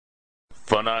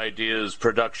Fun Ideas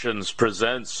Productions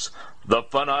presents the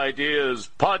Fun Ideas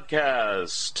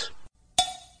Podcast.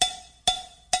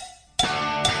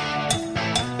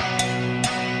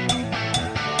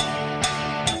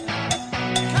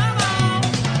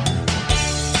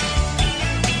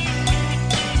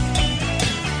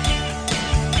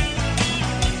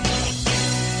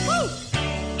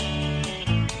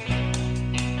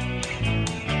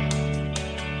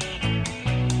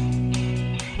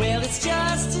 Well, it's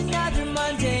just another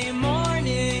Monday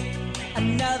morning,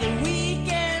 another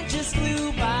weekend just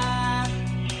flew by.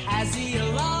 As the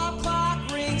alarm clock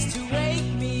rings to wake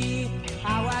me,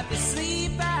 I wipe the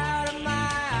sleep out of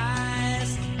my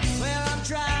eyes. Well, I'm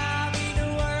driving to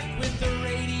work with the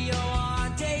radio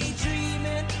on,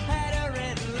 daydreaming at a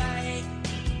red light.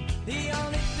 The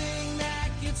only thing that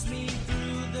gets me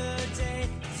through the day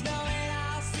is knowing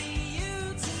I'll see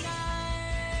you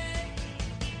tonight.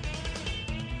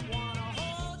 Wanna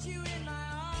hold you in my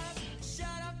arms, shut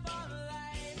up all the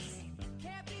lights.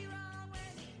 Can't be wrong when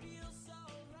it feels so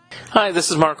right. Hi, this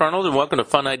is Mark Arnold, and welcome to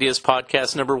Fun Ideas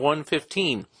Podcast number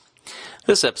 115.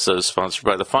 This episode is sponsored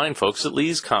by the fine folks at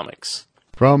Lee's Comics.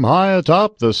 From high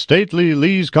atop the stately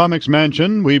Lee's Comics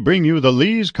Mansion, we bring you the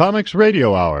Lee's Comics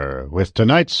Radio Hour, with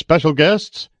tonight's special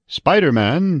guests,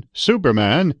 Spider-Man,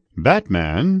 Superman,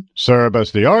 Batman,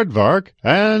 Cerebus the Aardvark,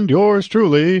 and yours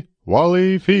truly,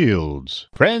 Wally Fields.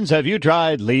 Friends, have you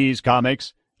tried Lee's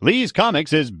Comics? Lee's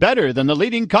Comics is better than the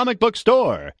leading comic book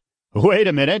store. Wait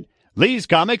a minute. Lee's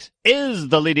Comics is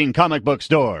the leading comic book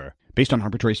store, based on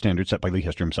arbitrary standards set by Lee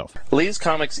Hester himself. Lee's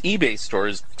Comics eBay store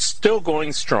is still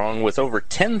going strong with over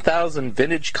 10,000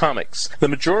 vintage comics, the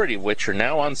majority of which are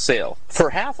now on sale for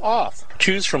half off.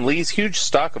 Choose from Lee's huge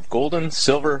stock of golden,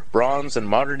 silver, bronze, and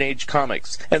modern age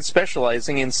comics, and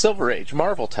specializing in Silver Age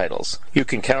Marvel titles. You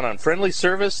can count on friendly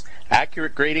service,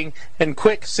 accurate grading, and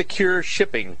quick, secure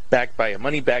shipping backed by a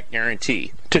money-back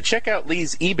guarantee. To check out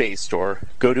Lee's eBay store,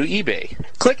 go to eBay.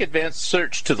 Click Advanced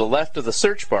Search to the left of the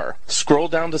search bar. Scroll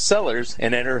down to Sellers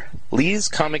and enter Lee's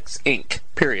Comics Inc.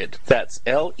 Period. That's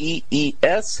LeesComics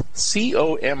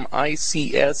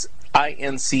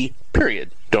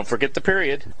period. Don't forget the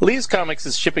period. Lee's Comics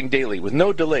is shipping daily with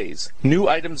no delays. New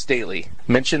items daily.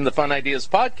 Mention the Fun Ideas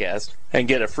Podcast and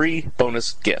get a free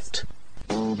bonus gift.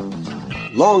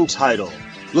 Long title,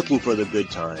 Looking for the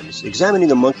Good Times, Examining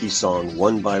the Monkey Song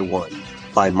One by One,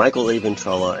 by Michael A.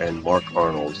 Ventrella and Mark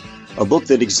Arnold. A book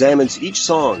that examines each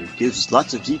song, gives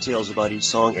lots of details about each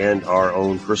song, and our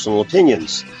own personal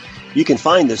opinions. You can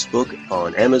find this book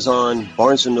on Amazon,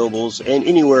 Barnes & Nobles, and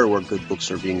anywhere where good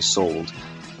books are being sold.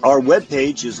 Our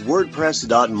webpage is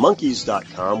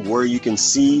wordpress.monkeys.com, where you can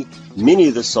see many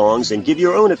of the songs and give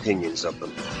your own opinions of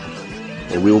them.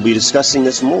 And we will be discussing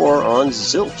this more on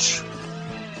Zilch.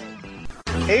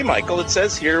 Hey, Michael, it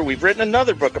says here we've written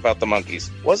another book about the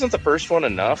monkeys. Wasn't the first one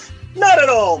enough? Not at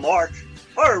all, Mark.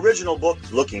 Our original book,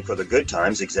 Looking for the Good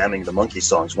Times, Examining the Monkey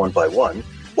Songs One by One,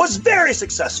 was very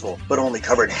successful, but only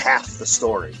covered half the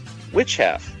story. Which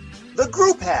half? The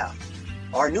group half.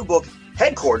 Our new book,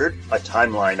 Headquartered, A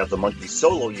Timeline of the Monkeys'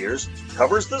 Solo Years,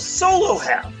 covers the solo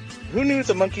half. Who knew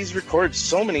the monkeys record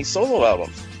so many solo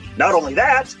albums? Not only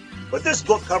that, but this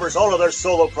book covers all of their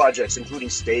solo projects, including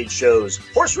stage shows,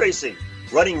 horse racing,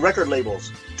 running record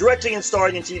labels, directing and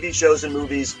starring in TV shows and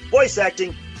movies, voice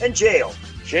acting, and jail.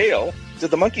 Jail?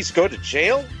 Did the monkeys go to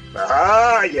jail?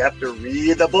 Ah, you have to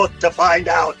read the book to find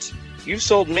out. You've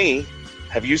sold me.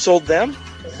 Have you sold them?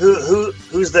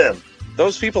 Who's them?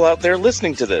 Those people out there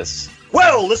listening to this.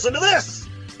 Well, listen to this.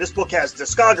 This book has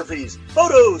discographies,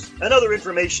 photos, and other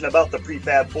information about the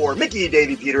Prefab Four, Mickey,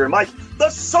 Davey, Peter, and Mike, the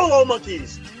Solo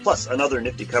Monkeys, plus another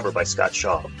nifty cover by Scott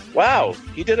Shaw. Wow,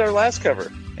 he did our last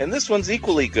cover. And this one's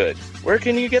equally good. Where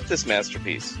can you get this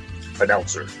masterpiece?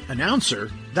 Announcer. Announcer?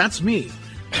 That's me.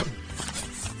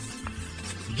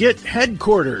 Get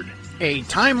Headquartered, a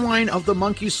timeline of the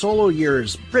monkey solo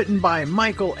years, written by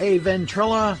Michael A.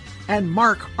 Ventrella and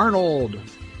Mark Arnold.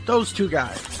 Those two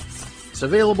guys. It's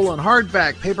available in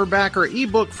hardback, paperback, or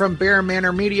ebook from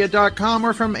BearManorMedia.com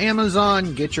or from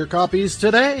Amazon. Get your copies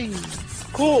today.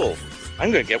 Cool. I'm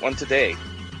going to get one today.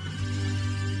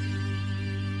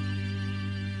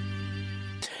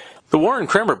 The Warren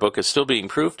Kremer book is still being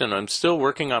proofed, and I'm still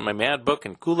working on my Mad Book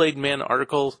and Kool-Aid Men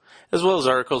articles, as well as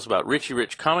articles about Richie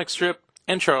Rich Comic Strip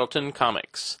and Charlton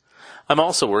Comics. I'm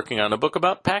also working on a book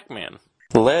about Pac-Man.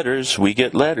 Letters, we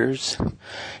get letters.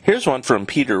 Here's one from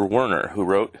Peter Werner, who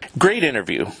wrote, "Great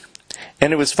interview,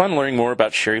 and it was fun learning more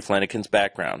about Sherry Flanagan's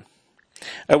background.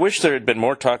 I wish there had been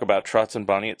more talk about Trots and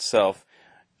Bonnie itself,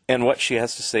 and what she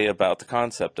has to say about the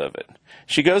concept of it.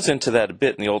 She goes into that a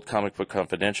bit in the old Comic Book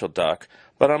Confidential doc,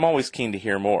 but I'm always keen to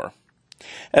hear more.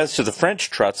 As to the French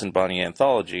Trots and Bonnie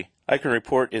anthology, I can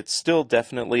report it's still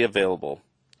definitely available.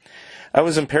 I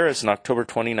was in Paris in October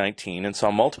 2019 and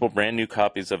saw multiple brand new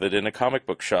copies of it in a comic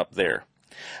book shop there.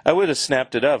 I would have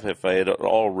snapped it up if I had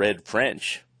all read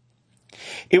French.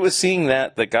 It was seeing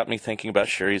that got me thinking about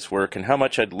Sherry's work and how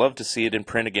much I'd love to see it in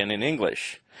print again in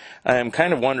English. I am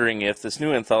kind of wondering if this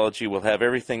new anthology will have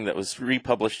everything that was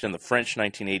republished in the French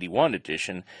 1981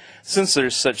 edition, since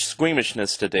there's such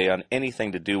squeamishness today on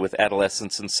anything to do with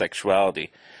adolescence and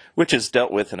sexuality, which is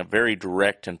dealt with in a very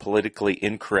direct and politically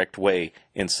incorrect way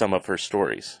in some of her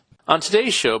stories. On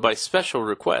today's show, by special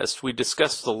request, we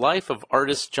discuss the life of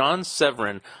artist John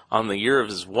Severin on the year of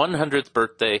his 100th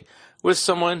birthday with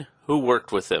someone who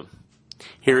worked with him.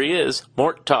 Here he is,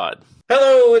 Mort Todd.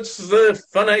 Hello, it's the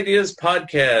Fun Ideas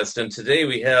Podcast, and today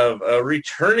we have a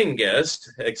returning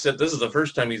guest, except this is the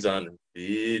first time he's on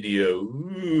video.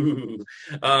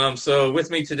 So with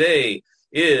me today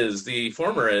is the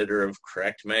former editor of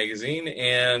Cracked Magazine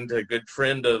and a good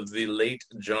friend of the late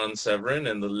John Severin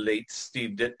and the late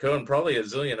Steve Ditko and probably a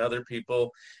zillion other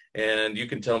people. And you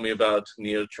can tell me about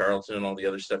Neo Charlton and all the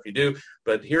other stuff you do.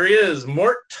 But here he is,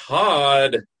 Mort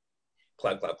Todd.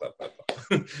 Clap, clap, clap, clap,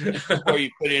 clap. Or you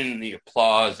put in the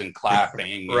applause and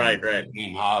clapping. Right.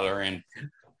 And hollering.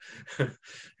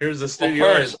 Here's the studio.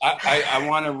 Well, first, I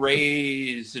want to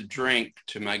raise a drink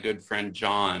to my good friend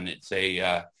John. It's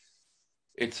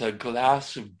a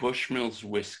glass of Bushmills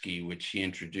whiskey, which he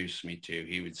introduced me to.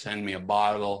 He would send me a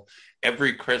bottle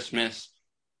every Christmas.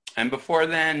 And before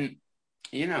then,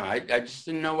 I just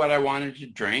didn't know what I wanted to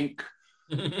drink.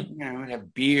 I'd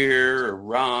have beer or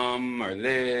rum or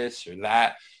this or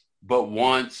that. But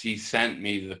once he sent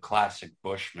me the classic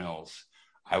Bushmills,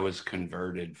 I was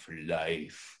converted for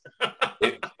life.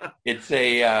 It's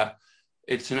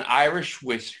an Irish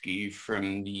whiskey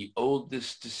from the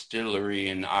oldest distillery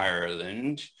in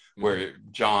Ireland, where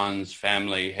John's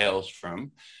family hails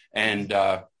from. And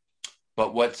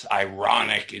but what's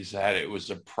ironic is that it was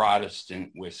a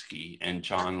Protestant whiskey, and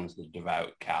John was a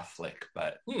devout Catholic.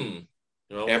 But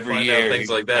well, every year, things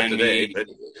like that today.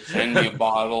 Send me a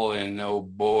bottle, and oh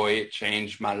boy, it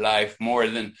changed my life more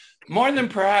than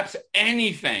perhaps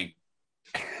anything.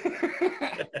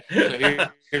 So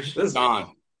here's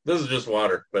John. This is just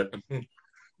water, but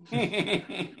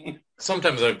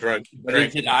sometimes I've drank. But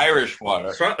it's an Irish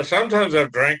water. Sometimes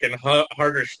I've drank and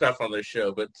harder stuff on this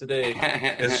show, but today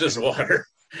it's just water.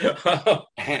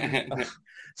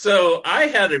 So I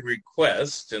had a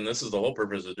request, and this is the whole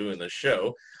purpose of doing this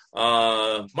show.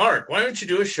 Mark, why don't you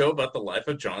do a show about the life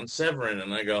of John Severin?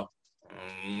 And I go,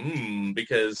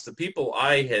 because the people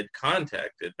I had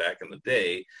contacted back in the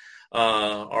day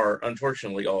are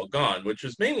unfortunately all gone, which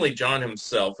was mainly John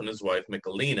himself and his wife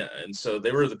Michelina. And so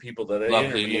they were the people that I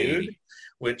interviewed,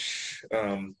 which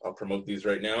I'll promote these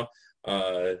right now.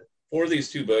 For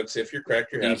these two books, If You're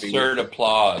Cracked, You're Happy. Insert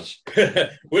applause.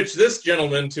 Which this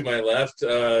gentleman to my left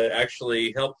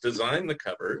actually helped design the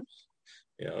covers.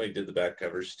 He did the back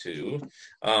covers too.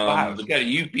 Wow, it's got a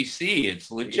UPC.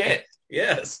 It's legit.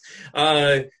 Yes.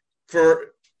 For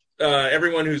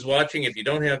everyone who's watching, if you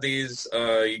don't have these,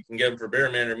 you can get them for Bear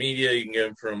Manor Media. You can get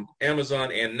them from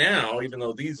Amazon. And now, even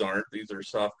though these are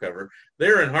soft cover,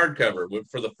 they're in hardcover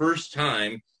for the first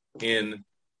time in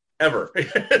ever.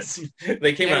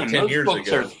 They came out 10 years ago. Those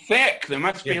books are thick. There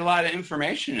must be a lot of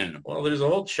information in them. Well, there's a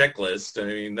whole checklist. I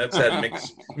mean, that's had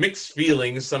mixed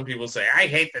feelings. Some people say, I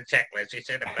hate the checklist. You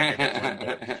should have put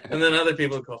it. And then other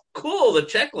people go, cool, the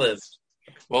checklist.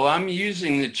 Well, I'm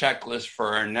using the checklist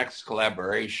for our next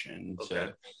collaboration. Okay.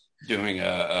 So doing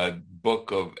a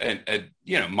book of,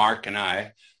 Mark and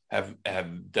I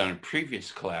have done a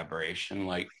previous collaboration,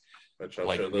 like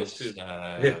this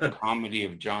Comedy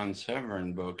of John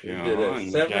Severin book,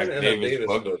 and Jack Davis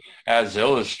book as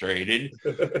illustrated.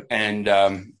 And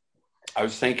I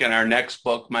was thinking our next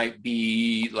book might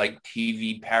be like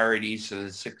TV parodies of the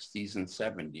 60s and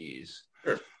 70s.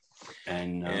 Sure.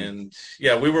 And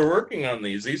we were working on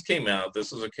these. These came out.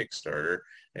 This was a Kickstarter,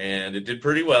 and it did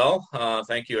pretty well.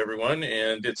 Thank you, everyone.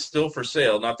 And it's still for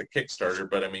sale, not the Kickstarter,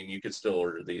 but I mean, you could still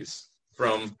order these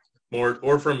from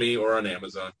from me or on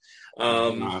Amazon.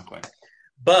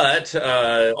 But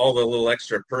all the little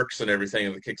extra perks and everything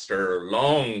in the Kickstarter are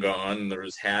long gone. There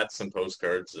was hats and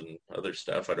postcards and other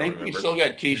stuff. I don't remember. We still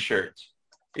got T-shirts.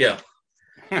 Yeah,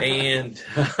 and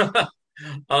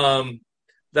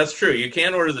that's true. You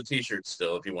can order the T-shirts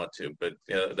still if you want to, but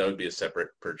that would be a separate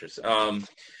purchase.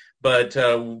 But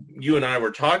you and I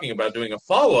were talking about doing a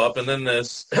follow-up, and then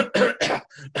this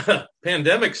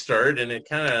pandemic started, and it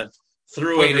kind of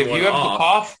threw everyone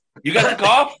off. You got the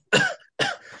cough?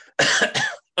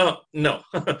 Oh, no.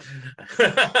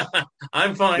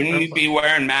 I'm fine. Shouldn't you be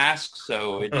wearing masks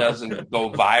so it doesn't go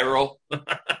viral?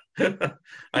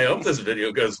 I hope this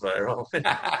video goes viral.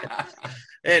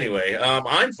 Anyway,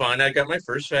 I'm fine. I got my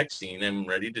first vaccine. I'm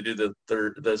ready to do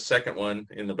the second one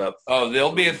in about Oh,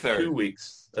 there'll be a 2 third.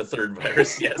 weeks. A third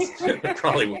virus, yes. It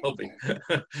probably will be.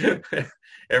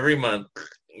 Every month.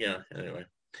 Yeah, anyway.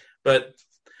 But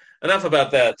enough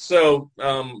about that. So,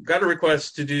 got a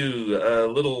request to do a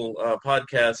little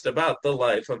podcast about the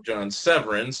life of John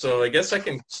Severin. So I guess I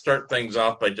can start things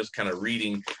off by just kind of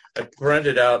reading. I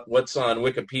printed out what's on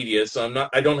Wikipedia, so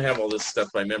I don't have all this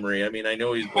stuff by memory. I mean, I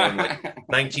know he's born like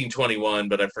 1921,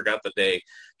 but I forgot the day.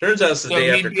 Turns out it's the So day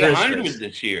he'd after be 100 Christmas.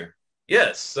 this year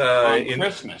Yes, on in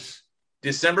Christmas.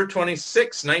 December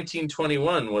 26,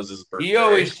 1921 was his birthday. He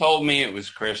always told me it was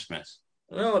Christmas.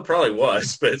 Well, it probably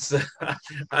was, but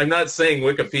I'm not saying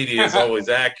Wikipedia is always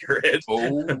accurate.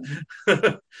 Oh,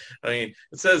 I mean,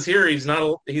 it says here he's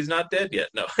not dead yet.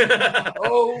 No.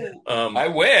 I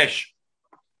wish.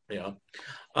 Yeah.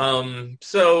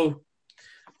 So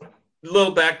a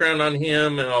little background on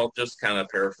him, and I'll just kind of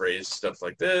paraphrase stuff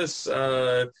like this.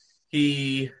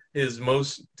 His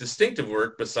most distinctive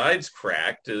work, besides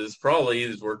Cracked, is probably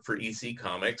his work for EC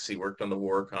Comics. He worked on the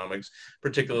war comics,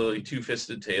 particularly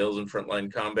Two-Fisted Tales and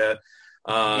Frontline Combat.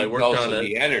 He was also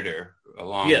the editor.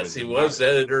 Yes, he was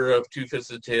editor of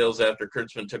Two-Fisted Tales after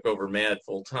Kurtzman took over Mad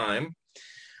full time.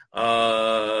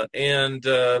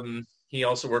 He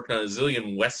also worked on a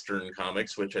zillion Western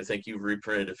comics, which I think you've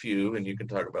reprinted a few, and you can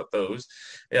talk about those.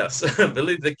 Yes,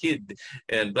 Billy the Kid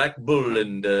and Black Bull,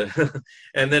 and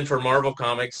then for Marvel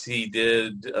Comics, he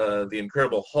did The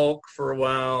Incredible Hulk for a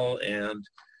while, and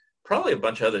probably a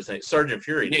bunch of other things. Sergeant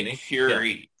Fury, didn't he? Nick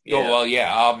Fury. Yeah. Oh, well,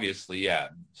 yeah, obviously, yeah.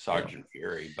 Sergeant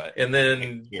Fury, but and then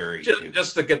Nick Fury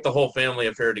just to get the whole family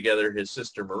affair together, his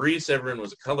sister Marie Severin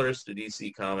was a colorist at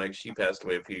DC Comics. She passed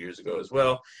away a few years ago as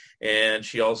well, and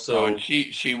she also and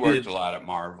she worked a lot at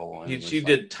Marvel. And she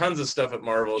did tons of stuff at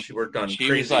Marvel. She worked on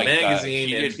Crazy like,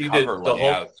 Magazine, and she did the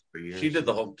Hulk. She did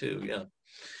the Hulk too, yeah.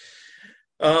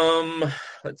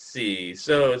 Let's see.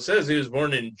 So it says he was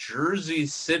born in Jersey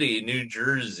City, New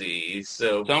Jersey.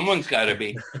 So someone's got to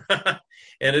be.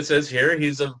 And it says here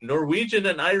he's of Norwegian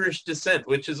and Irish descent,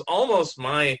 which is almost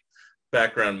my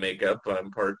background makeup.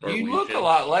 I'm part Norwegian. You look a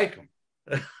lot like him.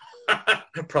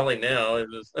 Probably now.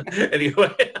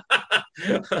 Anyway,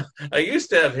 I used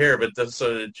to have hair, but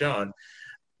so did John.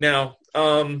 Now,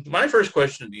 my first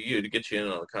question to you to get you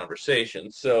in on the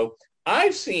conversation. So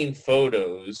I've seen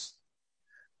photos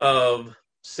of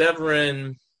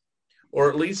Severin, or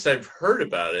at least I've heard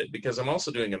about it because I'm also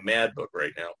doing a Mad book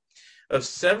right now. Of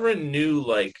Severin knew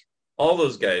like all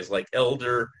those guys like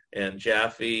Elder and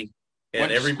Jaffe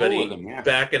and everybody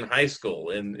back in high school.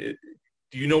 And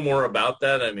do you know more about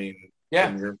that? I mean,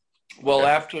 yeah. Well,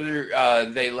 after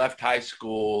they left high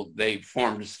school, they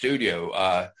formed a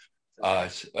studio.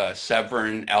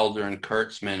 Severin, Elder, and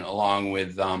Kurtzman, along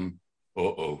with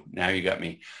now you got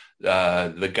me.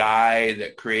 The guy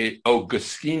that created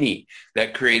Goscinny,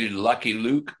 that created Lucky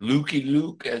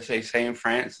Luke, as they say in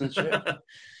France and shit.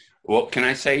 Well, can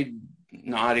I say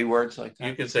naughty words like that?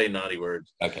 You can say naughty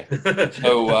words. Okay.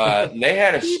 So they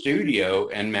had a studio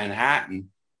in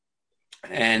Manhattan,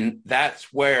 and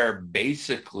that's where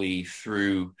basically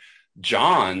through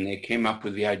John, they came up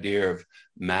with the idea of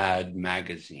Mad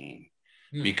Magazine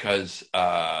because,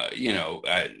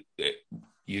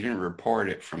 you didn't report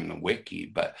it from the wiki,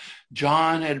 but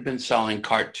John had been selling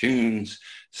cartoons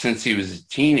since he was a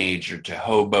teenager to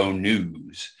Hobo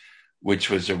News,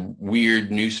 which was a weird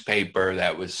newspaper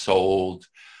that was sold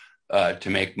to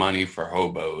make money for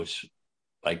hobos,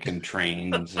 like in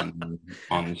trains and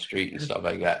on the street and stuff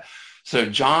like that. So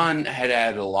John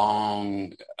had a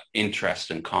long interest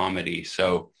in comedy.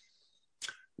 So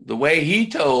the way he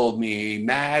told me,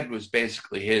 Mad was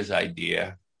basically his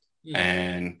idea.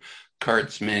 And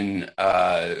Kurtzman,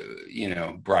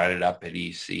 brought it up at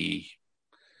EC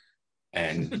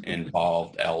and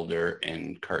involved Elder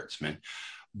and Kurtzman.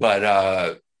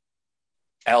 But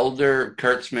Elder,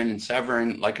 Kurtzman, and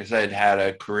Severin, like I said, had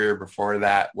a career before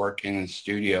that working in the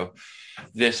studio.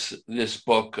 This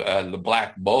book, The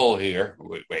Black Bull here,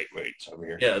 wait, it's over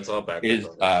here. Yeah, it's all back. Is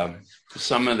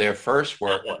some of their first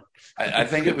work. I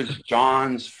think it was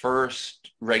John's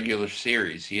first regular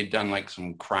series. He had done like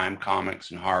some crime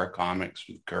comics and horror comics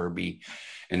with Kirby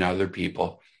and other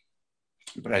people.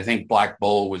 But I think Black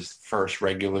Bull was the first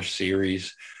regular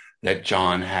series that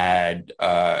John had,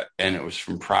 and it was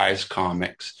from Prize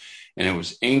Comics, and it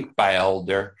was inked by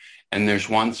Elder. And there's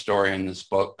one story in this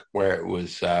book where it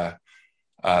was where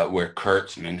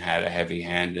Kurtzman had a heavy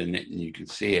hand in it, and you can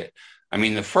see it. I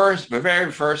mean, the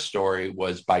very first story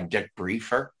was by Dick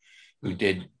Briefer, who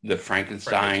did the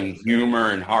Frankenstein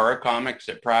humor and horror comics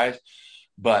at Prize.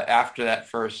 But after that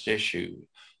first issue,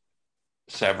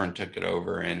 Severin took it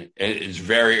over, and it is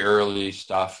very early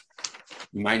stuff.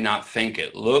 You might not think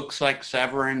it looks like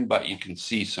Severin, but you can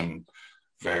see some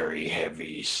very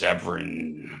heavy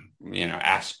Severin,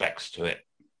 aspects to it.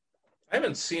 I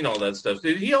haven't seen all that stuff.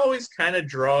 Did he always kind of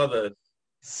draw the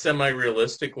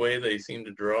semi-realistic way they seem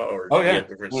to draw, or did he have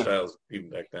different styles even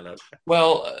back then? Okay.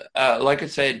 Well, like I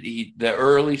said, the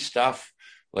early stuff,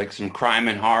 like some crime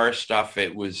and horror stuff,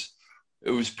 it was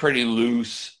pretty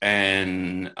loose,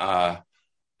 and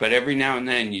but every now and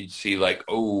then you'd see like,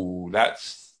 oh,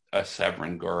 that's a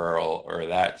Severin girl, or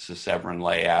that's a Severin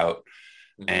layout.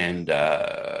 And,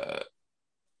 so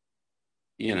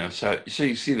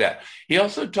you see that. He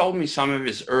also told me some of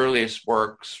his earliest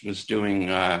works was doing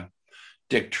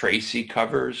Dick Tracy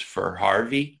covers for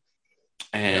Harvey.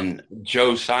 And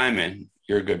Joe Simon,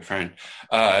 your good friend,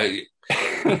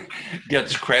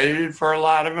 gets credited for a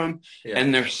lot of them. Yeah.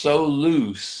 And they're so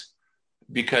loose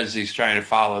because he's trying to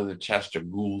follow the Chester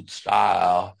Gould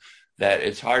style that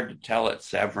it's hard to tell it's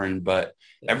Severin, but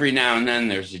every now and then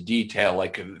there's a detail,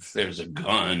 like if there's a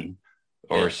gun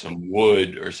or some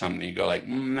wood or something, you go like,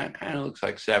 that kind of looks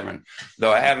like Severin.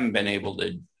 Though I haven't been able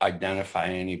to identify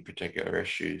any particular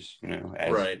issues,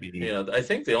 as right. Yeah, I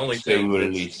think the only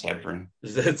thing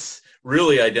that's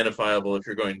really identifiable if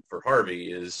you're going for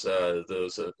Harvey is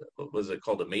those, what was it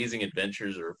called, Amazing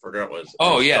Adventures, or I forgot what it was.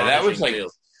 Oh, yeah, that was like...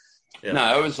 Tales. Yeah.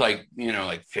 No, it was like,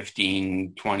 like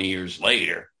 15, 20 years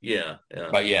later. Yeah.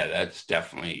 But yeah, that's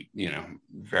definitely,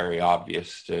 very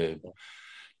obvious to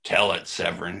tell it's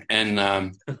Severin. And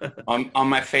on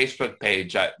my Facebook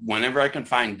page, whenever I can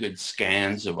find good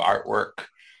scans of artwork,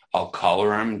 I'll color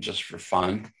them just for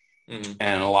fun. Mm-hmm.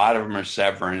 And a lot of them are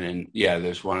Severin. And yeah,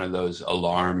 there's one of those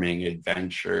alarming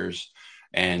adventures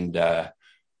and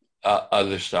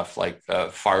other stuff like the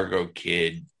Fargo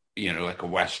Kid, like a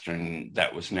Western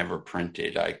that was never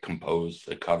printed. I composed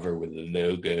the cover with the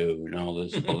logo and all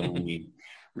this baloney,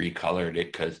 recolored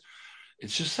it because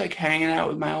it's just like hanging out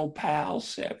with my old pal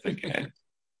Seth again.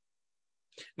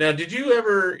 Now, did you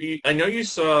ever, I know you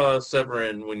saw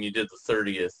Severin when you did the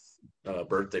 30th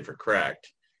birthday for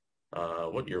Cracked.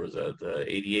 What year was that?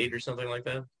 88 or something like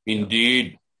that?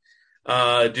 Indeed.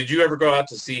 Did you ever go out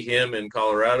to see him in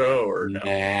Colorado or no?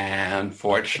 Nah,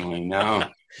 unfortunately, no.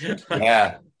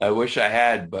 Yeah, I wish I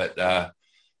had, but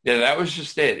that was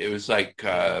just it. It was like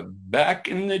back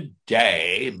in the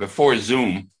day before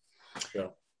Zoom. Yeah.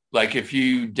 Like if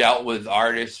you dealt with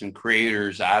artists and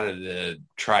creators out of the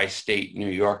tri-state New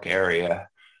York area,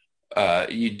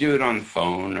 you do it on the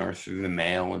phone or through the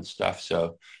mail and stuff.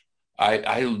 So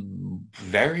I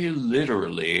very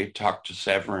literally talked to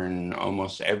Severin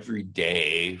almost every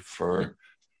day for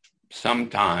some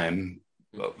time,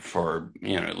 for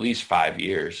at least 5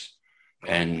 years.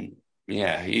 And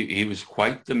yeah, he was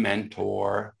quite the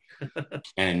mentor.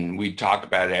 And we talk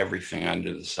about everything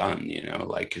under the sun,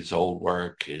 like his old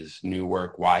work, his new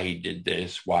work, why he did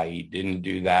this, why he didn't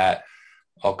do that,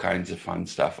 all kinds of fun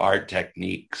stuff, art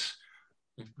techniques,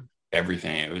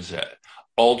 everything. It was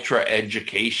ultra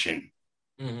education.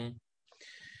 Mm-hmm.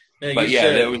 But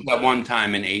yeah, there was that one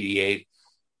time in 88,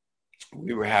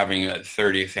 we were having a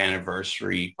 30th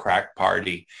anniversary crack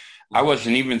party. I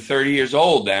wasn't even 30 years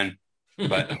old then,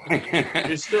 but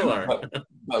you still are.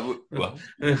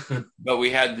 But we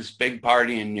had this big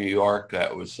party in New York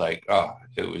that was like,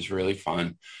 it was really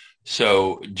fun.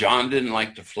 So John didn't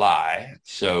like to fly,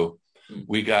 so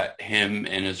we got him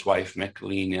and his wife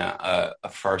Michelina a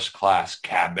first class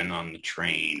cabin on the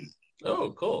train.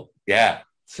 Oh, cool. Yeah.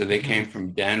 So they came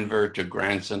from Denver to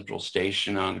Grand Central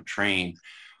Station on a train.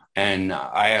 And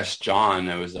I asked John,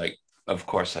 I was like, of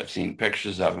course, I've seen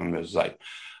pictures of him. It was like,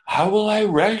 how will I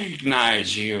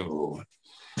recognize you?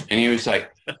 And he was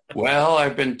like, well,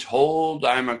 I've been told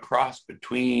I'm a cross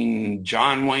between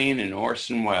John Wayne and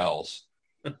Orson Welles.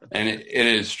 And it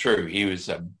is true. He was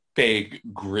a big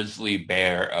grizzly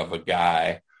bear of a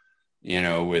guy,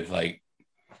 with like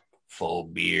full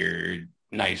beard,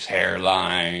 nice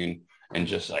hairline, and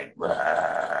just like,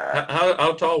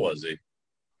 how tall was he?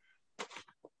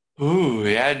 Ooh,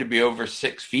 he had to be over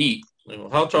 6 feet.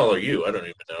 How tall are you? I don't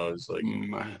even know. It's like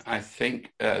I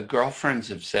think girlfriends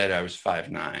have said I was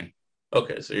 5'9".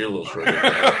 Okay, so you're a little shorter.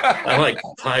 I'm like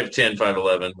 5'10",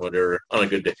 5'11", whatever, on a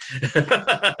good day.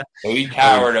 So he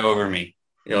towered over me.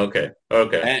 Okay.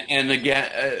 And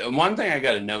again, one thing I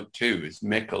got to note too is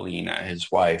Michelina,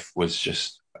 his wife, was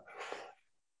just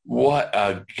what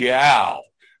a gal.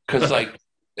 Because like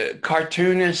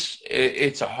cartoonists,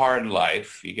 it's a hard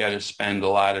life. You got to spend a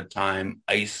lot of time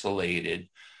isolated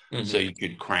so you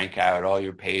could crank out all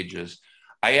your pages.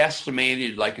 I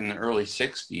estimated like in the early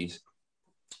 60s,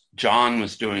 John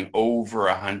was doing over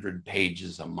 100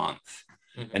 pages a month,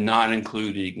 and not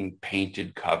including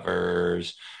painted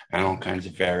covers and all kinds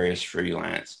of various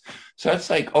freelance. So that's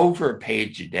like over a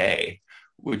page a day,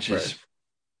 which is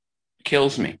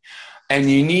kills me. And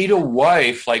you need a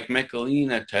wife like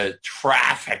Michelina to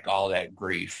traffic all that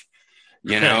grief.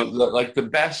 You know, like the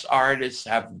best artists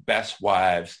have the best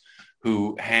wives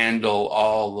who handle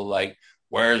all the like,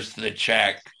 where's the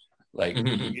check? Like, you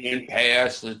didn't pay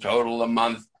us the total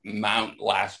amount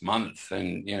last month,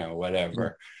 and you know,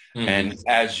 whatever. And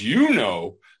as you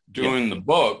know, doing the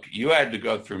book, you had to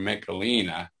go through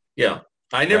Michelina. Yeah.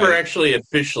 I never actually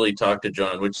officially talked to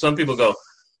John, which some people go,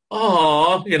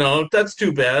 oh, you know, that's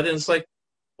too bad. And it's like,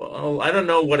 well, I don't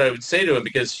know what I would say to him,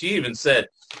 because she even said,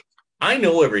 I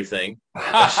know everything.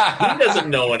 He doesn't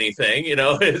know anything, you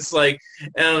know. It's like,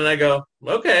 and I go,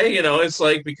 okay, you know, it's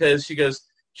like, because she goes,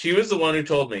 she was the one who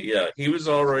told me, yeah, he was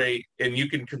already, and you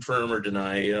can confirm or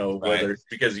deny, you know, whether,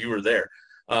 because you were there,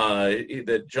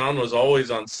 that John was always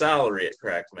on salary at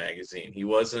Cracked Magazine. He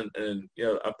wasn't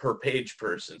a per page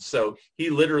person. So he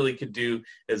literally could do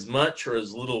as much or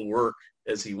as little work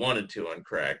as he wanted to on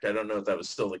Cracked. I don't know if that was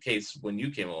still the case when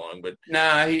you came along, but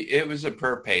it was a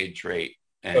per page rate.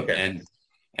 And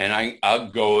I'll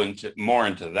go more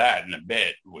into that in a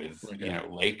bit with you know,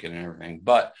 Lake and everything.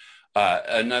 But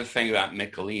another thing about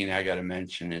Michelina I got to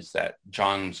mention is that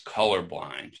John's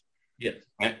colorblind. Yeah,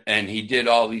 and he did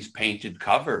all these painted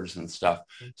covers and stuff.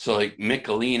 So like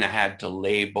Michelina had to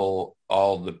label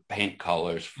all the paint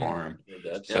colors for him,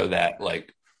 so that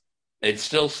like it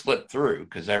still slipped through,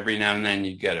 because every now and then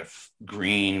you get a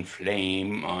green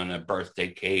flame on a birthday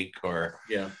cake, or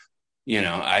you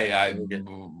know,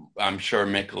 I'm sure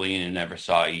Michelina never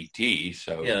saw E.T.,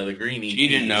 so the green she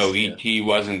didn't know E.T.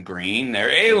 wasn't green.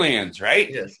 They're aliens, right?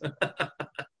 Yes.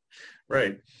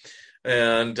 Right.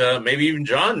 And maybe even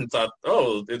John thought,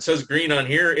 oh, it says green on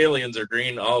here, aliens are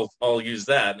green, I'll use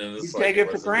that. And it's you take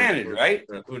it for granted, right?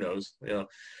 Who knows? You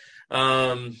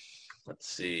know. Let's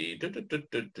see.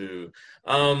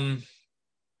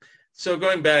 So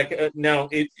going back now,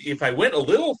 if I went a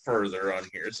little further on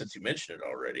here, since you mentioned it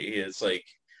already, it's like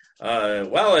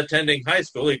while attending high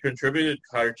school, he contributed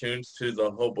cartoons to the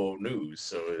Hobo News.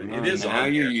 So it is now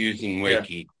on you're here. using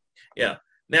Wiki. Yeah.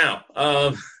 Now,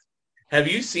 have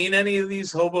you seen any of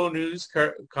these Hobo News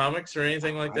comics or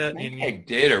anything like that? I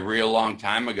did a real long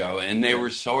time ago, and they were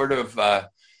sort of,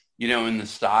 you know, in the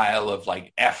style of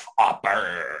like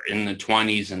F-Opper in the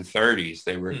 20s and 30s.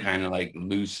 They were kind of like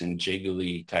loose and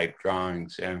jiggly type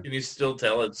drawings. Yeah. Can you still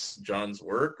tell it's John's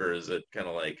work, or is it kind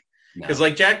of like, because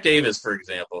like Jack Davis, for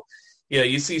example,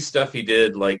 you see stuff he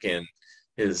did like in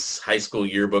his high school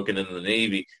yearbook and in the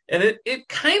Navy, and it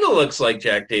kind of looks like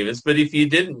Jack Davis, but if you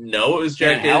didn't know it was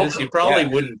Jack Davis, you probably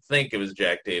wouldn't think it was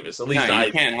Jack Davis. At least I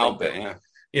can't help it. Yeah.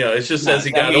 You know, it's just as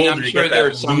he got older, he got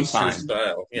that some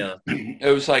style. Yeah.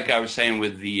 It was like I was saying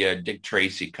with the Dick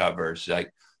Tracy covers,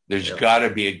 like there's got to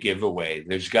be a giveaway.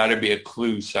 There's got to be a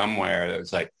clue somewhere that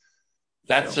was like,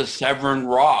 that's a Severn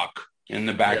Rock in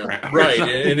the background. Yeah, right,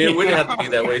 and it would have to be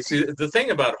that way. See, the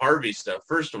thing about Harvey stuff,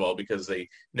 first of all, because they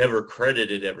never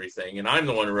credited everything, and I'm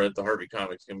the one who wrote the Harvey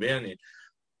Comics Companion.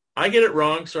 I get it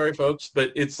wrong, sorry folks,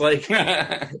 but it's like,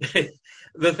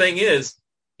 the thing is,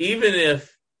 even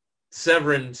if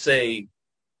Severin, say,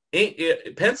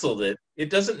 penciled it, it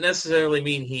doesn't necessarily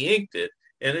mean he inked it,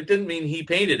 and it didn't mean he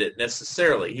painted it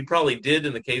necessarily. He probably did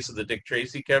in the case of the Dick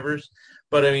Tracy covers,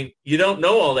 but I mean, you don't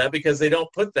know all that because they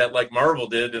don't put that like Marvel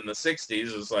did in the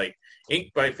 60s. It's like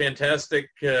inked by fantastic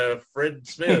Fred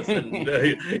Smith, and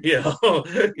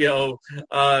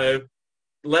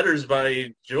letters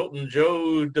by Jolton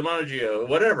Joe DiMaggio,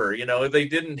 whatever. You know, they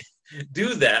didn't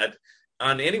do that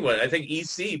on anyone. I think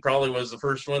EC probably was the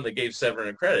first one that gave Severin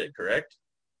a credit, correct?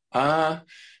 Well,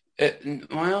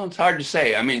 it's hard to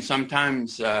say. I mean,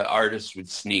 sometimes artists would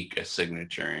sneak a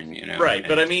signature in, you know. Right,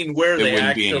 but I mean, where they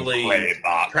actually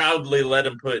proudly let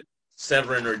him put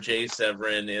Severin or J.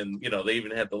 Severin, and you know, they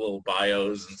even had the little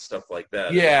bios and stuff like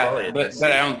that. Yeah, but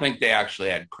I don't think they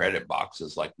actually had credit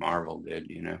boxes like Marvel did,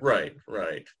 you know. Right.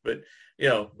 But you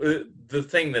know, the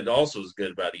thing that also is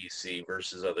good about EC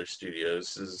versus other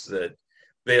studios is that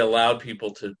they allowed people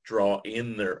to draw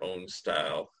in their own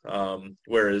style.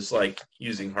 Whereas like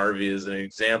using Harvey as an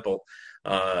example,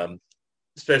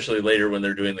 especially later when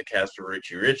they're doing the Casper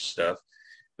Richie Rich stuff,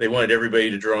 they wanted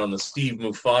everybody to draw on the Steve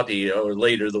Muffati or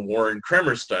later the Warren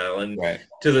Kremer style. And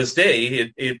to this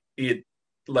day, it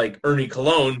like Ernie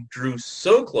Cologne drew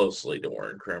so closely to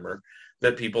Warren Kremer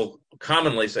that people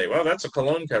commonly say, well, that's a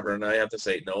Cologne cover. And I have to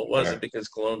say, no, it wasn't, Right. because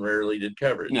Cologne rarely did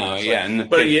covers. No, It's yeah, in the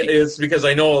but 50s. it's because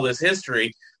I know all this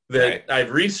history that Right.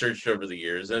 I've researched over the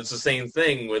years. And it's the same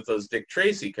thing with those Dick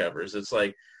Tracy covers. It's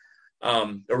like,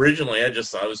 originally I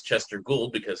just thought it was Chester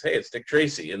Gould because, hey, it's Dick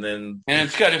Tracy. And then, And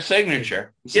it's got a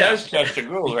signature. It Yeah. says Chester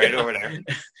Gould right Yeah. over there.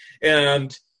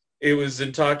 and it was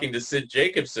in talking to Sid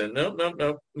Jacobson.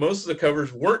 No. Most of the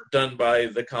covers weren't done by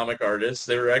the comic artists.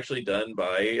 They were actually done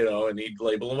by, and he'd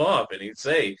label them off, and he'd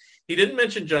say, he didn't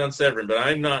mention John Severin, but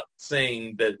I'm not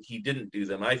saying that he didn't do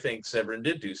them. I think Severin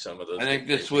did do some of those. I think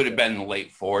this would have been the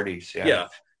late 40s. Yeah. Yeah.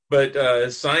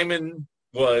 But Simon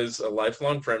was a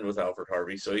lifelong friend with Alfred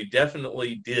Harvey, so he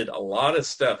definitely did a lot of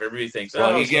stuff. Everybody thinks,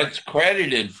 Well, he Simon. gets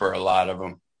credited for a lot of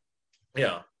them.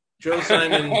 Yeah. Joe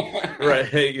Simon,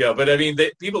 right? Yeah, but I mean,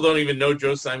 people don't even know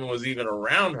Joe Simon was even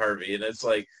around Harvey, and it's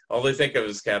like all they think of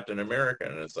is Captain America,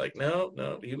 and it's like,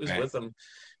 no, he was Right. with them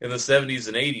in the 70s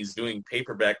and 80s doing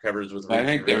paperback covers with. I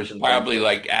think there was probably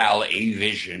like Al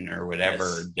Avision or whatever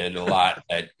Yes. did a lot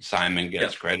that Simon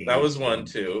gets credited. That was for. one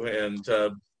too,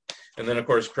 and then of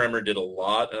course Kremer did a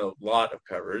lot of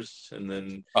covers, and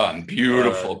then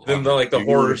Beautiful. then the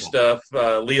horror Beautiful. stuff.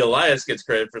 Lee Elias gets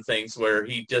credit for things where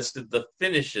he just did the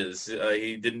finishes.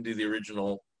 He didn't do the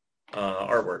original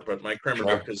artwork, but my Kremer Sure.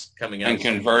 book is coming out. And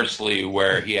conversely,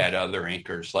 where he had other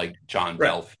inkers like John Right.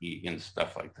 Belfi and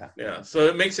stuff like that. Yeah, so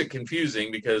it makes it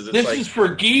confusing because it's This like, is for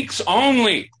geeks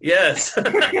only. yes.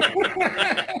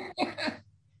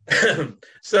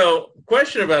 So,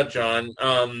 question about John.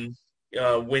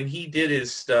 When he did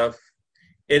his stuff,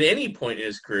 at any point in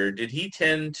his career, did he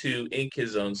tend to ink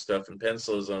his own stuff and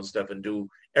pencil his own stuff and do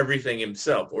everything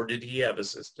himself, or did he have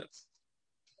assistants?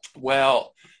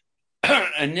 Well,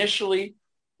 initially,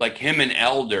 like him and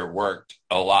Elder worked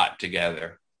a lot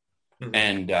together. Mhm.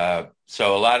 And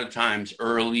so a lot of times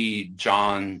early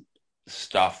John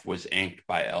stuff was inked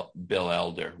by Bill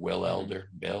Elder, Will Elder,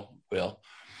 Bill. Bill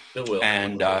Will.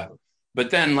 And but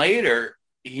then later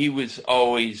he was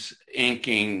always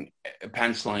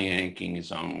penciling and inking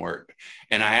his own work.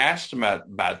 And I asked him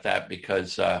about that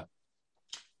because, I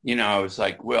was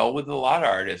like, well, with a lot of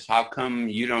artists, how come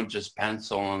you don't just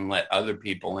pencil and let other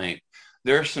people ink?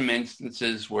 There are some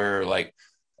instances where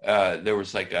there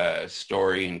was like a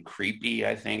story in Creepy,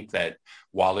 I think, that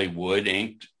Wally Wood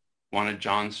inked one of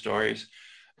John's stories.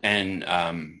 And,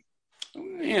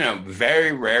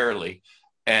 very rarely.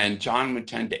 And John would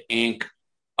tend to ink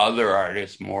other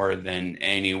artists more than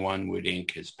anyone would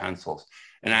ink his pencils.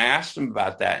 And I asked him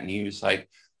about that, and he was like,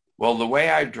 well, the way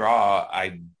I draw,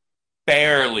 I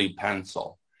barely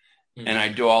pencil. Mm-hmm. And I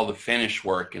do all the finish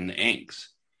work in the inks.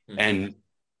 Mhm.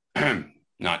 And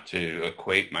not to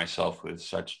equate myself with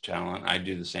such talent, I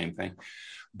do the same thing.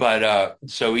 But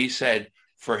so he said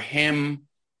for him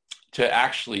to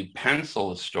actually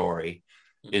pencil a story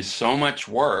is so much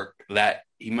work that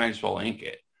he might as well ink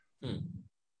it.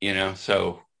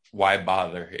 So why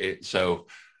bother?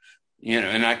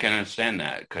 And I can understand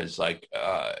that because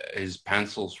his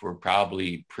pencils were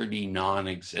probably pretty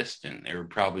non-existent. They were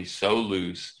probably so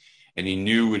loose, and he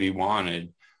knew what he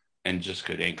wanted and just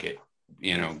could ink it,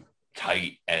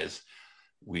 tight, as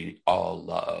we all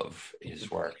love his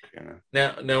work.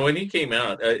 Now, when he came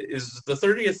out, is the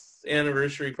 30th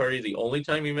anniversary party the only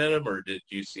time you met him, or did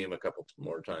you see him a couple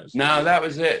more times? No, that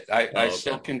was it. I okay.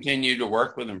 still continued to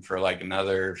work with him for like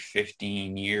another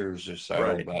 15 years or so.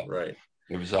 Right.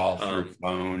 It was all through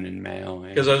phone and mail.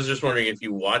 Because I was just wondering if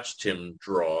you watched him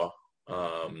draw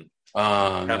or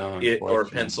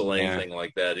pencil anything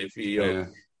like that. If you,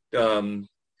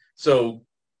 so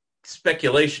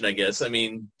speculation, I guess. I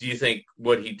mean, do you think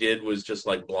what he did was just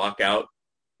like block out,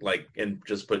 and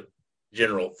just put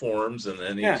general forms, and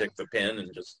then he took the pen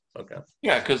and just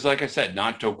Yeah, because like I said,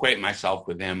 not to equate myself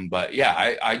with him, but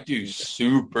yeah, I do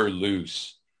super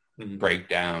loose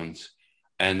breakdowns.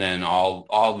 And then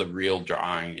all the real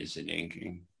drawing is in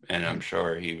inking. And I'm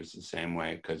sure he was the same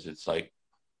way, because it's like,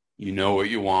 you know what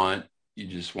you want. You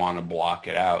just want to block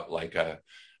it out like a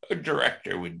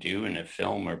director would do in a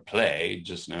film or play.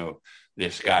 Just know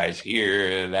this guy's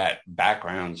here, that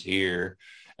background's here.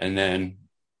 And then,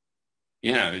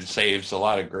 it saves a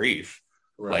lot of grief.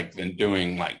 Right. Than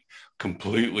doing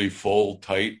completely full,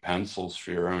 tight pencils for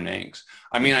your own inks.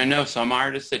 I mean, I know some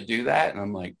artists that do that, and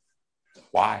I'm like,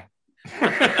 why?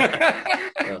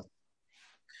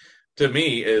 To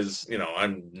me is,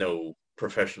 I'm no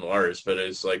professional artist, but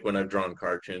it's like when I've drawn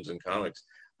cartoons and comics,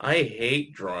 I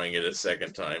hate drawing it a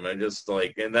second time. I just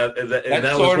and that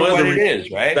was one of the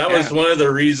reasons, right? That was one of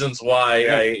the reasons why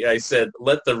I said,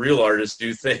 let the real artists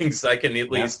do things. I can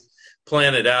at least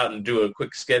plan it out and do a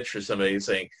quick sketch for somebody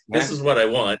saying, this is what I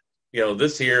want,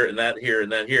 this here and that here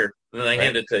and that here. And then I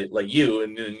hand it to like you,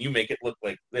 and then you make it look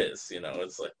like this,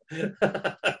 it's like,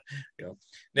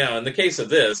 Now, in the case of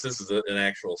this is an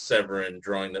actual Severin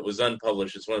drawing that was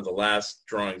unpublished. It's one of the last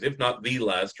drawings, if not the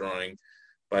last drawing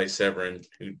by Severin,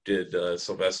 who did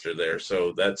Sylvester there.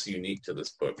 So that's unique to this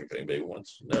book, if anybody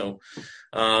wants to know.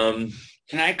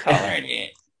 Can I color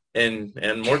it? And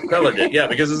Mort colored it, yeah,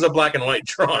 because it's a black and white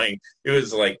drawing. It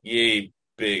was like yay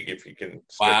big, if you can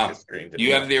stretch the screen. Do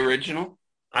you have the original?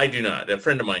 I do not. A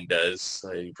friend of mine does.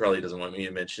 He probably doesn't want me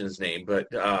to mention his name, but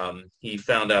he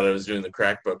found out I was doing the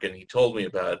crack book, and he told me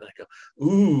about it. And I go,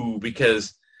 ooh,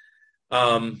 because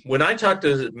when I talked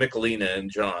to Michelina and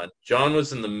John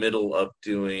was in the middle of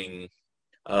doing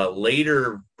a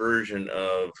later version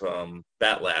of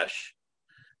Batlash,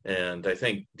 and I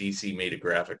think DC made a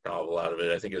graphic novel out of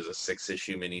it. I think it was a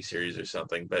 6-issue miniseries or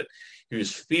something, but he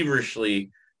was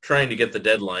feverishly trying to get the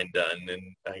deadline done, and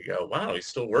I go, wow, he's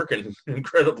still working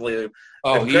incredible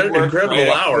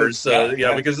hours.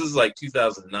 Because this is like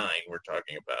 2009 we're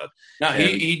talking about. No,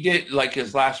 he did, like,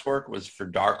 his last work was for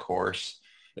Dark Horse,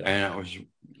 and it was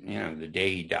the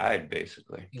day he died,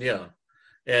 basically. Yeah.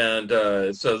 And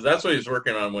so that's what he was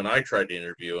working on when I tried to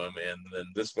interview him, and then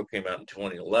this book came out in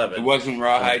 2011. It wasn't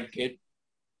Rawhide Kid?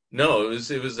 No,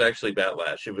 it was actually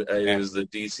Batlash. It was the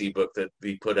DC book that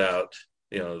he put out.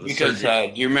 Because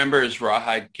do you remember his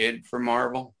Rawhide Kid for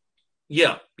Marvel?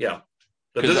 Yeah.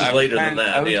 But this is later than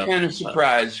that. I was kind of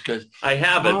surprised because I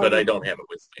have it, but I don't have it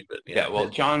with me. But well,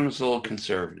 John was a little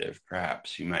conservative,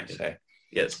 perhaps you might say.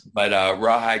 Yes, but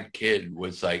Rawhide Kid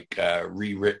was like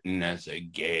rewritten as a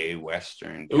gay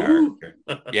Western character.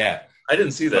 Yeah, I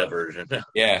didn't see that version.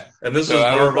 Yeah, and this was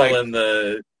Marvel in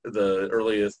the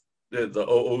earliest, the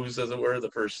 00s, as it were,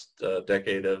 the first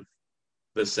decade of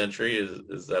this century.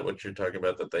 Is that what you're talking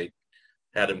about, that they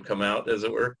had him come out, as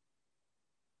it were?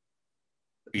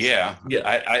 Yeah.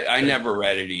 I never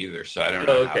read it either, so I don't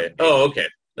know. Okay.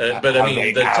 But I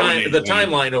mean, the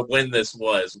timeline of when this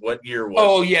was, what year was?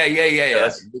 Oh yeah.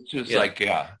 Which was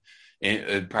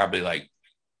probably like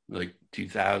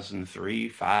 2003,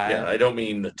 5. Yeah, I don't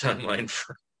mean the timeline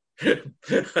for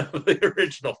the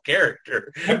original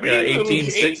character.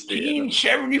 1860.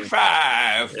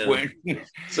 1875,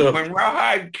 when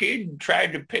Rawhide Kid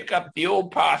tried to pick up the old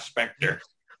prospector.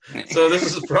 So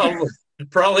this is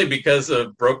probably because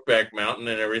of Brokeback Mountain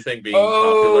and everything being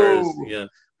popular.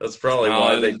 That's probably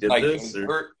why they did this.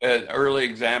 An early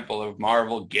example of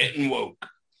Marvel getting woke.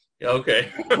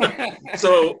 Okay.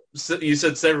 So you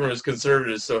said Severin was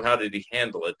conservative, so how did he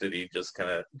handle it? Did he just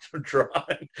kind of draw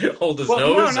and hold his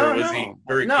nose, or was he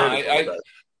very critical about it?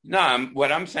 No,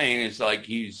 what I'm saying is, like,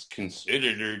 he's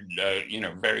considered,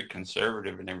 very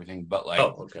conservative and everything, but I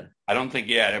don't think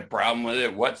he had a problem with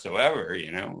it whatsoever.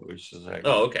 It was just like,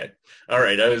 oh, okay, all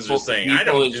right. I was just saying, I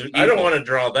don't want to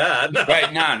draw that. No.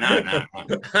 Right? No.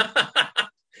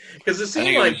 Because it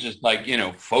seems like it was just like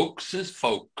folks is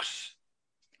folks.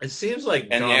 It seems like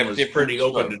John was pretty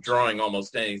open to drawing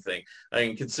almost anything. I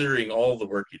mean, considering all the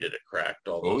work he did at Cracked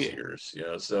all those years,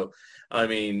 So, I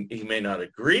mean, he may not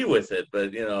agree with it,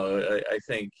 but I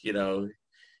think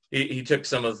he took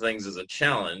some of the things as a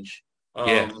challenge.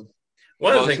 It's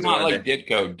not like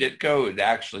Ditko. Ditko had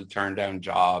actually turned down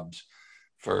jobs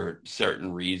for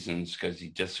certain reasons because he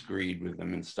disagreed with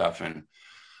them and stuff. And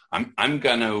I'm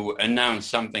going to announce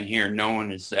something here no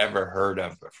one has ever heard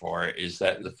of before, is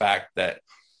that the fact that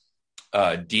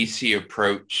DC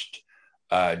approached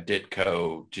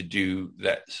Ditko to do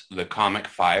the comic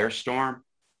Firestorm.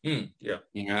 Yeah.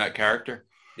 You know that character?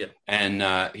 Yeah.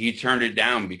 And he turned it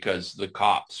down because the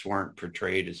cops weren't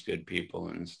portrayed as good people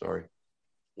in the story.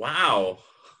 Wow.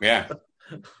 Yeah.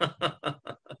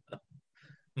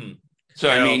 So,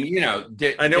 I mean,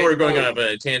 I know we're going on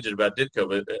a tangent about Ditko,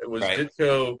 but was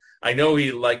Ditko, I know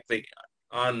he liked the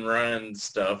on-run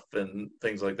stuff and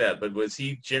things like that, but was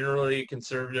he generally a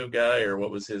conservative guy, or what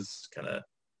was his kind of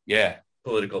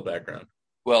political background?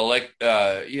 Well, like,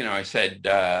 I said,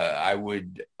 I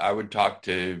would talk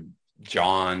to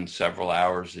John several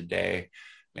hours a day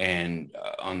and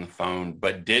on the phone,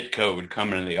 but Ditko would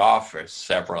come into the office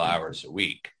several hours a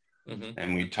week,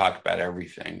 and we'd talk about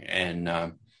everything.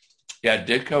 And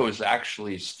Ditko was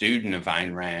actually a student of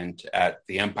Ayn Rand at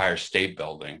the Empire State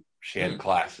Building. She had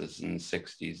classes in the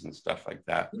 60s and stuff like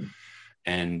that.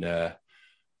 And I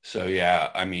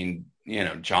mean,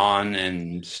 John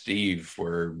and Steve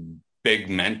were big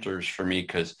mentors for me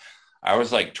because I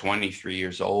was like 23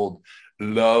 years old,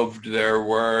 loved their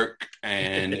work,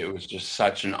 and it was just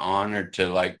such an honor to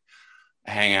like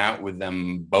hang out with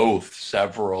them both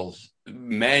several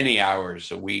many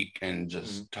hours a week and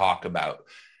just talk about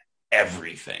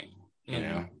everything, you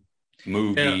know,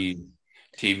 movies,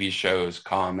 TV shows,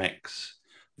 comics,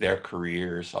 their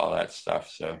careers, all that stuff.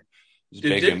 So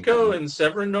did Ditko and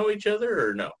Severin know each other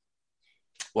or no?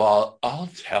 Well, I'll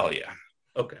tell you.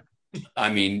 Okay.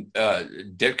 I mean,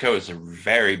 Ditko is a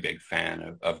very big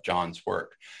fan of John's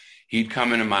work. He'd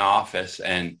come into my office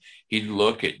and he'd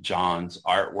look at John's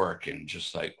artwork and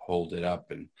just like hold it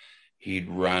up, and he'd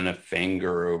run a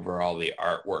finger over all the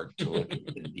artwork to look at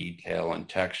the detail and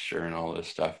texture and all this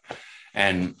stuff.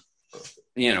 And,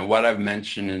 you know, what I've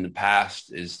mentioned in the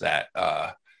past is that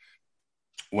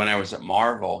when I was at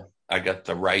Marvel, I got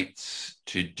the rights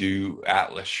to do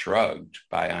Atlas Shrugged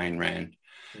by Ayn Rand.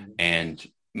 And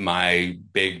my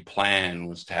big plan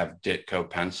was to have Ditko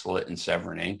pencil it and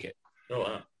Severin ink it. Oh,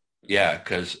 wow. Yeah,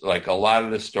 because like a lot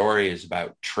of the story is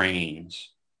about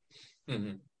trains,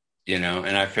 you know,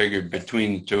 and I figured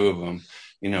between the two of them,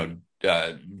 you know,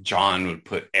 John would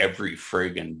put every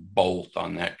friggin' bolt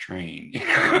on that train.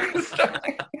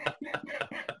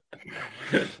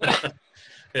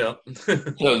 Yeah.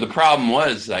 So the problem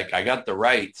was, like, I got the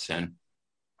rights and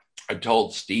I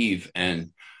told Steve,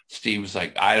 and Steve was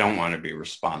like, I don't want to be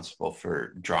responsible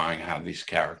for drawing how these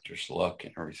characters look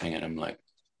and everything. And I'm like,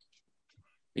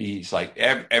 he's like,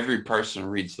 every person who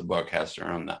reads the book has their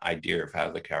own idea of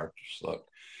how the characters look.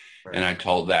 Right. And I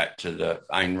told that to the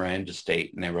Ayn Rand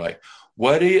estate, and they were like,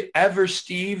 whatever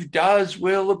Steve does,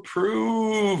 we'll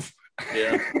approve.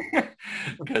 Yeah.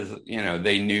 Because, you know,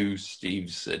 they knew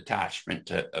Steve's attachment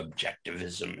to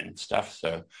objectivism and stuff.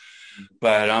 So,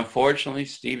 but unfortunately,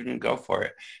 Steve didn't go for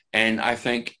it. And I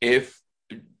think if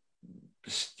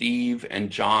Steve and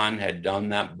John had done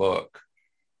that book,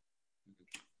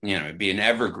 you know, it'd be an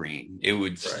evergreen. It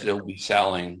would still be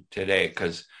selling today,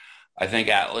 because I think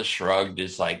Atlas Shrugged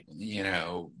is like, you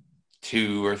know,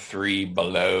 2 or 3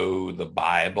 below the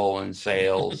Bible in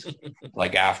sales,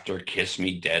 like after Kiss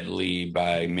Me Deadly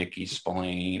by Mickey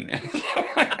Spillane.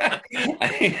 I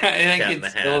think it's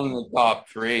still in the top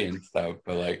 3 and stuff,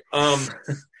 but like,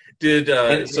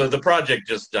 so the project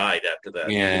just died after that.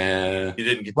 Yeah, you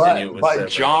didn't continue with but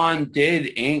John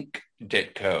did ink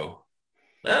Ditko.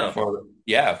 Oh.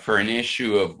 For an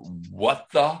issue of What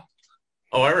the.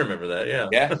 Oh, I remember that.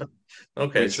 Yeah.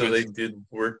 Okay, which so they did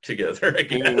work together, I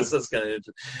guess. That's kind of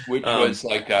interesting. Which was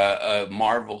like a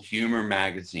Marvel humor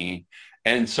magazine.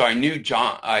 And so I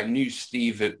knew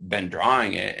Steve had been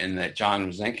drawing it and that John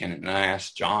was inking it. And I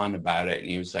asked John about it, and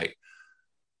he was like,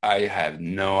 I have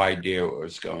no idea what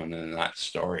was going on in that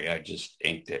story. I just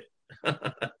inked it.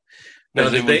 Now,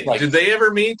 did they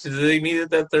ever meet? Did they meet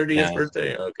at that 30th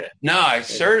birthday? Okay. No, I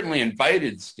certainly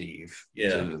invited Steve to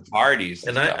the parties.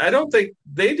 And I don't think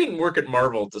they didn't work at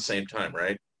Marvel at the same time,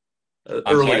 right?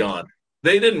 Early on.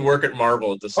 They didn't work at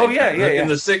Marvel at the same time. In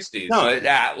the 60s. No, at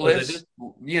Atlas,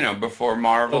 you know, before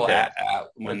Marvel,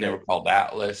 when they were called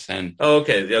Atlas. And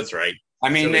okay, that's right. I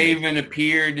mean, so they even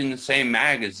appeared in the same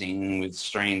magazine with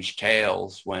Strange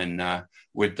Tales when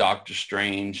with Doctor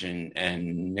Strange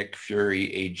and Nick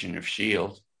Fury, Agent of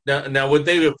S.H.I.E.L.D. Now, would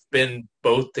they have been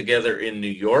both together in New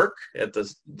York at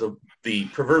the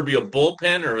proverbial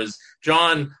bullpen, or was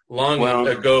John long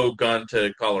ago gone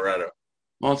to Colorado?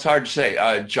 Well, it's hard to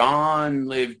say. John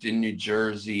lived in New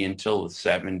Jersey until the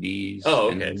 70s.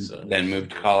 Oh, okay. And then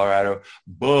moved to Colorado.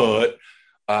 But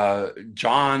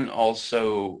John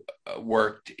also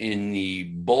worked in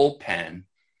the bullpen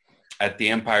at the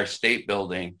Empire State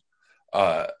Building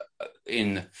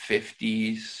in the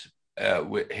 50s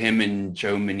with him and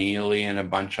Joe Maneely and a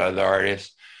bunch of other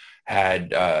artists. Had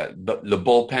the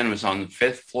bullpen was on the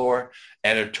 5th floor.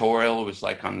 Editorial was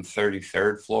like on the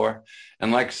 33rd floor.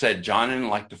 And like I said, John didn't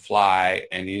like to fly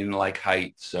and he didn't like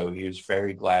heights, so he was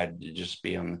very glad to just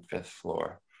be on the 5th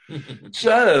floor.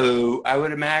 So I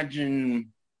would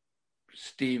imagine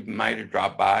Steve might have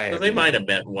dropped by. So they might have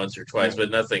met once or twice,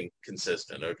 but nothing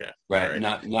consistent. Okay. Right.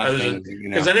 Nothing.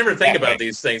 Because I never think about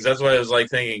these things. That's why I was like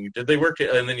thinking, did they work?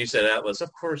 And then you said Atlas.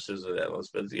 Of course it was Atlas,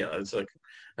 but it's like.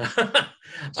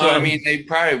 So, I mean, they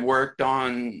probably worked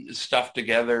on stuff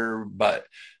together, but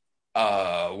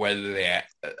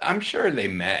I'm sure they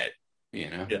met, you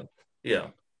know? Yeah.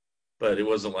 But it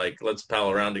wasn't like, let's pal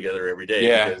around together every day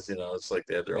because, it's like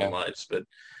they had their own lives. But,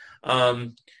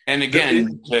 and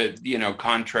again,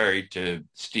 contrary to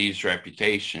Steve's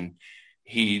reputation,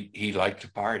 he liked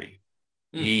to party.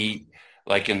 He,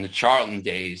 like in the Charlton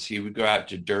days, he would go out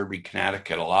to Derby,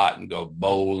 Connecticut a lot and go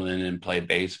bowling and play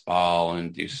baseball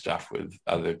and do stuff with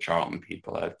other Charlton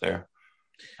people out there.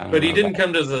 But he didn't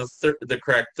come to the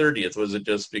crack 30th. Was it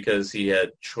just because he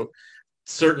had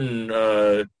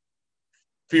certain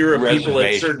fear of people at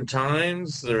Reservation. certain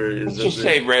times, or Let's is just it?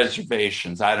 say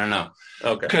reservations. I don't know.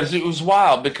 Okay. Because it was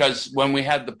wild, because when we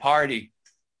had the party,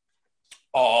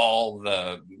 all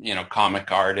the,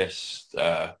 comic artists,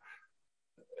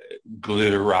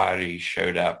 Glitterati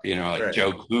showed up, like Right.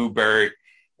 Joe Kubert,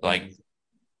 like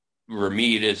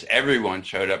Ramirez, everyone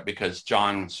showed up because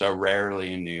John was so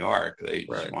rarely in New York. They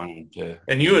just Right. wanted to.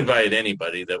 And you invited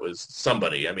anybody that was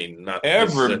somebody. I mean, not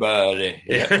Everybody.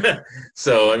 Yeah.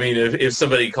 So, I mean, if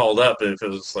somebody called up, if it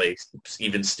was like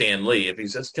even Stan Lee, if he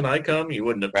says, "Can I come?" you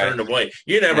wouldn't have Right. turned him away.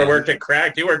 You never Yeah. worked at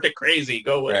Cracked. You worked at Crazy.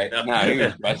 Go away. Right. No, he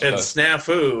was West And Coast.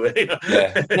 Snafu.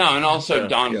 Yeah. No, and also So,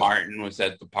 Don yeah. Martin was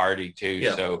at the party too.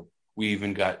 Yeah. So we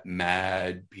even got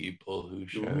mad people who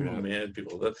showed Ooh, up. man,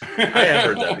 people. I have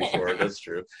heard that before. That's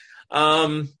true.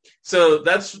 So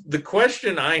that's the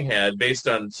question I had based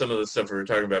on some of the stuff we were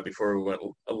talking about before we went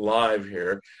live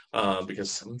here,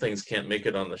 because some things can't make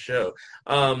it on the show.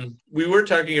 We were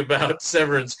talking about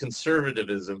Severin's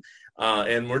conservatism,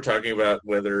 and we're talking about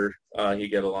whether he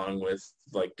get along with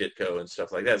like Ditko and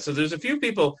stuff like that. So there's a few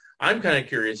people I'm kind of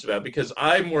curious about, because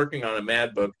I'm working on a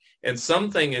Mad book, and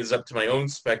something is up to my own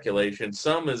speculation.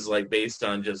 Some is like based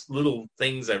on just little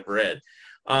things I've read.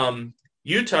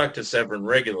 You talk to Severin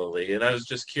regularly, and I was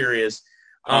just curious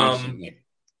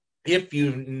if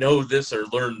you know this or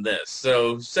learned this.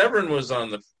 So Severin was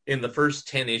in the first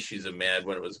 10 issues of Mad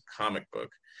when it was a comic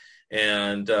book,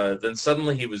 and then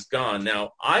suddenly he was gone.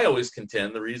 Now, I always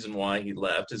contend the reason why he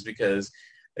left is because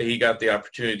he got the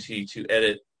opportunity to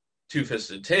edit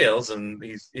Two-Fisted Tales, and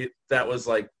that was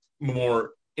like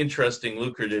more interesting,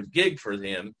 lucrative gig for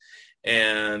him.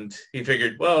 And he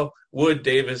figured, well, Wood,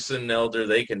 Davis, and Elder,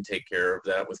 they can take care of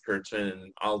that with Kurtzman,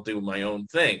 and I'll do my own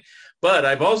thing. But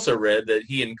I've also read that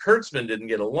he and Kurtzman didn't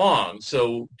get along.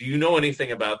 So do you know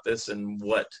anything about this, and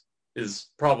what is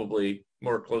probably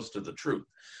more close to the truth?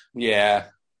 Yeah.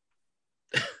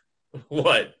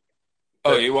 What?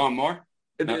 Oh, you want more?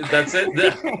 That's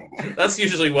it? That's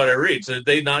usually what I read. So did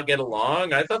they not get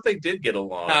along? I thought they did get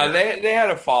along. No, they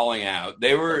had a falling out.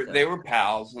 They were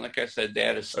pals, and like I said, they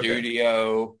had a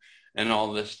studio and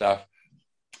all this stuff.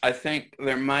 I think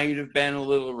there might have been a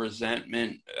little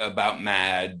resentment about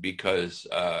Mad because,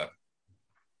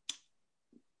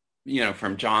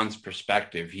 from John's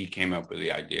perspective, he came up with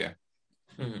the idea,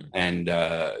 and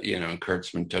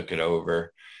Kurtzman took it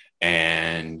over,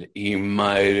 and he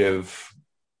might have,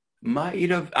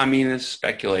 I mean, this is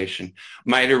speculation,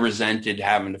 might have resented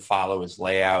having to follow his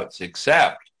layouts,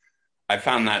 except I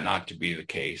found that not to be the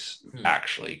case,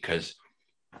 actually, because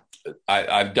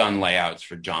I've done layouts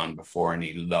for John before, and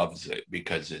he loves it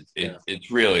because it's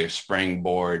really a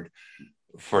springboard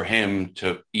for him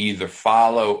to either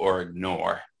follow or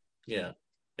ignore. Yeah.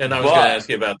 And I was going to ask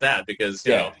you about that because,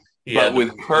 but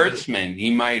with Kurtzman, he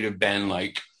might have been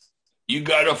like, you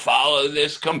got to follow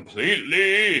this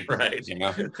completely. Right.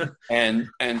 And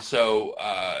so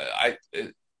I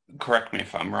correct me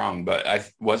if I'm wrong, but I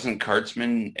wasn't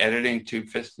Kurtzman editing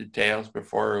Two-Fisted Tales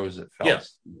before, or was it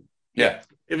Feldstein? Yeah.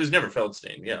 It was never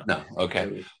Feldstein. Yeah. No.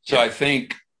 Okay. So I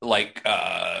think like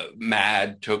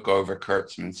Mad took over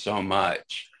Kurtzman so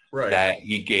much that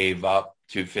he gave up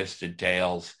Two-Fisted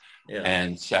Tales,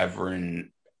 and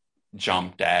Severin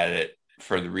jumped at it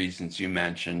for the reasons you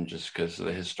mentioned, just because of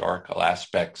the historical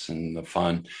aspects and the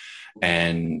fun,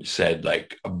 and said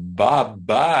like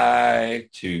bye-bye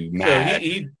to Matt.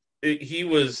 So he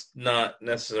was not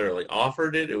necessarily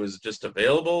offered it. It was just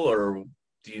available, or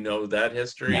do you know that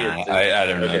history? Nah, I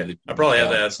don't know. I probably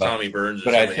have to ask Tommy Burns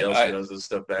or somebody else who knows this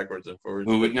stuff backwards and forwards.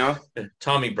 Who would know?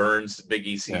 Tommy Burns, big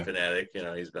EC fanatic.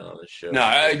 He's been on this show. No,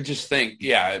 I just think,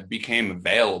 it became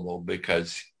available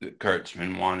because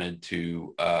Kurtzman wanted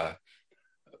to,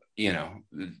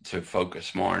 to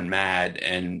focus more on Mad,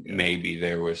 and maybe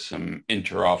there was some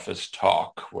inter-office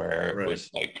talk where it was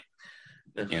like,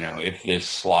 if this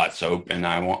slot's open,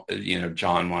 I want,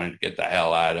 John wanted to get the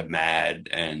hell out of Mad,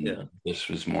 and this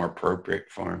was more appropriate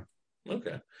for him.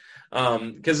 Okay.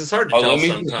 Because it's hard to tell let me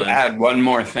sometimes. Just add one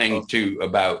more thing too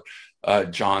about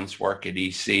John's work at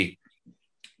EC,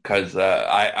 because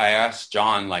I asked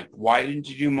John, like, why didn't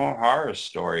you do more horror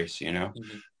stories?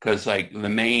 Because like the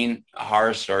main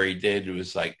horror story he did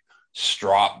was like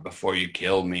Strop Before You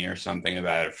Kill Me or something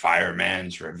about a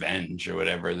fireman's revenge or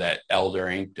whatever that Elder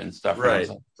inked and stuff. Right.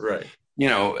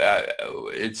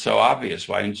 It's so obvious.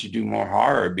 Why didn't you do more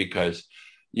horror? Because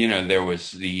there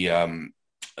was the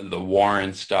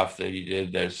Warren stuff that he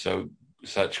did. There's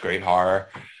such great horror.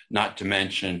 Not to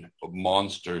mention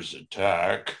Monsters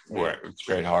Attack, where it's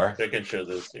great horror. I can show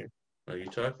this to you. Are you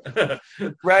talking?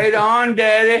 Right on,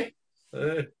 Daddy.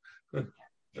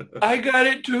 I got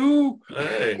it too.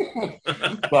 Hey.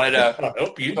 But I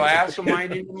hope you so I asked him why he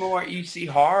didn't do more EC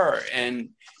horror, and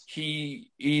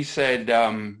he said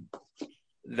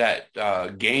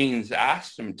that Gaines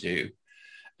asked him to,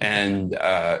 and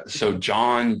so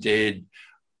John did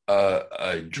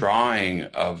a drawing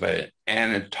of an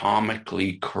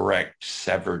anatomically correct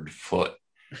severed foot.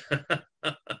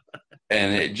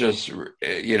 And it just,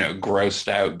 grossed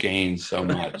out Gaines so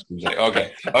much. He was like,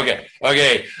 okay,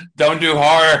 don't do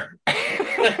horror.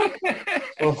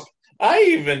 Well, I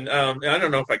even, I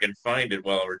don't know if I can find it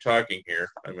while we're talking here.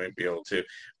 I might be able to.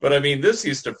 But I mean, this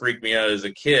used to freak me out as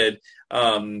a kid.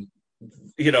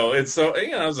 It's so,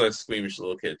 I was a squeamish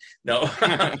little kid. No,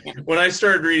 when I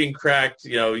started reading Cracked,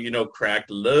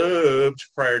 Cracked loved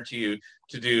prior to you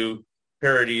to do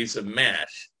parodies of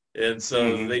MASH. And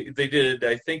so they did,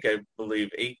 I believe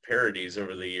 8 parodies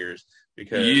over the years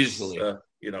because, easily,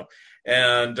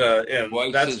 and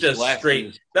that's just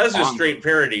straight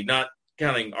parody, not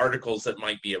counting articles that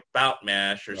might be about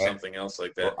MASH or something else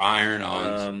like that. Or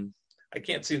iron-ons. I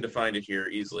can't seem to find it here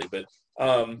easily, but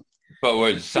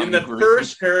was in the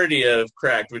first parody of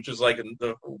Cracked, which was like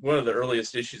one of the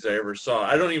earliest issues I ever saw,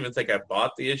 I don't even think I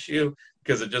bought the issue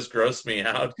because it just grossed me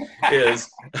out, is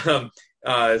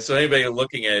so anybody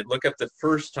looking at it, look up the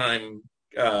first time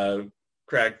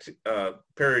Cracked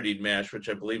parodied MASH, which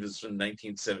I believe is from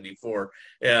 1974,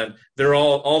 and they're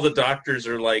all the doctors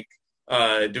are like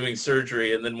doing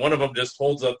surgery, and then one of them just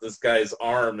holds up this guy's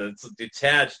arm and it's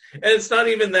detached, and it's not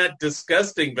even that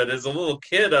disgusting, but as a little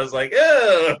kid I was like,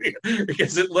 oh,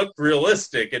 because it looked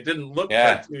realistic, it didn't look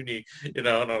cartoony, and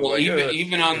I was like,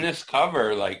 even on this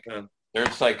cover, like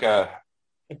there's like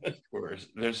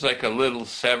a little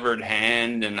severed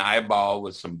hand and eyeball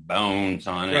with some bones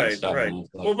on it. Right, and stuff. right.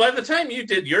 Well, by the time you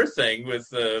did your thing with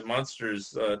the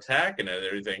monsters attacking and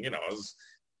everything, I was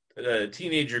a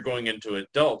teenager going into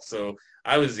adult, so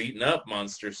I was eating up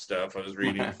monster stuff. I was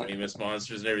reading Famous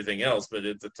Monsters and everything else, but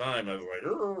at the time I was like,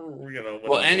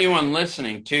 Well, anyone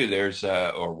listening too, there's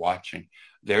or watching,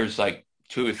 there's like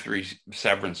 2 or 3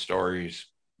 Severance stories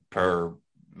per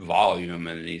volume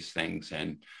of these things,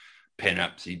 and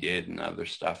pinups he did and other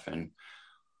stuff. And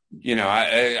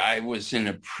I was in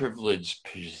a privileged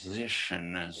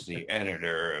position as the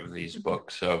editor of these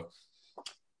books, so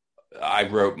I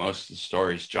wrote most of the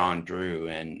stories John drew,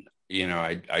 and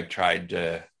I tried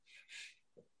to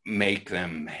make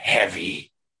them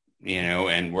heavy,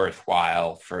 and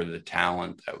worthwhile for the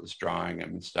talent that was drawing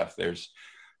them and stuff. There's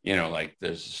there's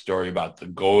a story about the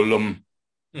golem,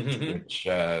 which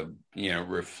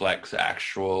reflects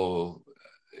actual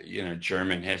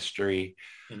German history.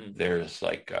 There's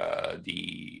like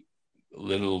the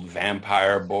little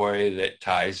vampire boy that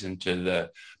ties into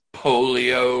the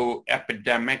polio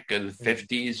epidemic of the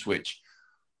 50s, which,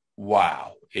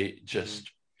 wow, it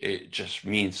just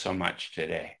means so much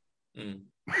today.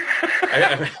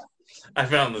 I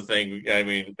found the thing. I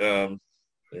mean, there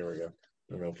we go.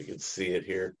 I don't know if you can see it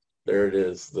here. There it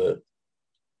is.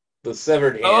 The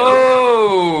severed hand.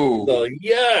 Oh, the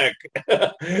yuck!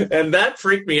 And that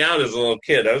freaked me out as a little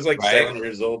kid. I was like 7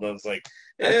 years old, and I was like,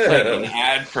 that's like an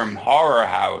ad from Horror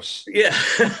House. Yeah.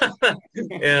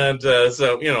 And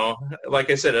so,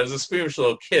 like I said, I was a squeamish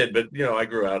little kid, but, I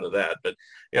grew out of that. But,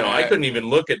 I couldn't even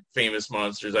look at Famous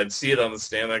Monsters. I'd see it on the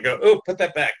stand. I'd go, oh, put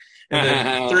that back. And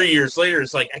then 3 years later,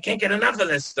 it's like, I can't get enough of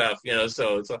this stuff,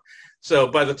 So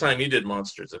by the time you did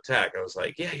Monsters Attack, I was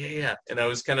like, yeah. And I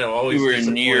was kind of always you were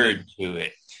near to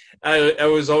it. I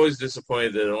was always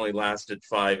disappointed that it only lasted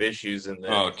 5 issues, and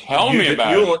tell me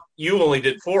about it. You only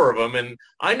did 4 of them, and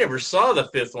I never saw the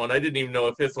 5th one. I didn't even know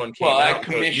a 5th one came out. Well, I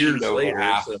commissioned years later,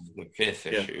 half of the 5th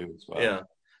issue as well. Yeah,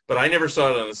 but I never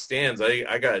saw it on the stands.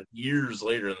 I got it years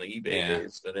later in the eBay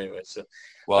days. But anyway, so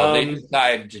they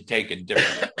decided to take a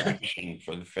different direction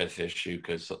for the 5th issue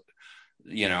because.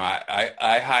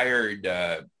 I hired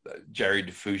Jerry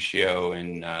DeFuccio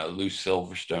and Lou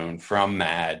Silverstone from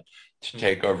Mad to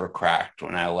take over Cracked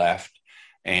when I left,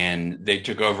 and they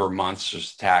took over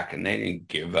Monsters Attack, and they didn't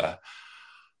give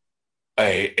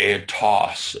a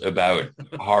toss about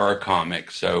horror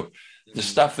comics. So the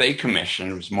stuff they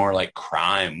commissioned was more like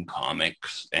crime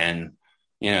comics, and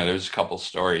there's a couple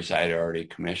stories I'd already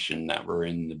commissioned that were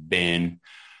in the bin,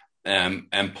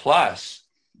 and plus.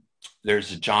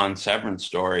 There's a John Severance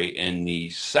story in the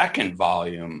 2nd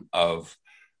volume of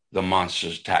the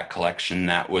Monsters Attack collection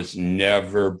that was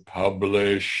never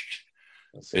published.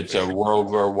 It's a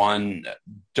World War I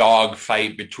dog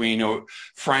fight between a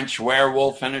French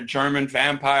werewolf and a German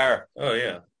vampire. Oh,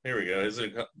 yeah. Here we go. Is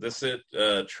it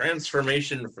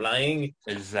Transformation Flying?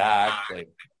 Exactly.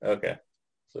 Okay.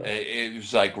 So. It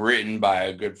was like written by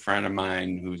a good friend of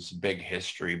mine who's a big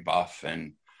history buff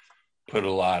and put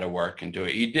a lot of work into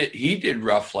it. He did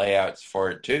rough layouts for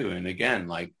it too. And again,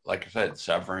 like I said,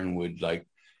 Severin would like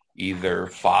either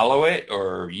follow it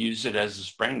or use it as a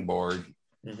springboard.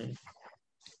 Mm-hmm.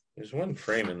 There's one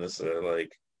frame in this that I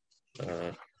like.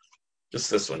 Just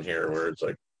this one here where it's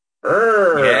like,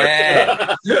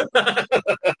 yeah.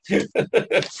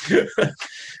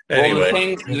 Anyway.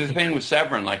 Well, the thing with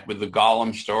Severin, like with the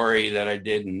Gollum story that I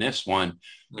did in this one,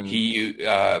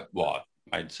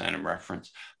 I'd send him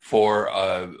reference for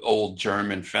old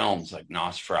German films like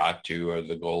Nosferatu or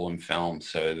the Golem films.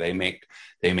 So they make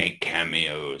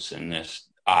cameos in this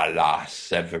a la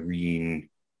Severin.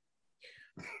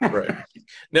 Right.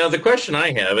 Now, the question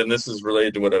I have, and this is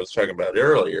related to what I was talking about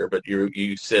earlier, but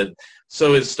you said,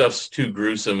 so his stuff's too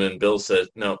gruesome, and Bill said,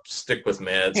 no, stick with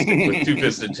Mad, stick with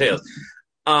Two-Fisted Tales.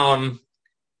 I'm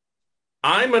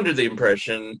under the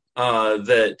impression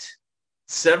that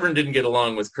Severin didn't get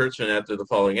along with Kurtzman after the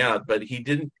falling out, but he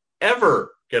didn't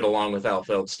ever get along with Al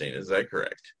Feldstein. Is that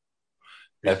correct?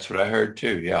 That's what I heard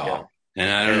too, yeah. And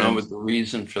I don't know what the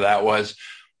reason for that was.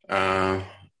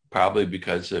 Probably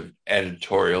because of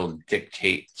editorial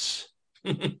dictates.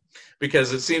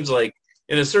 Because it seems like,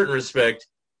 in a certain respect,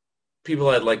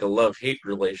 people had like a love-hate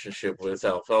relationship with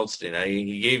Al Feldstein.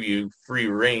 He gave you free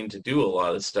reign to do a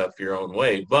lot of stuff your own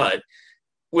way, but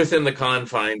within the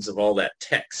confines of all that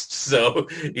text. So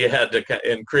you had to,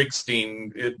 and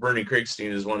Bernie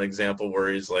Krigstein is one example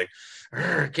where he's like,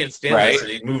 I can't stand this,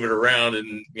 and he'd move it around,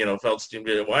 and Feldstein would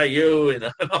be like, why you, and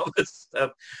all this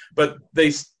stuff. But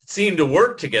they seem to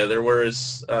work together,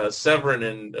 whereas Severin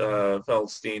and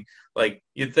Feldstein, like,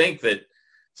 you'd think that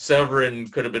Severin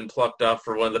could have been plucked off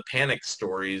for one of the Panic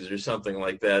stories or something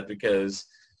like that, because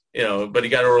but he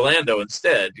got Orlando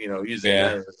instead, using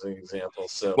that as an example.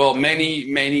 So, well,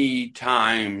 many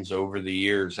times over the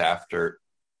years after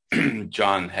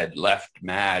John had left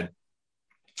Mad,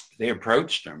 they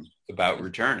approached him about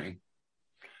returning.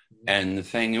 And the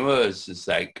thing is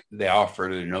like they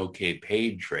offered an okay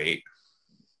page rate,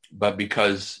 but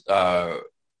because,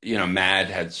 Mad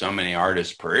had so many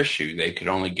artists per issue, they could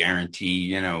only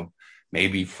guarantee,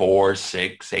 maybe 4,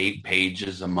 6, 8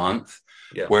 pages a month.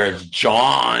 Yeah. Whereas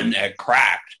John at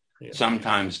Cracked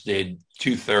sometimes did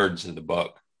 2/3 of the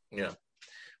book. Yeah.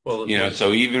 Well,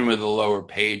 so even with a lower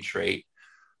page rate,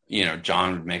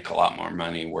 John would make a lot more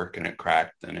money working at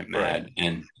Cracked than at Mad. Right.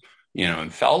 And,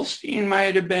 and Feldstein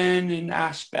might have been an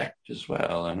aspect as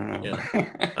well. I don't know.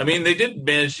 Yeah. I mean, they did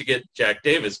manage to get Jack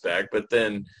Davis back, but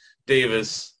then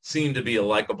Davis seemed to be a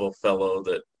likable fellow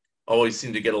that always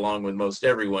seemed to get along with most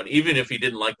everyone, even if he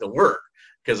didn't like the work.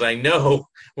 Because I know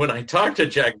when I talked to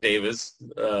Jack Davis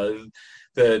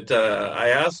that I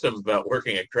asked him about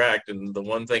working at Cracked, and the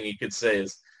one thing he could say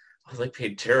is, "Oh, they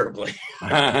paid terribly."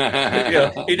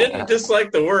 He didn't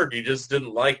dislike the work; he just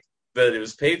didn't like that it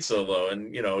was paid so low.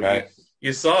 And right.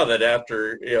 you saw that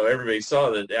after everybody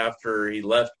saw that after he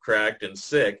left Cracked and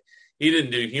Sick, he didn't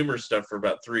do humor stuff for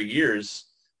about 3 years.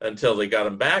 Until they got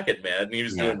him back at Mad, and he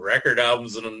was doing record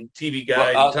albums and TV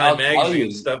Guide and Time Magazine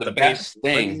and stuff. The best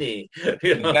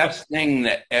thing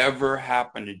that ever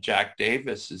happened to Jack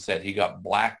Davis is that he got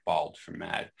blackballed from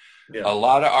Mad. Yeah. A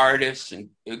lot of artists, and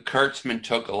Kurtzman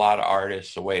took a lot of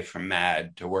artists away from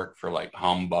Mad to work for like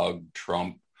Humbug,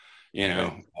 Trump,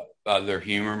 other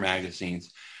humor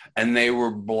magazines, and they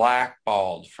were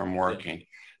blackballed from working. Yeah.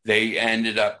 They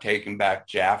ended up taking back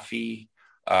Jaffe.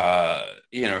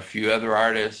 A few other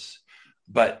artists,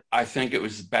 but I think it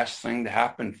was the best thing to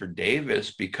happen for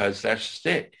Davis because that's just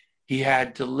it. He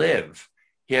had to live.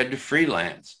 He had to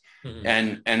freelance.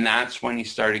 Mm-hmm. And that's when he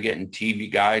started getting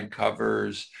TV Guide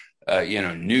covers,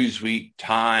 Newsweek,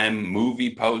 Time,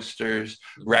 movie posters,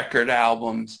 record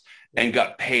albums, and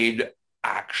got paid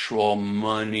actual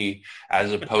money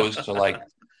as opposed to like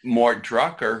Mort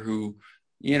Drucker, who,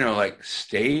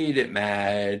 stayed at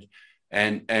Mad.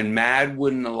 And Mad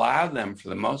wouldn't allow them, for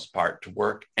the most part, to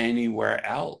work anywhere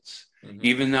else,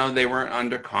 even though they weren't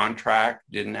under contract,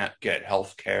 didn't get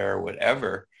health care,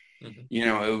 whatever. Mm-hmm.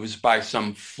 It was by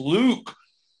some fluke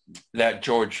that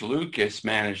George Lucas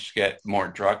managed to get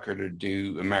Mort Drucker to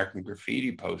do American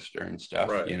Graffiti poster and stuff,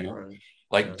 Right.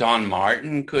 Like Don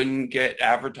Martin couldn't get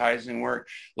advertising work.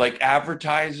 Like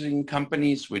advertising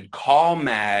companies would call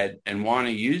Mad and want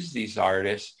to use these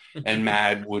artists, and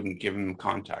Mad wouldn't give them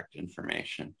contact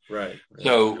information. Right.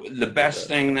 So the best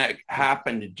thing that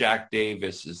happened to Jack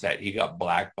Davis is that he got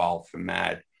blackballed from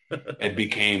Mad and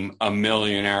became a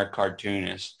millionaire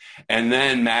cartoonist. And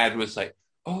then Mad was like,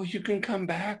 "Oh, you can come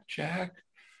back, Jack.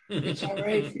 It's all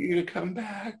right for you to come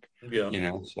back." Yeah.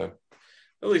 So.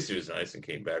 At least he was nice and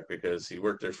came back because he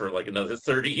worked there for like another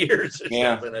 30 years or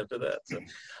something after that. So,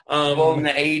 well, in the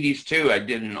 80s too, I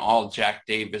did an all Jack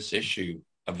Davis issue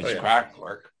of his crack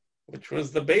work. Which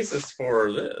was the basis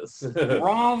for this.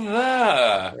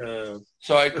 Brother.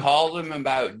 So I called him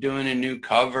about doing a new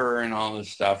cover and all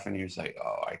this stuff, and he was like,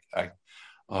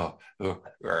 well,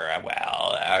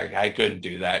 I couldn't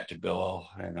do that to Bill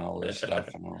and all this stuff.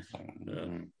 And I was like,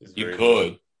 you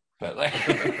could. But like,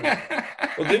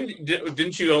 well,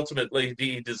 didn't you ultimately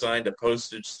design a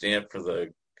postage stamp for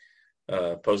the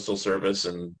Postal Service,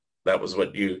 and that was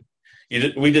what we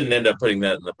didn't end up putting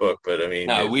that in the book, but I mean,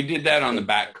 no, we did that on the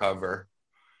back cover.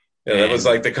 Yeah, that was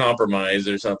like the compromise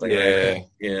or something. Yeah, right?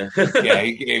 Yeah. Yeah,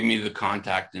 he gave me the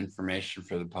contact information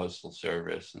for the Postal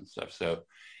Service and stuff, so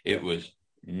it was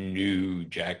new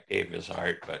Jack Davis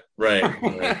art, but right.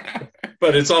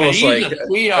 But it's almost like a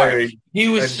sweetheart. He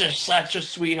was just such a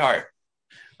sweetheart.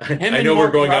 I know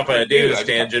we're going off on a Davis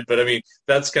tangent, but I mean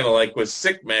that's kind of like with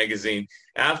Sick magazine.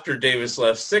 After Davis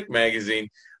left Sick magazine,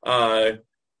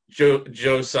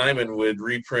 Joe Simon would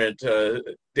reprint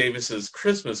Davis's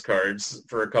Christmas cards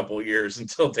for a couple of years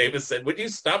until Davis said, "Would you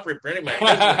stop reprinting my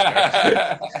Christmas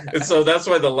cards?" And so that's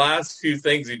why the last few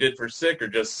things he did for Sick are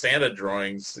just Santa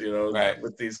drawings,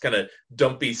 with these kind of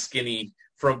dumpy, skinny,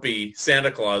 frumpy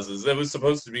Santa Clauses. That was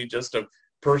supposed to be just a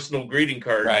personal greeting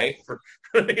card, right?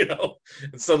 And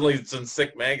suddenly it's in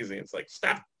Sick magazine. It's like,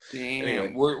 stop. Damn.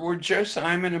 Anyway. Were Joe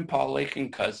Simon and Paul Lakin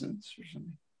cousins or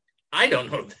something? I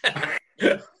don't know that.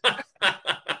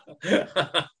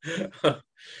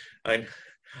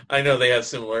 I know they have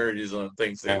similarities on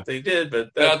things that they did,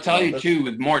 but I'll tell you too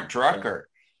with Mort Drucker,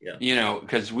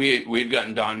 because we'd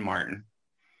gotten Don Martin,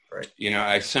 right?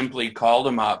 I simply called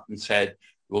him up and said,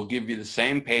 "We'll give you the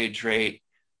same page rate,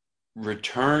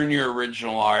 return your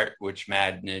original art," which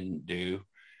Mad didn't do,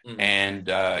 and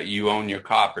you own your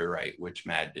copyright, which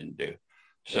Mad didn't do.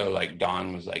 So like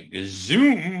Don was like,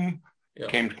 zoom,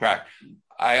 came to crack.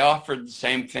 I offered the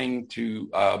same thing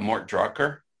to Mort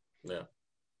Drucker. Yeah.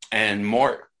 And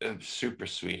Mort, super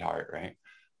sweetheart, right?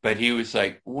 But he was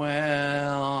like,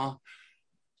 well,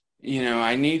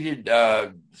 I needed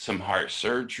some heart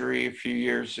surgery a few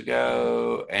years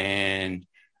ago, and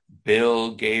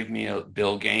Bill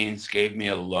Gaines gave me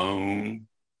a loan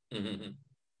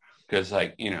because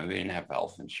they didn't have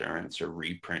health insurance or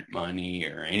reprint money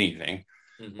or anything.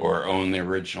 Or own the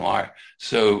original art.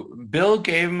 So Bill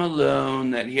gave him a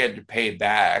loan that he had to pay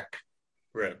back.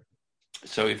 Right.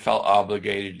 So he felt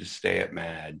obligated to stay at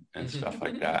Mad and stuff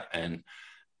like that. And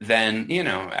then,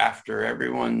 after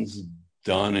everyone's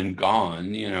done and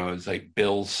gone, it's like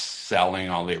Bill's selling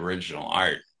all the original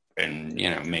art and,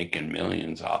 making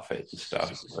millions off it and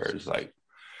stuff. Whereas like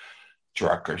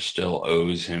Drucker still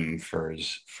owes him for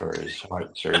his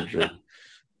heart surgery.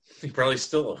 He probably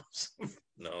still owes him.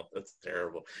 No, that's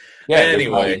terrible. Yeah,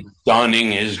 anyway,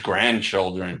 dunning his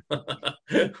grandchildren.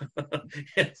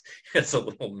 It's a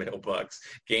little mailbox.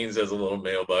 Gaines has a little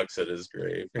mailbox at his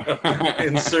grave.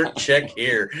 Insert check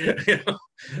here.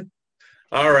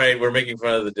 All right, we're making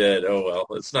fun of the dead. Oh well,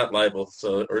 it's not libel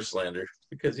or slander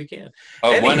because you can't.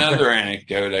 Oh, anyway. One other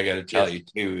anecdote I got to tell you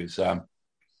too is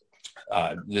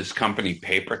this company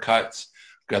Paper Cuts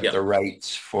got the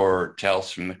rights for Tales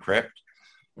from the Crypt.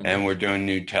 And we're doing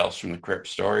new Tales from the Crypt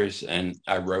stories, and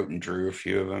I wrote and drew a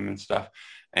few of them and stuff.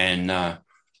 And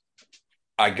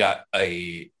I got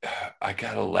a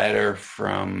letter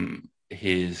from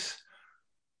his,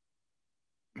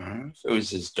 I don't know if it was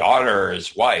his daughter or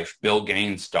his wife, Bill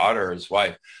Gaines' daughter or his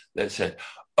wife, that said,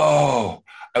 "Oh,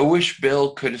 I wish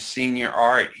Bill could have seen your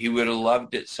art. He would have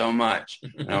loved it so much."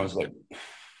 And I was like,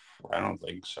 I don't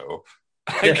think so.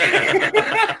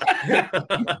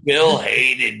 Bill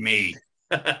hated me.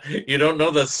 You don't know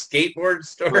the skateboard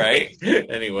story? Right.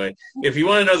 Anyway, if you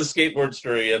want to know the skateboard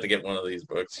story, you have to get one of these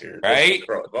books here. Right.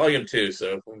 Volume 2.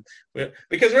 So,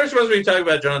 because we're supposed to be talking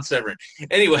about John Severin.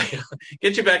 Anyway,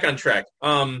 get you back on track.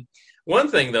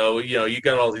 One thing, though, you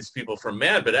got all these people from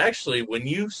Mad, but actually, when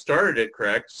you started it,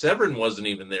 correct, Severin wasn't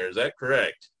even there. Is that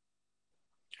correct?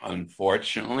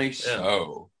 Unfortunately,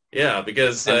 so. Yeah,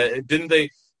 because didn't they,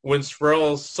 when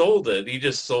Sproul sold it, he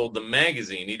just sold the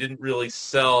magazine. He didn't really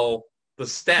sell the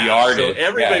staff. The artist. So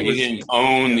everybody he didn't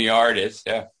own the artist.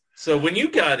 Yeah. So when you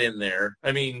got in there,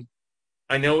 I mean,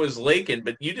 I know it was Lakin,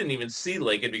 but you didn't even see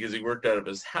Lakin because he worked out of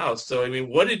his house. So, I mean,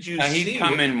 what did you see? He'd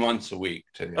come in once a week.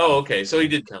 Okay. So he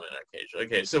did come in occasionally.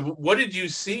 Okay. So what did you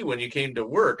see when you came to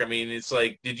work? I mean, it's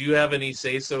like, did you have any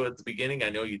say-so at the beginning? I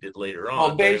know you did later on.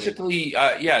 Well, basically,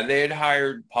 they had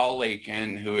hired Paul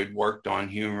Lakin, who had worked on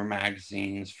humor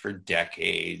magazines for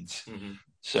decades.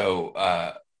 So,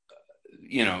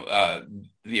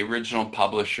 the original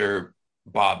publisher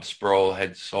Bob Sproul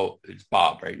had sold. It's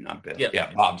Bob, right? Not Bill.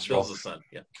 Yeah, Bob Sproul. Bill's the son.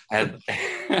 Yeah. Had,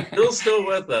 Bill's still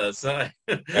with us. right.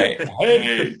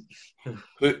 Hey.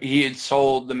 He had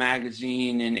sold the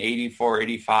magazine in 84,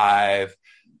 85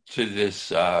 to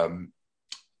this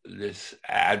this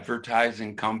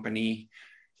advertising company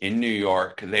in New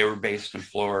York. They were based in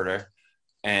Florida.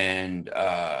 And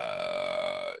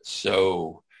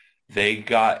so they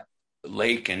got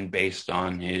Lakin based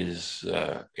on his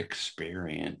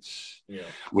experience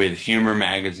with humor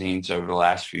magazines over the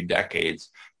last few decades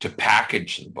to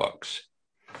package the books.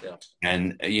 Yeah.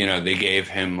 And, they gave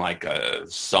him like a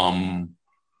sum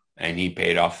and he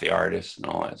paid off the artist and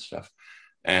all that stuff.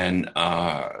 And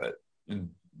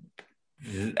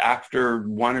after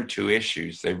one or two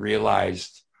issues, they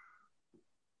realized,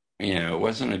 it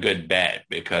wasn't a good bet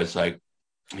because like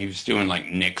he was doing like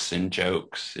Nixon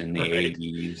jokes in the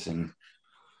 80s and,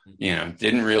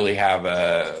 didn't really have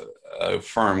a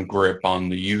firm grip on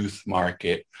the youth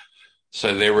market.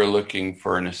 So they were looking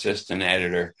for an assistant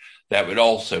editor that would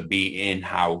also be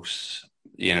in-house,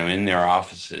 in their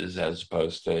offices, as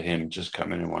opposed to him just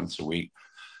coming in once a week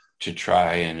to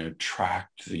try and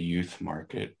attract the youth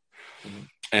market. Mm-hmm.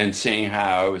 And seeing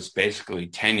how I was basically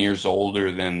 10 years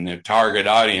older than the target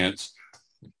audience,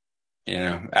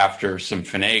 after some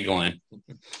finagling,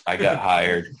 I got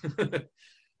hired.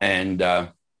 And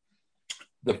the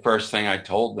first thing I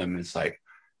told them is like,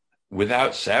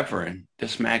 without Severin,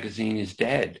 this magazine is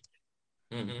dead.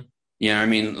 Mm-hmm.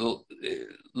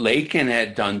 Lakin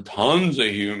had done tons of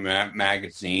humor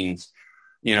magazines,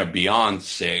 beyond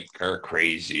Sick or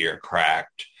Crazy or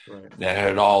Cracked, that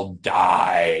had all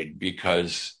died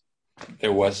because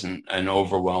there wasn't an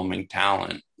overwhelming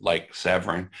talent like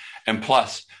Severin. And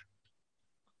plus,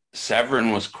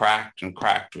 Severin was Cracked and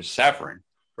Cracked was Severin.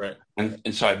 Right. And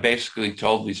so I basically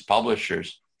told these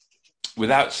publishers,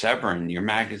 without Severin, your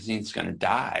magazine's going to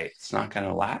die. It's not going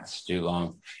to last too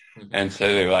long. Mm-hmm. And so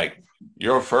they're like,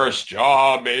 your first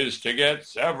job is to get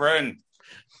Severin.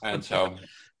 And so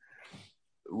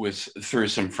was through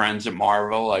some friends at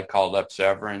Marvel, I called up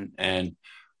Severin and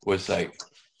was like,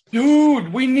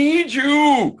 dude, we need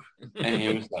you. And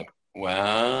he was like,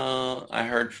 well, I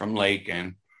heard from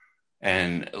Lakin.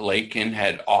 And Lakin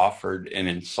had offered an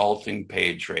insulting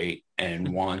page rate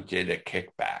and wanted a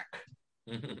kickback,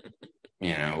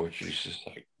 which is just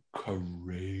like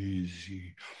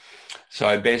crazy. So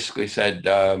I basically said,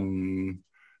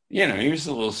 he was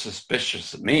a little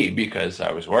suspicious of me because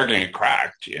I was working at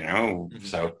Cracked,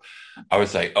 So I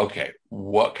was like, okay,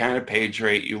 what kind of page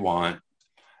rate you want?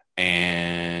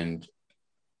 And,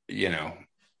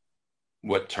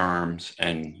 what terms,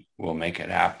 and we'll make it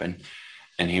happen.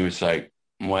 And he was like,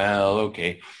 well,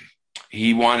 okay.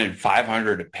 He wanted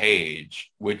 500 a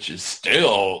page, which is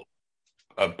still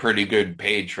a pretty good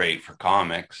page rate for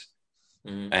comics.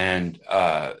 Mm-hmm.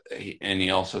 And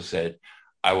he also said,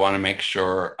 I want to make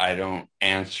sure I don't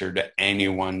answer to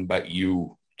anyone but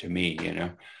you, to me,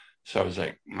 So I was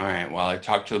like, all right, well, I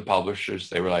talked to the publishers.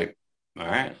 They were like, all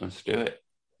right, let's do it.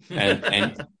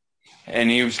 And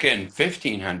he was getting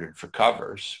 1,500 for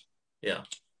covers. Yeah.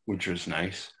 Which was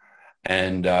nice.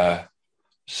 And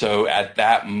so at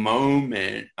that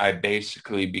moment, I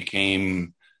basically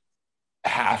became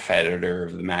half editor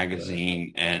of the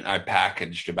magazine, and I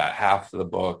packaged about half of the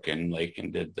book and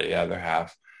Lakin did the other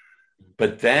half.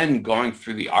 But then going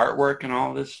through the artwork and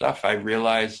all this stuff, I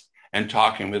realized, and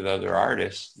talking with other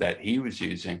artists that he was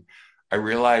using, I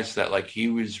realized that like he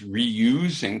was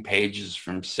reusing pages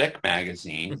from Sick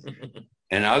magazine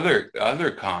and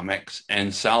other comics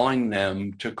and selling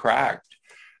them to Cracked,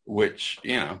 which,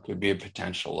 could be a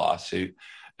potential lawsuit.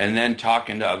 And then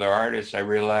talking to other artists, I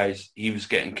realized he was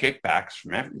getting kickbacks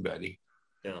from everybody.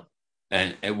 Yeah.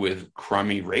 And with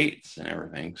crummy rates and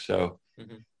everything. So,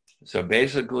 So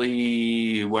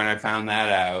basically when I found that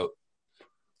out,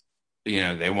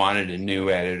 they wanted a new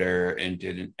editor and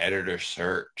did an editor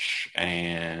search.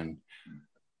 And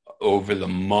over the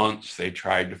months they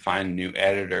tried to find a new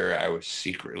editor, I was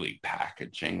secretly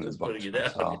packaging the books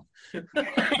myself.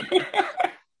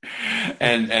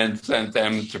 and sent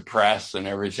them to press and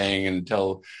everything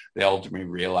until they ultimately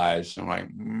realized, I'm like,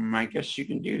 I guess you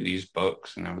can do these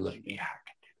books. And I was like, yeah, I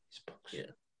can do these books.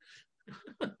 Yeah.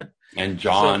 And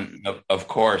John, of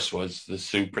course, was the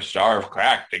superstar of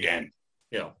Cracked again.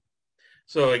 Yeah.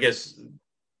 So I guess,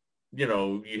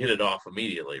 you hit it off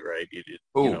immediately, right? You did,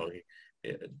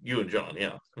 you and John,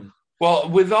 yeah. Well,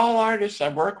 with all artists I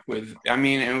work with,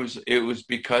 it was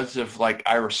because of like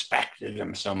I respected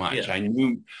them so much. Yeah. I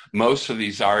knew most of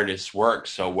these artists work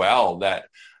so well that,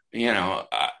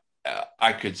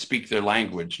 I could speak their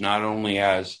language, not only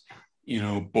as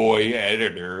boy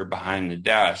editor behind the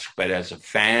desk, but as a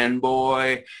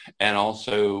fanboy and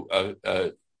also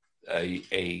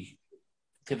a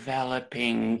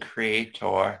developing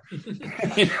creator.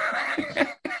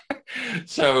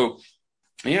 So,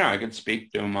 I could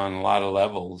speak to him on a lot of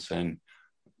levels. And,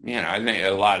 I think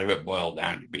a lot of it boiled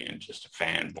down to being just a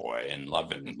fanboy and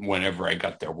loving whenever I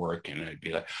got their work. And I'd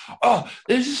be like, oh,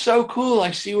 this is so cool. I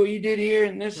see what you did here.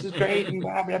 And this is great. And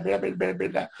blah, blah, blah, blah, blah,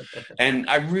 blah. And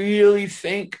I really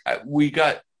think we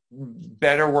got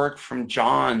better work from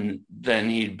John than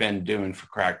he'd been doing for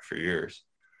Cracked for years.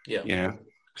 Yeah.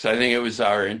 Because I think it was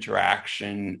our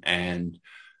interaction and,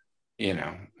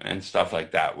 and stuff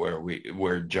like that,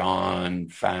 where John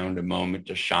found a moment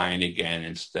to shine again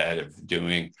instead of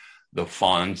doing the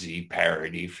Fonzie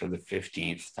parody for the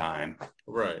 15th time.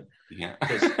 Right. Yeah.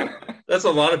 That's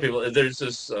a lot of people. There's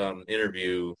this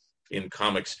interview in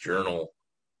Comics Journal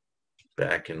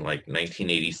back in like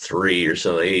 1983 or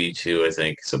so, 82, I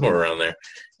think, somewhere around there.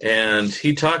 And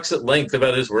he talks at length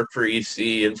about his work for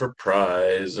EC and for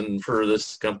Prize and for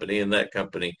this company and that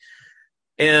company.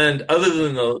 And other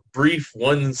than the brief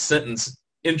one-sentence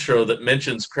intro that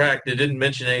mentions Cracked, it didn't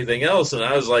mention anything else. And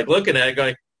I was like looking at it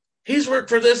going, he's worked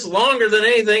for this longer than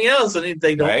anything else, and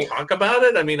they don't talk about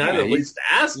it? I mean, I'd at least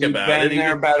ask about it. He's been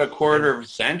there about a quarter of a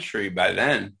century by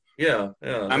then. Yeah.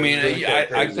 I mean,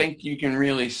 I think you can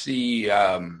really see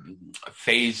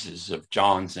phases of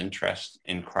John's interest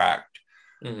in Cracked.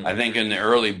 Mm-hmm. I think in the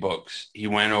early books, he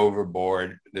went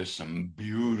overboard. There's some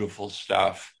beautiful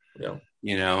stuff. Yeah.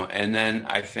 And then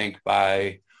I think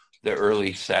by the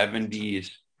early 70s,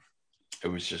 it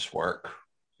was just work.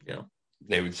 Yeah.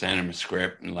 They would send him a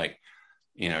script and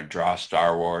draw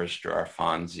Star Wars, draw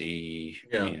Fonzie.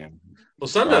 Yeah. Well,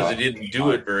 sometimes they didn't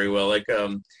do it very well. Like,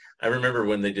 I remember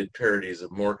when they did parodies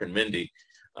of Mork and Mindy,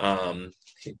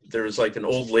 there was like an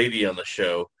old lady on the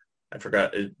show. I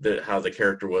forgot how the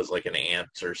character was, like an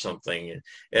aunt or something.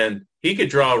 And he could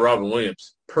draw Robin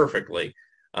Williams perfectly.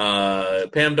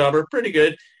 Pam Dauber, pretty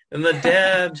good. And the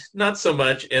dad, not so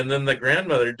much. And then the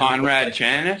grandmother. Conrad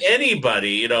Janis?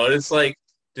 Anybody, it's like,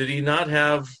 did he not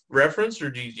have reference or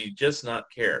did he just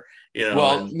not care?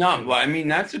 Well, no, I mean,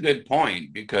 that's a good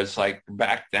point because like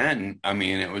back then, I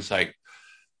mean, it was like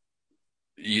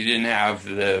you didn't have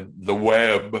the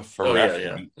web for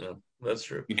reference. Yeah, that's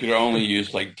true. You could only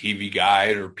use like TV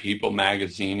Guide or People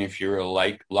magazine if you were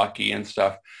like lucky and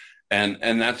stuff. And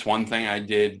that's one thing I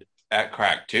did at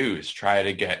Crack too, is try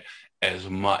to get as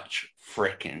much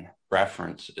frickin'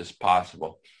 reference as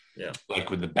possible. Yeah. Like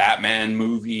with the Batman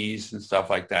movies and stuff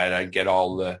like that, I'd get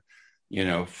all the,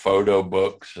 photo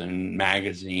books and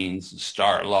magazines and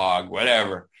Starlog,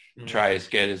 whatever. Mm-hmm. Try to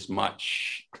get as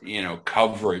much,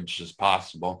 coverage as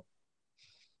possible,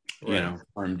 right.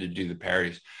 For him to do the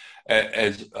parodies.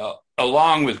 As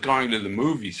along with going to the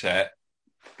movie set.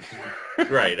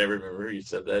 Right. I remember you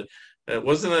said that.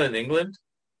 Wasn't that in England?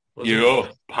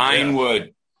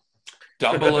 Pinewood,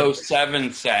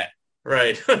 007 set.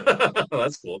 Right.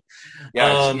 That's cool.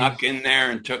 Yeah, I snuck in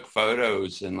there and took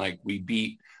photos, and like we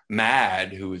beat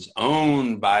Mad, who was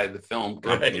owned by the film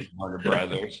company, right. Warner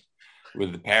Brothers,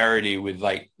 with the parody with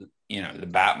like, the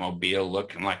Batmobile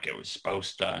looking like it was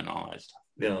supposed to and all that stuff.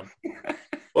 Yeah.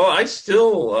 Well, I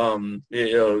still,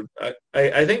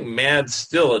 I think Mad's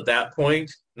still at that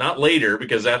point, not later,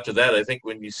 because after that, I think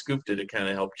when you scooped it, it kind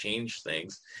of helped change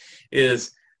things,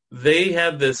 is they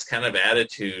had this kind of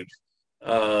attitude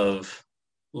of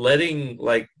letting,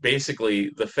 like,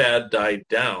 basically the fad die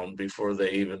down before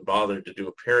they even bothered to do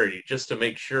a parody, just to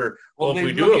make sure, well if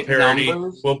we do a parody,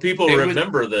 numbers, people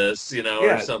remember this,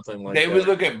 or something like that. They would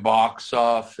look at box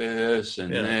office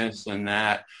and this and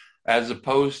that, as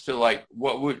opposed to like,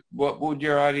 what would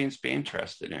your audience be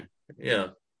interested in? Yeah.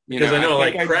 Because I know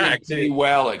like Cracked did pretty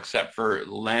well, except for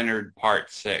Leonard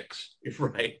Part 6.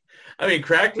 Right. I mean,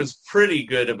 Cracked was pretty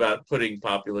good about putting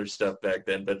popular stuff back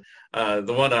then, but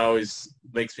the one that always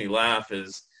makes me laugh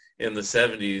is in the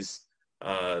 70s,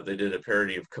 they did a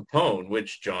parody of Capone,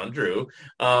 which John drew,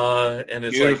 and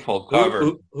it's beautiful like,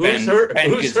 cover. Who's heard of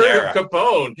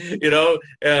Capone?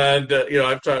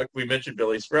 And we mentioned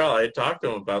Billy Sproul. I had talked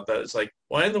to him about that. It's like,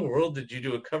 why in the world did you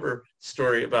do a cover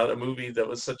story about a movie that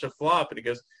was such a flop? And he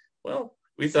goes, well,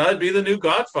 we thought it'd be the new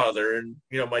Godfather, and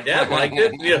my dad liked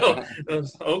it.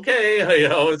 Okay,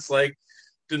 it's like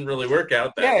didn't really work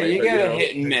out that way. Yeah, you get a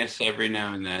hit and miss every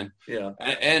now and then. Yeah,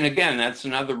 and again, that's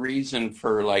another reason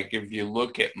for like if you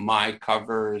look at my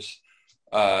covers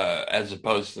as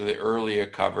opposed to the earlier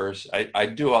covers, I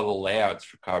do all the layouts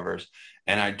for covers,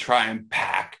 and I try and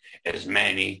pack as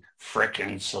many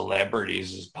frickin'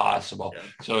 celebrities as possible. Yeah.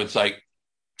 So it's like,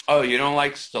 oh, you don't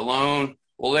like Stallone?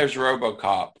 well, there's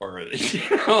RoboCop, or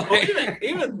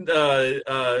Even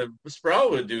Sproul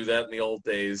would do that in the old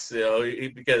days,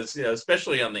 because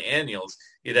especially on the annuals,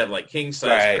 you'd have like King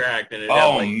Size Cracked, and it'd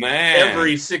have like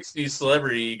every '60s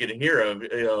celebrity you could hear of,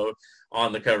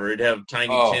 on the cover. It'd have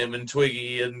Tiny Tim and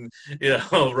Twiggy and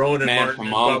Rowan and Man Martin from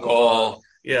and Uncle.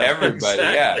 Yeah,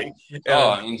 everybody.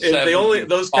 exactly.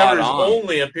 Those covers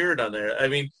only appeared on there. I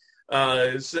mean,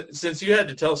 since you had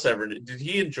to tell Severin, did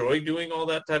he enjoy doing all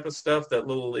that type of stuff, that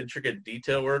little intricate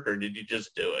detail work, or did you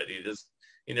just do it?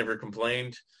 He never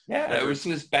complained. Yeah, never? It was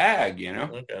his bag,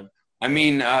 Okay. I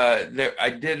mean,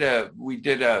 we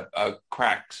did a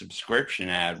crack subscription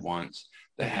ad once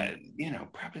that had,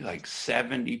 probably like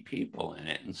 70 people in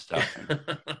it and stuff. And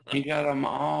he got them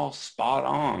all spot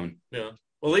on. Yeah.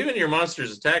 Well, even your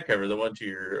Monsters Attack cover, the one to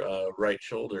your right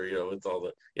shoulder, with all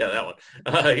that one,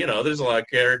 there's a lot of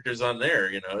characters on there,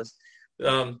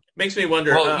 makes me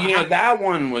wonder. Well, that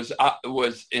one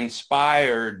was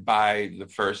inspired by the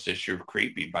first issue of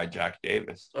Creepy by Jack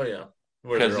Davis. Oh, yeah.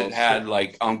 Because it had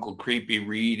like Uncle Creepy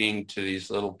reading to these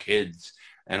little kids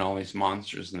and all these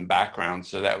monsters in the background.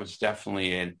 So that was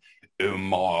definitely an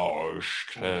homage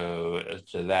to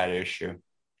that issue.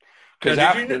 Because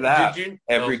after that,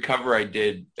 every cover I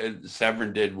did,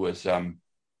 Severin did, was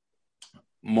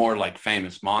more like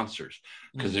Famous Monsters,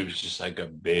 because it was just like a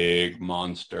big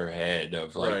monster head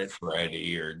of like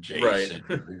Freddy or Jason.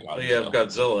 Right. Well, you have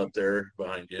Godzilla up there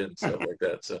behind you and stuff like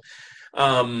that. So,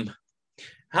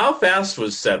 how fast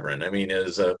was Severin? I mean,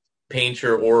 as a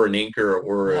painter or an inker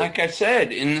or like I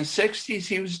said, in the 60s,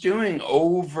 he was doing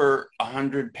over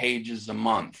 100 pages a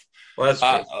month. Well, that's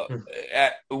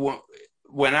true.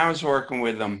 When I was working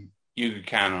with him, you could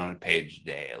count on a page a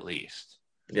day at least.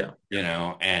 Yeah.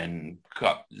 And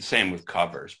same with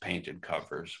covers, painted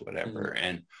covers, whatever.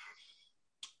 And,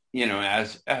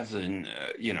 as an,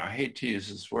 I hate to use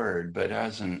this word, but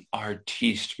as an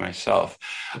artiste myself,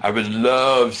 I would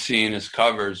love seeing his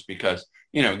covers because,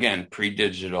 again,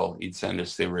 pre-digital, he'd send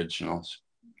us the originals,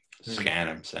 scan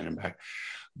them, send them back.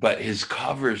 But his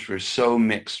covers were so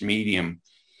mixed medium.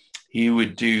 He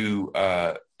would do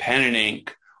pen and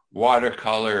ink,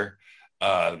 watercolor,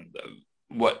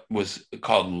 what was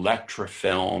called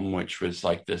Electrofilm, which was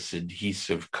like this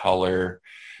adhesive color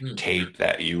tape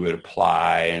that you would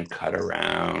apply and cut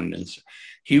around. And so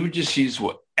he would just use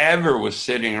whatever was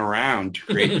sitting around to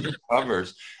create the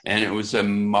covers. And it was a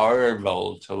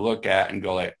marvel to look at and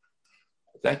go like,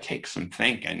 that takes some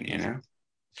thinking,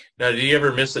 Now, did you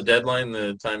ever miss a deadline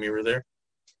the time you were there?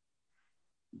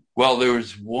 Well, there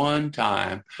was one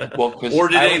time. Well, or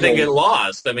did anything get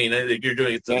lost? I mean, you're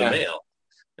doing it to the mail.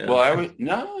 Yeah.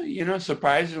 Well,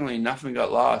 surprisingly, nothing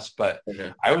got lost. But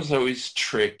I was always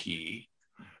tricky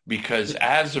because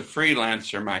as a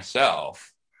freelancer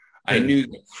myself, I knew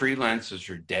that freelancers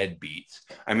are deadbeats.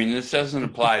 I mean, this doesn't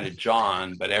apply to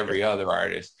John, but every other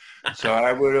artist. So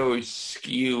I would always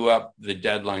skew up the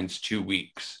deadlines 2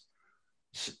 weeks.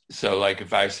 So like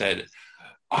if I said,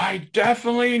 I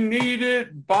definitely need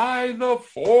it by the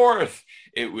 4th,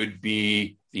 it would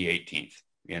be the 18th,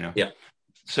 Yeah.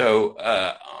 So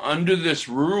under this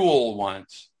rule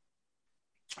once,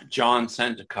 John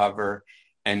sent a cover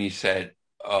and he said,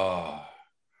 oh,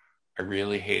 I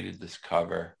really hated this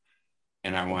cover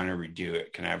and I want to redo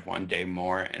it. Can I have 1 day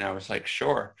more? And I was like,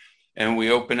 sure. And we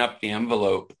opened up the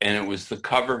envelope and it was the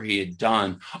cover he had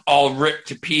done, all ripped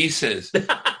to pieces. Do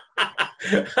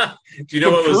you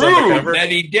know what was on the cover? That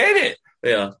he did it.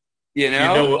 Yeah. And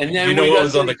then what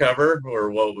was on the cover or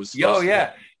what was?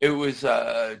 It was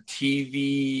a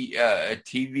TV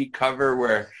cover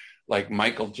where like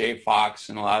Michael J. Fox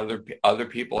and a lot of other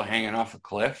people hanging off a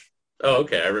cliff. Oh,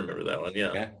 okay. I remember that one.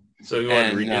 Yeah. So he wanted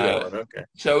to redo that one. Okay.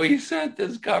 So he sent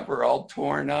this cover all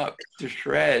torn up to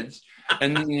shreds.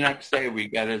 And then the next day we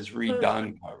got his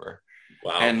redone cover.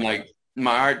 Wow. And like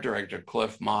my art director,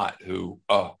 Cliff Mott, who,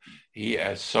 he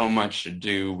has so much to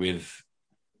do with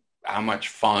how much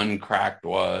fun Cracked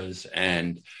was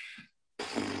and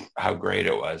how great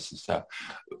it was and stuff.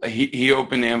 He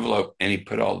opened the envelope and he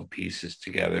put all the pieces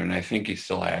together, and I think he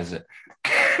still has it.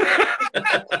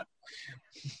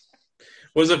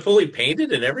 Was it fully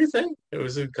painted and everything? It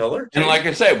was in color? And like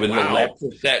I said, with the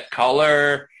electroset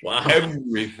color,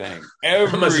 everything.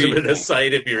 It must have been a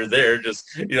sight if you were there, just,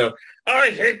 I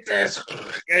hate this.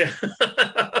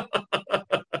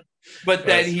 But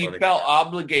that he felt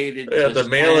obligated to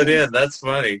mail it in. That's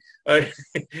funny.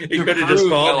 He could have just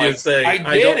called you and say, I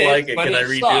don't like it. Can I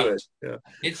redo it? Yeah.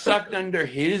 It sucked under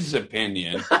his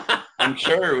opinion. I'm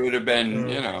sure it would have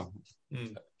been,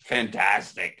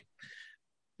 fantastic.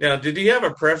 Now, did he have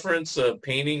a preference of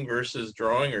painting versus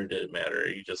drawing, or did it matter?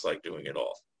 You just like doing it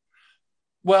all?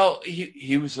 Well,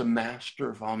 he was a master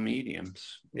of all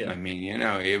mediums. Yeah. I mean,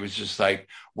 it was just like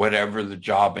whatever the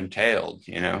job entailed,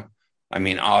 I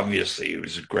mean, obviously he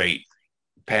was a great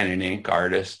pen and ink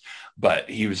artist, but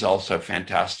he was also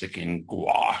fantastic in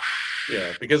gouache.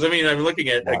 Yeah, because I mean, I'm looking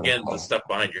at, again, the stuff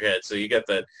behind your head. So you got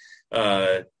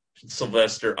that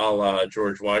Sylvester a la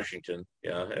George Washington,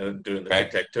 and doing the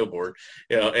tic-tac-toe board,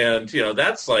 and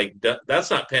that's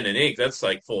not pen and ink. That's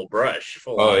like full brush,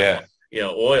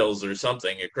 oils or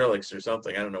something, acrylics or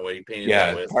something. I don't know what he painted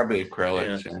that with. Probably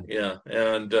acrylics. Yeah.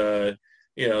 And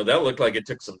that looked like it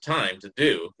took some time to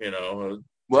do.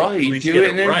 Well, he'd do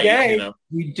it in a day.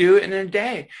 He'd do it in a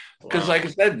day. Because like I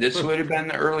said, this would have been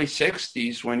the early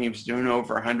 60s when he was doing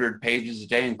over 100 pages a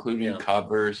day, including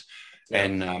covers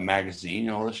and magazine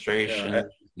illustrations. Yeah.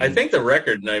 I think the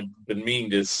record, and I've been meaning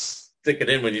to stick it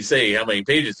in when you say how many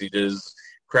pages he did, is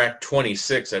Crack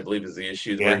 26, I believe is the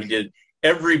issue, where he did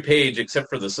every page except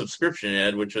for the subscription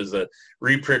ad, which was a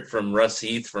reprint from Russ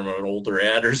Heath from an older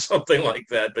ad or something like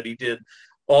that. But he did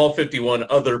all 51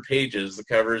 other pages, the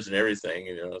covers and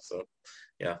everything, so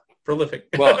yeah, prolific.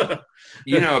 Well,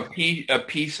 a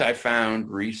piece I found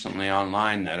recently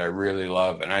online that I really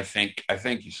love, and I think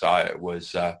you saw it,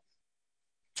 was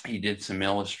he did some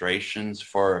illustrations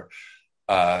for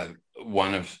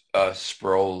one of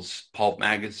Sproul's pulp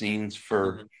magazines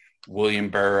for William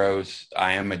Burroughs'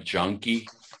 I Am a Junkie.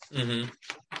 Mm-hmm.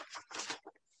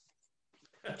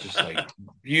 Just like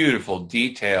beautiful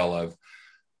detail of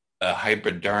a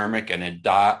hypodermic and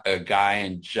a guy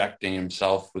injecting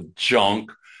himself with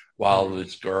junk while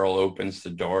this girl opens the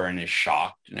door and is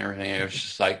shocked and everything. It was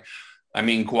just like, I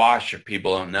mean, gouache, if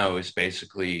people don't know, is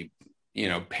basically,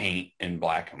 paint in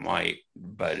black and white,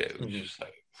 but it was just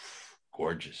like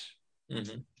gorgeous.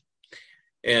 Mm-hmm.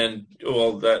 And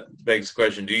well, that begs the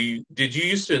question: did you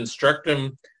used to instruct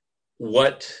him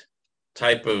what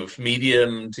type of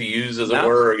medium to use, as it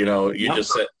were?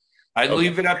 Just said, I'd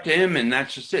leave it up to him, and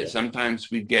that's just it. Sometimes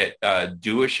we'd get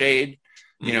Duo-Shade,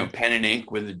 pen and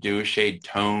ink with a Duo-Shade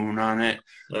tone on it,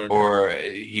 or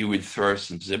he would throw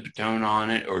some Zipatone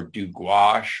on it, or do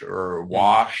gouache or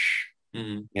wash.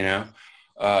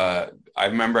 I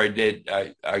remember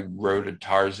I wrote a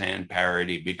Tarzan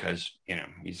parody because,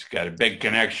 he's got a big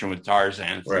connection with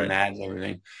Tarzan from that and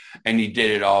everything. And he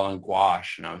did it all in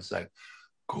gouache. And I was like,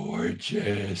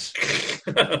 gorgeous.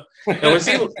 Now,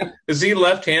 is he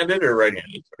left-handed or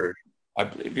right-handed? Or I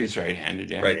believe he's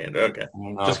right-handed, yeah. Right-handed, okay.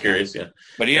 Just curious, yeah.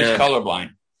 But he is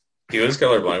colorblind. He was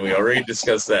colorblind. We already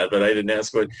discussed that, but I didn't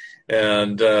ask what.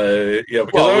 And because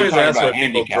I always ask what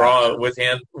people draw with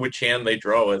which hand they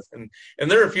draw with,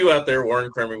 and there are a few out there. Warren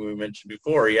Crummy, we mentioned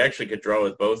before, he actually could draw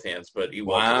with both hands, but he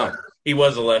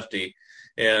was a lefty.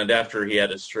 And after he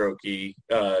had a stroke, he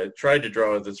tried to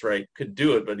draw with his right, could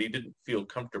do it, but he didn't feel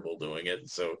comfortable doing it,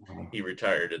 so he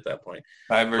retired at that point.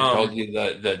 I ever told you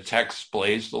the Tex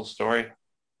Blaisdell story?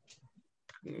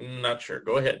 Not sure.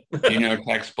 Go ahead. Do you know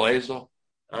Tex Blaisdell?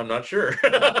 I'm not sure.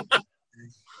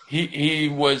 He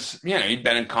was, he'd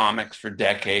been in comics for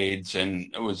decades,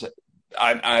 and it was.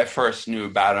 I first knew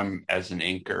about him as an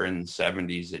inker in the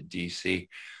 70s at DC,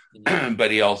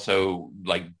 but he also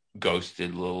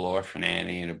ghosted Little Orphan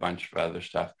Annie and a bunch of other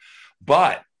stuff.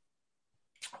 But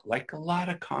like a lot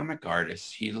of comic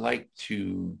artists, he liked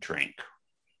to drink,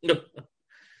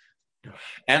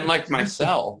 and like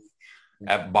myself.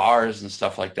 At bars and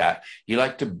stuff like that, he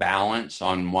liked to balance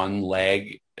on one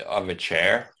leg of a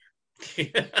chair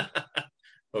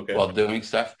while doing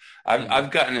stuff.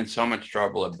 I've gotten in so much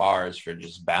trouble at bars for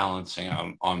just balancing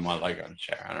on one leg on a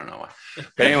chair. I don't know why.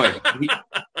 But anyway,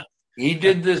 he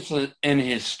did this in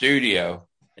his studio.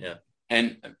 Yeah.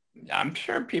 And I'm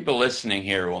sure people listening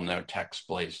here will know Tex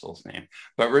Blaisdell's name.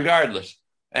 But regardless,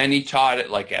 and he taught at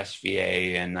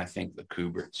SVA and I think the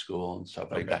Kubert School and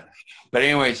stuff like that. But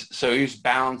anyways, so he was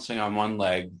balancing on one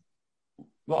leg,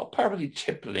 probably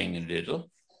tippling a little,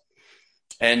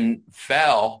 and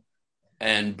fell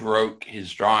and broke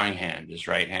his drawing hand, his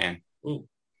right hand. Ooh.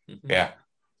 Mm-hmm. Yeah.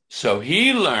 So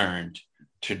he learned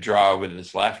to draw with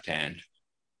his left hand.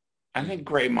 I think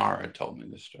Gray Mara told me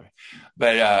this story.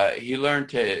 But he learned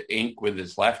to ink with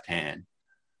his left hand.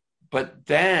 But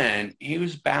then he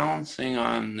was balancing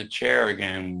on the chair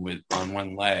again on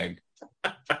one leg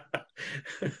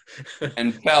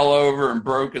and fell over and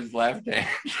broke his left hand.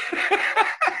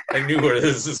 I knew where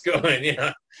this is going,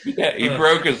 yeah. Yeah, he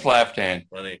broke his left hand.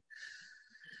 Funny.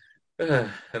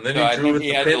 And then he drew with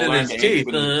the pin in his teeth.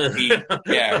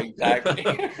 Yeah, exactly.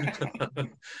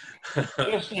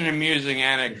 Just an amusing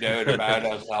anecdote about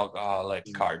us alcoholic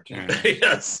cartoons.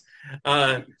 Yes.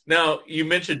 Now, you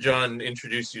mentioned John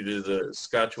introduced you to the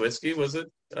Scotch whiskey, was it?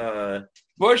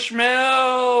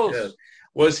 Bushmills! Yeah.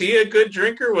 Was he a good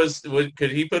drinker?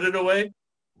 Could he put it away?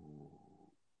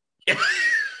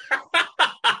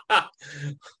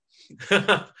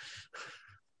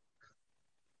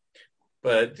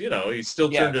 But he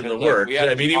still turned in the work.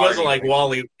 I mean, he wasn't like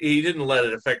Wally. He didn't let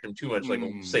it affect him too much, like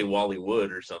say Wally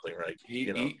Wood or something, right?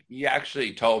 He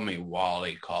actually told me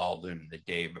Wally called him the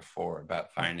day before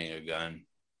about finding a gun.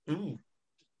 Ooh.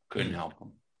 Couldn't help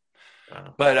him.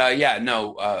 Wow.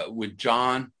 But with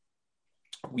John,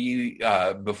 we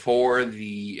before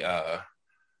the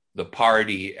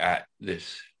party at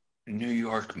this New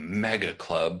York mega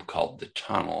club called the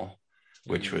Tunnel,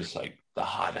 which was like the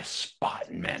hottest spot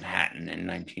in Manhattan in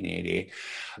 1988.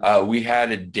 We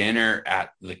had a dinner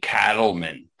at the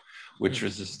Cattleman, which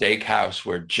was a steakhouse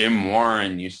where Jim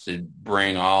Warren used to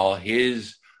bring all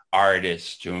his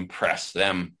artists to impress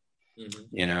them,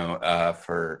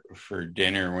 for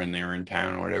dinner when they were in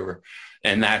town or whatever.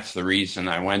 And that's the reason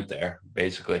I went there,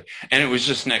 basically. And it was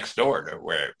just next door to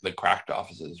where the Cracked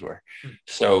offices were.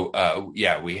 So,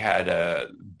 we had a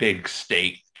big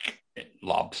steak,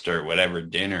 lobster, whatever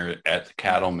dinner at the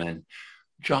Cattleman.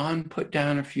 John put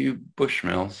down a few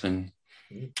Bushmills, and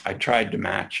I tried to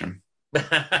match him. We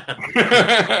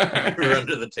were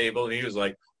under the table, and he was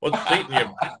like, "What's beating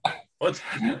you?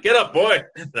 Get up, boy!"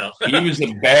 No, he was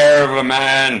a bear of a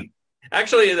man.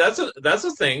 Actually, that's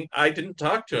a thing. I didn't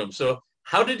talk to him, so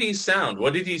how did he sound?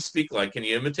 What did he speak like? Can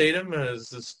you imitate him as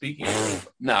the speaking?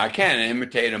 No, I can't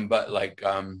imitate him, but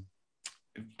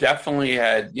definitely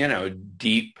had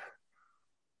deep,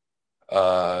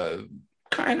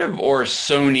 kind of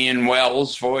Orsonian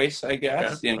Welles voice, I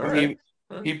guess. Yeah.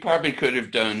 He probably could have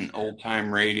done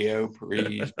old-time radio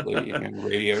pretty easily,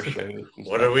 radio shows.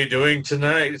 What are we doing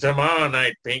tomorrow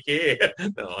night, Pinky?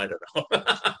 No, I don't know.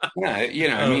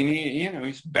 Yeah, I mean,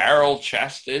 he's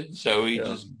barrel-chested, so he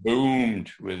just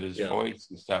boomed with his voice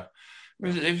and stuff.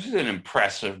 It was an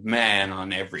impressive man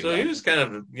on every level. So he was kind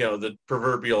of, the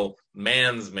proverbial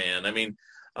man's man. I mean,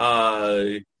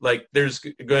 there's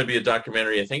going to be a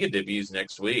documentary, I think it debuts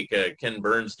next week, Ken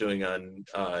Burns doing on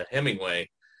Hemingway.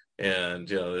 And,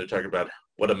 they're talking about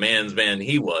what a man's man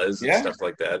he was and stuff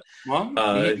like that.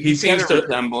 Well, he seems to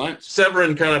resemblance.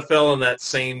 Severin kind of fell in that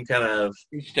same kind of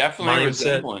He's definitely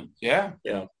resemblance. Yeah.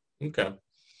 Yeah. Okay.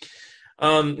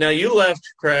 Now you left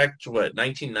Cracked,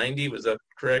 1990? Was that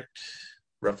correct?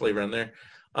 Roughly around there.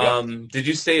 Yep. Did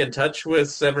you stay in touch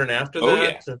with Severin after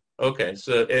that? Yeah. Okay.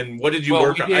 So, and what did you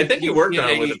work on? I think you worked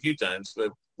on it with a few times,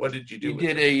 but what did you do? We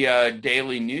did a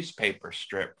daily newspaper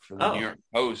strip for the New York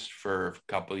Post for a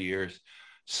couple of years.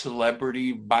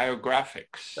 Celebrity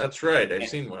biographics. That's right. I've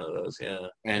seen one of those. Yeah.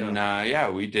 And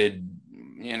we did,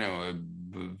 a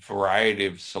variety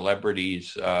of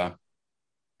celebrities. What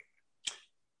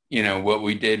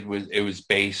we did was it was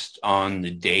based on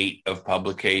the date of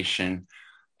publication,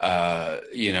 and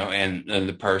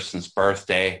the person's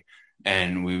birthday,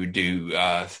 and we would do.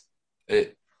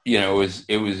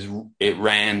 It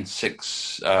ran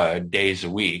 6 days a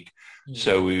week. Mm-hmm.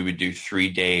 So we would do 3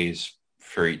 days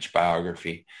for each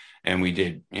biography. And we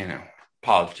did,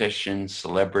 politicians,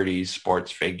 celebrities,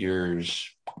 sports figures.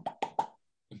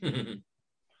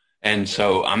 And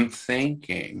so I'm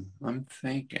thinking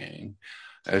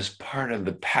as part of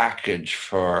the package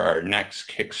for our next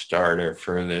Kickstarter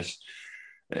for this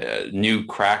new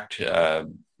Cracked,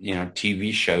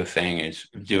 TV show thing is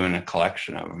doing a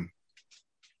collection of them.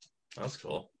 That's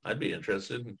cool. I'd be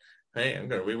interested. Hey, I'm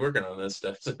going to be working on this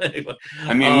stuff. Anyway.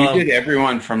 I mean, we did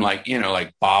everyone from like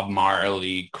Bob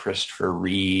Marley, Christopher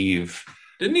Reeve.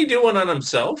 Didn't he do one on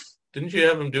himself? Didn't you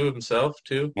have him do it himself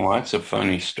too? Well, that's a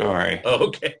funny story. Oh,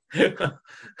 okay.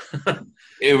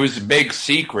 It was a big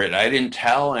secret. I didn't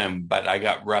tell him, but I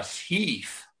got Russ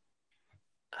Heath,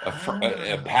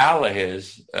 a pal of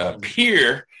his, a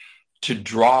peer, to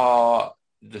draw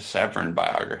the Severin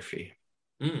biography.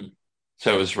 Mm.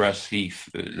 So it was Russ Heath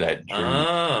that drew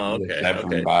the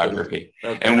Severin biography.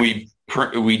 Okay. And we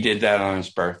did that on his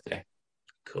birthday.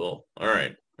 Cool. All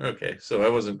right. Okay. So I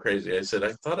wasn't crazy. I said,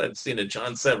 I thought I'd seen a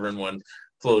John Severin one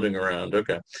floating around.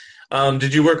 Okay.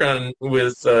 Did you work on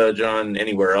with John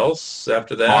anywhere else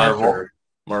after that?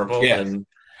 Marvel? Yeah. And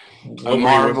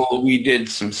Marvel, we did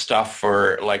some stuff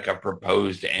for like a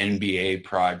proposed NBA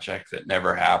project that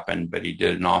never happened, but he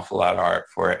did an awful lot of art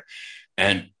for it.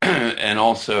 And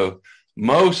also,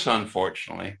 most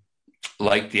unfortunately,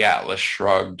 like the Atlas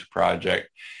Shrugged project,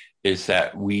 is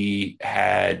that we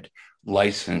had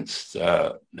licensed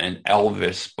an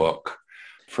Elvis book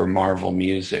for Marvel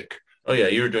Music. Oh, yeah,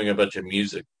 you were doing a bunch of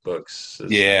music books.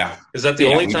 Is that the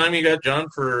only time you got John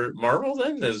for Marvel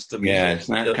then? Is the music? Yeah,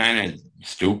 isn't that kind of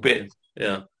stupid?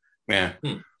 Yeah. Yeah.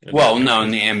 Well, no,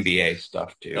 and the NBA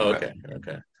stuff too. Oh, okay,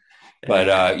 okay.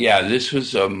 But yeah, this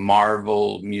was a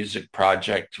Marvel music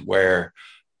project where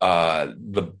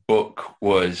the book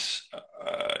was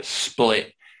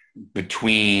split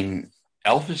between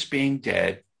Elvis being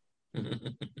dead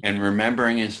and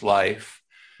remembering his life,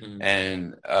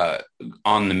 and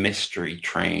on the mystery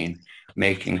train,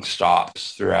 making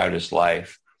stops throughout his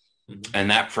life.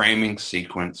 And that framing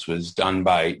sequence was done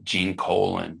by Gene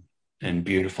Colan in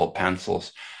beautiful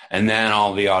pencils. And then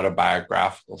all the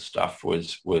autobiographical stuff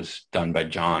was done by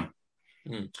John.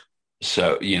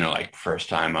 So, like first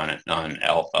time on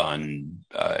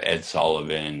Ed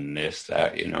Sullivan, this,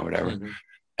 that, whatever.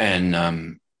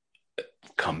 And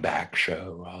comeback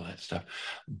show, all that stuff.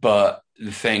 But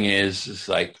the thing is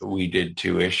like we did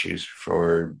 2 issues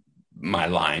before my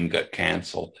line got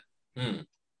canceled.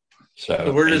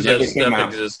 So where does that stuff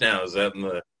exist now? Is that in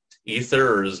the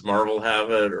ether, or does Marvel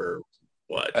have it, or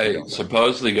what? It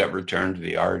supposedly got returned to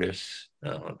the artists.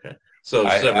 Oh, okay. So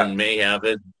Severin may have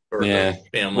it, or yeah.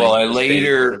 the family. Well, I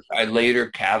later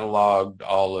cataloged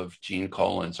all of Gene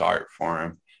Colan's art for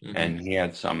him, and he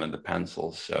had some of the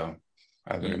pencils. So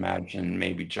I would imagine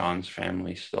maybe John's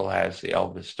family still has the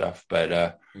Elvis stuff, but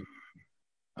it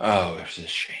was a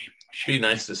shame. It'd be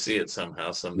nice to see it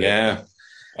somehow someday. Yeah.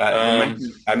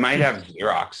 I might have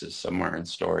Xeroxes somewhere in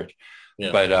storage.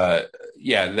 Yeah. But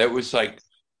that was like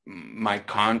my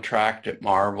contract at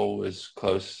Marvel was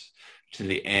close to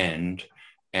the end,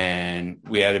 and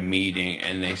we had a meeting,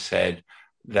 and they said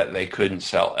that they couldn't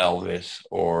sell Elvis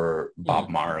or Bob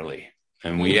Marley.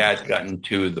 And we had gotten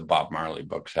 2 of the Bob Marley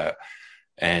books out.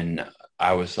 And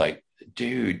I was like,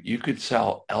 dude, you could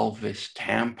sell Elvis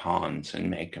tampons and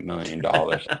make $1 million.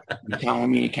 You're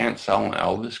telling me you can't sell an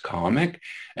Elvis comic?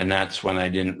 And that's when I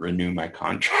didn't renew my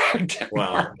contract.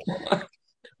 Wow.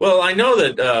 Well, I know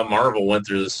that Marvel went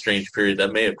through this strange period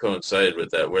that may have coincided with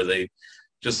that, where they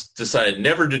just decided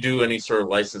never to do any sort of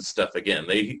licensed stuff again.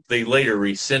 They later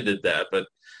rescinded that, but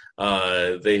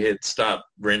they had stopped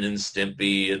Ren and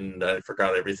Stimpy, and I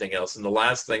forgot everything else. And the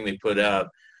last thing they put out,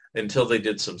 until they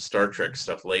did some Star Trek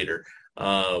stuff later,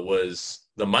 was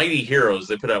the Mighty Heroes.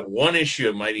 They put out 1 issue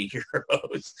of Mighty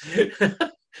Heroes.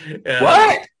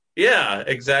 What? Yeah,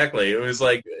 exactly. It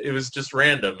was just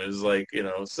random. It was like,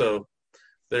 so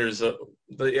there's I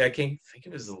can't think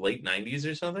it was the late 90s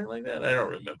or something like that. I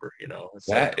don't remember,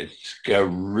 That is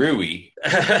screwy.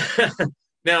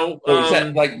 Now, is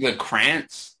that like the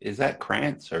Krantz? Is that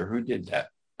Krantz, or who did that?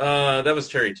 That was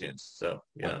Terry Toons, so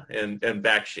yeah, and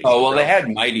Bakshi. Oh well, Ralph. They had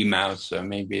Mighty Mouse, so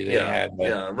maybe they had. But...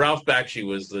 Yeah, Ralph Bakshi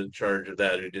was in charge of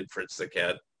that, who did Fritz the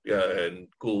Cat and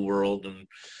Cool World and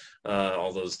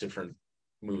all those different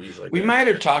movies like that. We might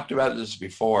have talked about this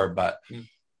before, but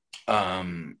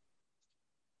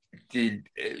did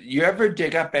you ever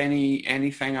dig up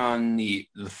anything on the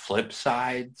flip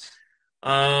sides?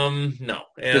 No,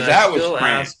 and I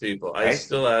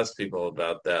still ask people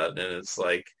about that, and it's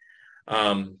like.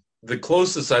 The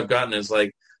closest I've gotten is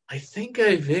like, I think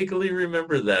I vaguely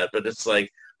remember that, but it's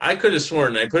like, I could have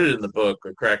sworn, I put it in the book,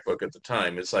 a crack book at the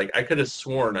time. It's like, I could have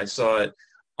sworn I saw it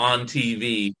on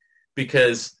TV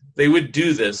because they would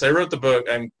do this. I wrote the book.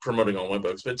 I'm promoting all my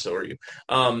books, but so are you.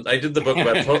 I did the book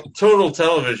about Total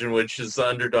Television, which is the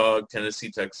Underdog,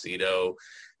 Tennessee Tuxedo,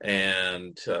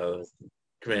 and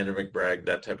Commander McBride,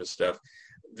 that type of stuff.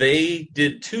 They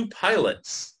did 2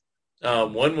 pilots.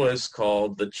 One was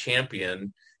called The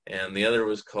Champion, and the other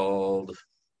was called,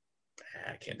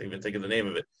 I can't even think of the name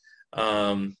of it.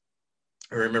 I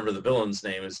remember the villain's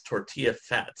name is Tortilla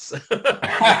Fats. It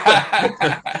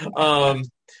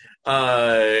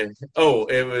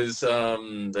was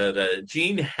the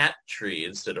Gene Hat Tree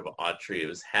instead of Autry. It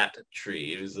was Hat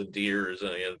Tree. It was a deer,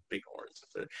 so he had big horns.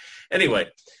 Anyway.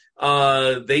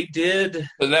 They did.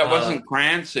 So that wasn't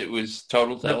Krantz, it was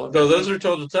Total Television? No, those are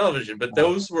Total Television, but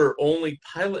those were only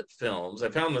pilot films. I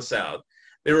found this out.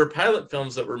 They were pilot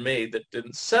films that were made that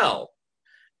didn't sell.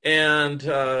 And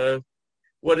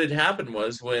what had happened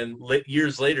was when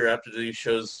years later, after these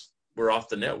shows were off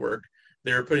the network,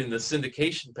 they were putting the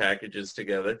syndication packages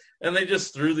together, and they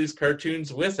just threw these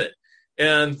cartoons with it.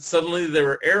 And suddenly they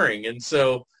were airing. And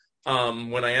so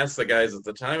when I asked the guys at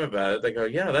the time about it, they go,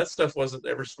 yeah, that stuff wasn't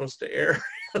ever supposed to air.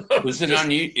 Is it on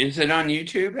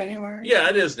YouTube anywhere? Yeah,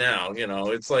 it is now.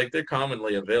 It's like they're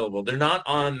commonly available. They're not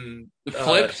on the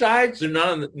flip sides. They're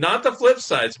not the flip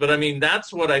sides, but I mean,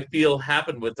 that's what I feel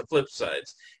happened with the flip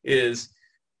sides is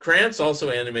Krantz also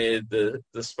animated the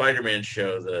Spider-Man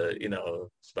show,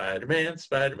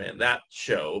 Spider-Man, that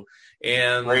show.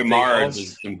 And Ray Mars did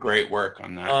some great work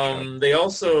on that show. They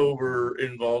also were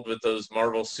involved with those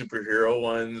Marvel superhero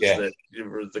ones that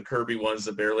were the Kirby ones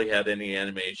that barely had any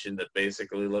animation, that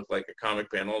basically looked like a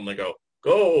comic panel. And they go,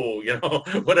 go,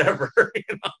 whatever.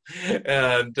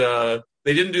 And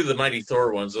they didn't do the Mighty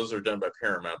Thor ones; those were done by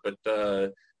Paramount, but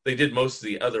they did most of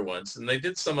the other ones, and they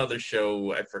did some other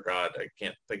show. I forgot. I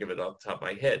can't think of it off the top of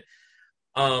my head.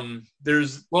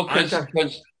 There's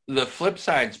because the Flip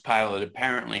Sides pilot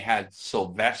apparently had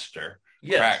Sylvester,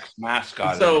 Yes. Crack's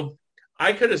mascot. So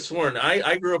I could have sworn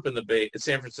I grew up in the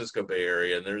San Francisco Bay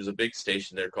Area, and there's a big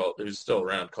station there it was still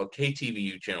around, called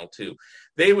KTVU Channel 2.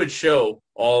 They would show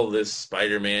all this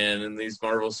Spider-Man and these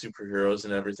Marvel superheroes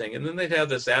and everything, and then they'd have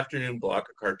this afternoon block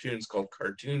of cartoons called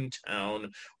Cartoon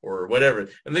Town or whatever,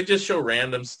 and they'd just show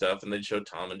random stuff, and they'd show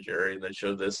Tom and Jerry, and they'd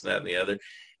show this and that and the other,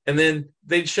 and then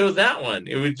they'd show that one.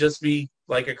 It would just be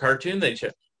like a cartoon they'd show,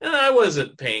 and I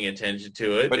wasn't paying attention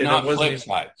to it. But and not it wasn't Flip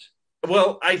Sides.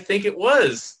 Well, I think it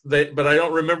was that, but I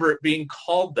don't remember it being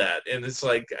called that. And it's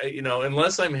like,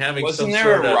 unless I'm having Wasn't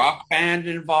there a rock band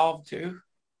involved too?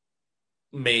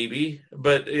 Maybe,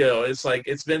 but it's like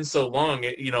it's been so long.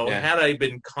 Had I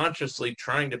been consciously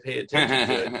trying to pay attention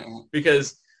to it,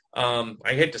 because I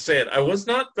hate to say it, I was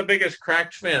not the biggest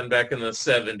Cracked fan back in the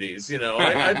 70s.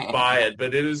 I'd buy it,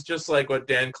 but it was just like what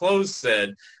Dan Close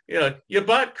said. You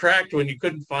bought Cracked when you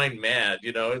couldn't find Mad.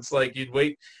 It's like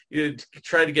you'd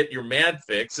try to get your Mad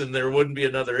fix, and there wouldn't be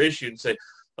another issue, and say,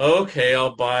 okay,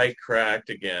 I'll buy Cracked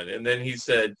again. And then he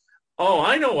said, oh,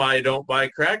 I know why I don't buy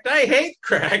Cracked. I hate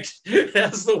Cracked. It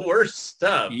has the worst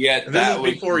stuff. Yeah, this is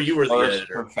before you were the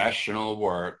editor. Professional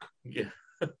work. Yeah.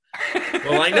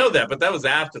 Well, I know that, but that was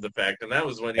after the fact, and that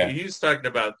was when he was talking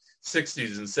about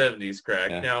 60s and 70s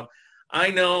Cracked. Yeah. Now, I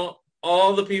know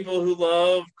all the people who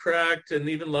love Cracked and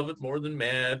even love it more than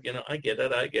Mad. I get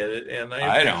it, and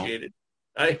I appreciate it.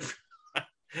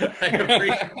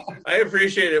 I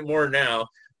appreciate it more now,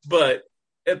 but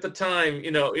at the time,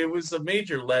 it was a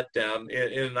major letdown,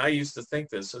 and I used to think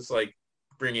this. It's like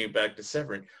bringing it back to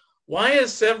Severin. Why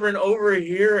is Severin over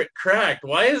here at Cracked?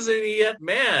 Why isn't he at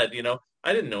Mad?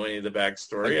 I didn't know any of the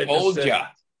backstory. I told you.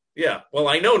 Yeah, well,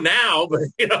 I know now, but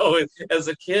as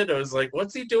a kid, I was like,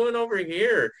 "What's he doing over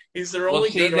here? He's their only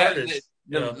good artist."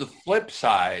 The Flip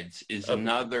Sides is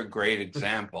another great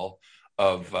example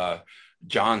of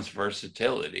John's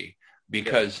versatility,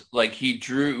 because he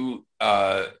drew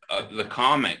the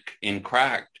comic in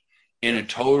Cracked in a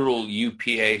total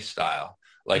UPA style,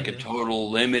 a total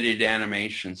limited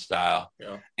animation style,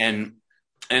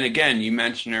 And again, you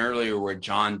mentioned earlier where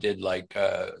John did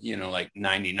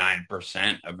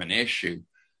 99% of an issue.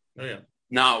 Oh, yeah.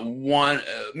 Not one,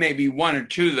 maybe one or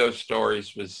two of those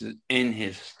stories was in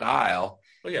his style.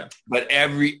 Oh, yeah. But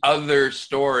every other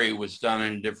story was done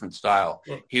in a different style.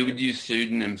 Well, he would use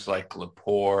pseudonyms like Lepore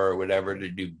or whatever to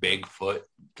do Bigfoot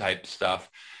type stuff.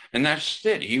 And that's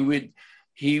it. He would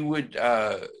use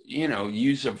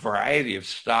a variety of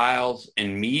styles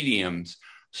and mediums,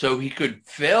 so he could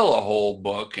fill a whole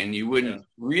book and you wouldn't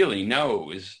really know it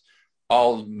was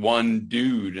all one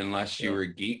dude unless you were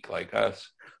a geek like us.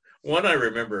 One I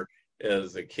remember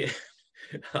as a kid,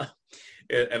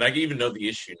 and I even know the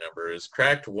issue number, is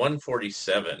Cracked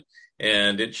 147.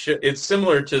 And it's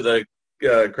similar to the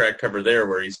Cracked cover there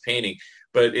where he's painting,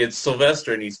 but it's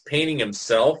Sylvester and he's painting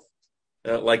himself,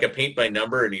 like a paint by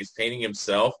number, and he's painting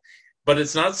himself. But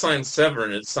it's not signed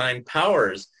Severin, it's signed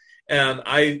Powers. And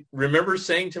I remember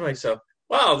saying to myself,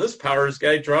 wow, this Powers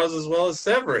guy draws as well as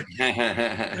Severin.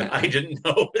 I didn't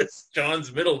know it's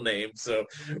John's middle name, so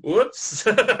whoops.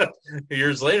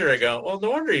 Years later, I go, well,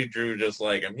 no wonder he drew just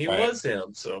like him. He was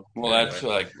him. So well, anyway. That's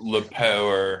like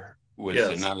Lepore was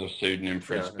another pseudonym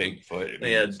for his Bigfoot.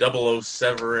 They had 00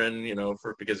 Severin,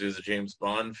 because he was a James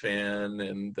Bond fan,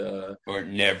 and or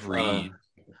Nevri.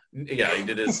 He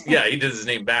did his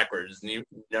name backwards. I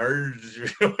don't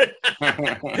know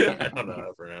how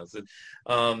to pronounce it.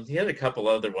 He had a couple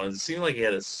other ones. It seemed like he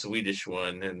had a Swedish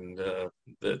one, and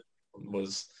that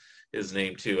was his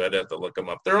name too. I'd have to look them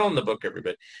up. They're all in the book,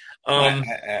 everybody.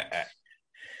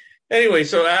 Anyway,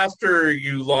 so after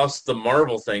you lost the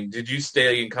Marvel thing, did you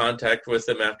stay in contact with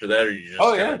him after that, or you just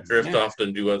kind of drift off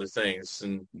and do other things?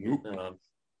 And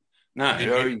no,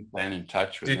 I've always been in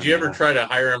touch with him. Did you ever try to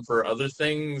hire him for other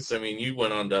things? I mean, you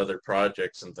went on to other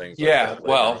projects and things like that.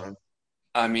 Well,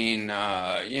 I mean,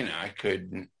 I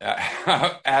couldn't,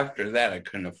 after that, I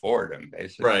couldn't afford him,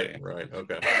 basically. Right,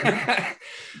 okay.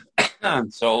 On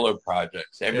solo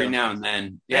projects, every now and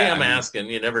then. Yeah, I'm asking,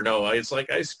 you never know. It's like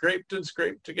I scraped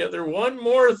together one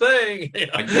more thing.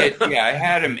 I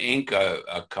had him ink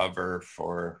a cover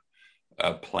for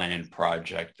a planned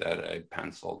project that I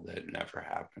penciled that never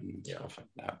happened and stuff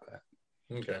like that.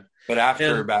 But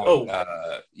after about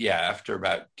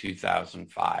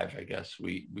 2005, I guess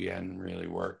we hadn't really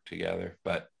worked together,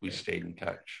 but we stayed in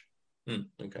touch.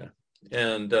 Okay.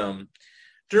 And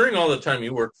during all the time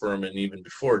you worked for him and even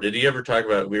before, did he ever talk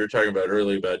about, we were talking about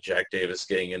earlier about Jack Davis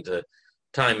getting into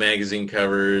Time magazine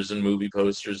covers and movie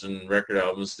posters and record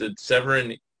albums. Did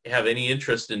Severin have any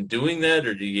interest in doing that,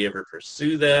 or did he ever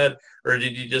pursue that, or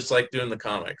did you just like doing the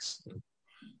comics?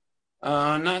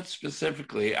 Not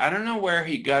specifically. I don't know where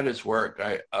he got his work.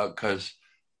 Because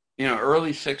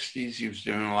early '60s, he was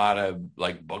doing a lot of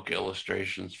like book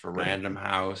illustrations for Random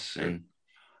House and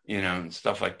and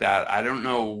stuff like that. I don't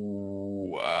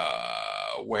know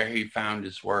where he found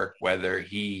his work, whether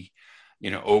he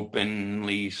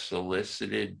openly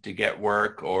solicited to get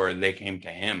work or they came to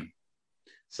him.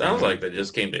 Sounds like they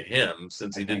just came to him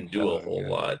since he didn't do a whole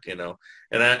lot, And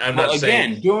I'm well, not again,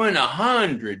 saying doing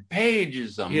 100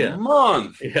 pages a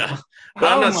month. Yeah,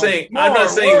 but I'm not saying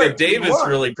that Davis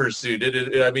really pursued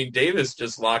it. I mean, Davis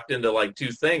just locked into like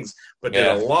two things, but did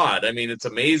a lot. I mean, it's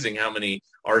amazing how many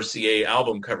RCA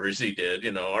album covers he did.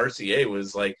 RCA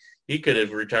was like he could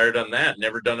have retired on that,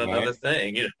 never done another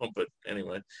thing. But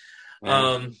anyway.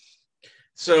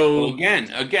 So well,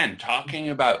 again, talking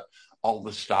about all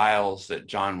the styles that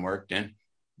John worked in.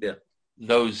 Yeah.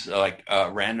 Those like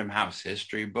Random House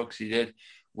history books he did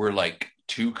were like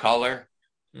 2-color.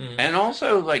 Mm-hmm. And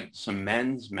also like some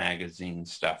men's magazine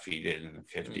stuff he did in the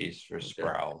 50s for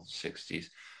Sproul, 60s,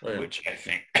 which I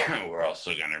think we're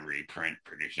also going to reprint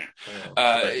pretty soon.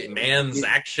 Like Man's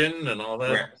Action and all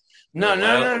that. No.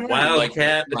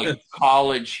 Wildcat. Like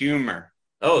college humor.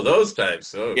 Oh, those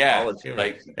types. Oh, yeah, college humor.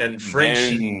 Like and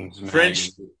French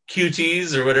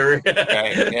cuties or whatever.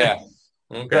 Right, yeah.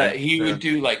 Okay. But he would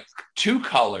do like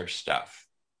 2-color stuff.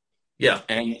 Yeah.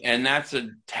 And that's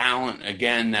a talent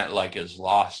again that like is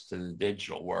lost to the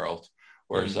digital world.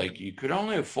 Whereas like you could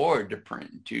only afford to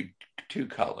print two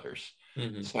colors.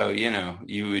 Mm-hmm. So,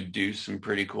 you would do some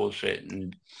pretty cool shit.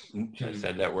 And I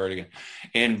said that word again.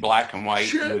 In black and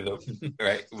white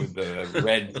with the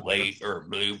red plate or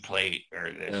blue plate or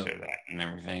this or that and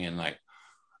everything. And like,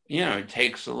 it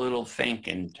takes a little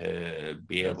thinking to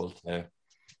be able to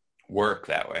work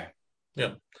that way.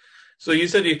 Yeah. So you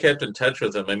said you kept in touch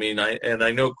with him. I mean,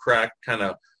 I know Crack kind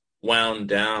of wound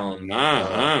down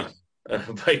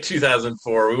by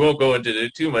 2004. We won't go into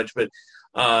it too much, but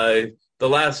the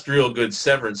last real good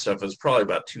Severin stuff was probably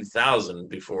about 2000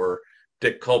 before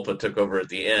Dick Culpa took over at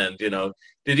the end. Did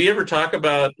he ever talk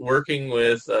about working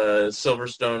with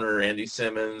Silverstone or Andy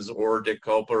Simmons or Dick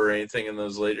Culpa or anything in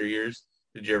those later years?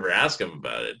 Did you ever ask him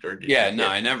about it? Or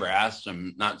I never asked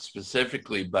him, not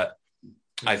specifically, but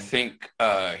I think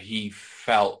he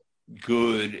felt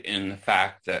good in the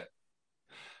fact that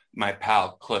my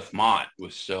pal Cliff Mott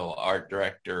was still art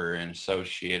director and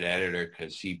associate editor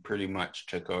because he pretty much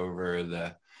took over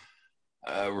the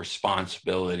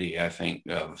responsibility, I think,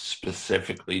 of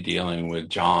specifically dealing with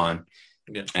John.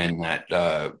 Yeah. And that,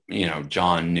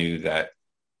 John knew that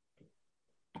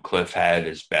Cliff had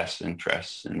his best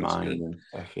interests in mind. And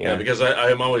stuff, yeah, because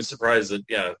I'm always surprised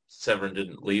that, Severin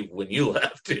didn't leave when you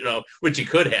left, which he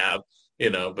could have.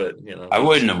 But I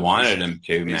wouldn't have wanted him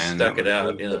to, man. Stuck it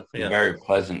out, Very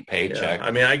pleasant paycheck. Yeah.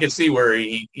 I mean, I can see where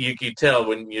you could tell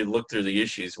when you look through the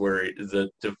issues where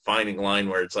the defining line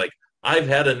where it's like, I've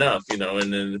had enough, and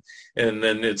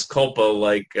then it's Culpa,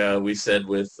 like we said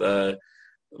with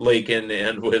Lakin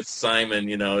and with Simon.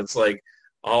 It's like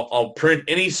I'll print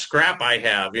any scrap I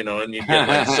have, and you get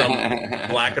like some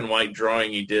black and white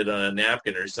drawing he did on a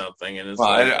napkin or something, and it's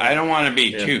I don't want to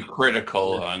be too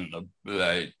critical on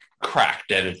the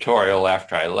cracked editorial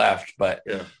after I left, but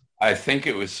I think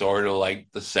it was sort of like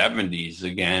the 70s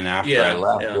again after I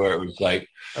left, where it was like,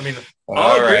 I mean,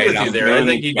 I'll agree with you there. I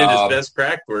think he did his best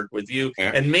crack work with you,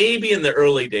 and maybe in the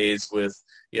early days with,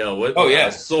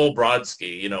 Sol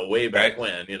Brodsky, way back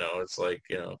when, it's like,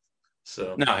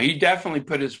 so. No, he definitely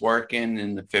put his work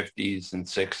in the 50s and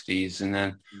 60s, and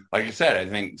then, like I said, I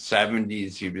think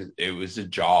 70s it was a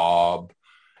job.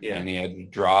 Yeah. And he had to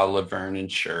draw Laverne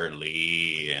and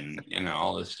Shirley and,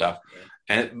 all this stuff.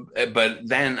 But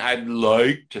then I'd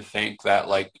like to think that,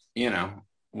 like,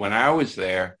 when I was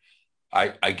there,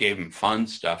 I gave him fun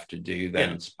stuff to do that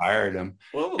inspired him.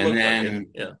 Well, and then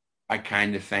I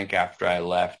kind of think after I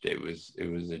left, it was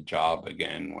a job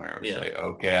again where it was like,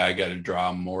 okay, I got to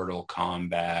draw Mortal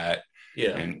Kombat.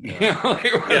 Yeah. And,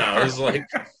 it was like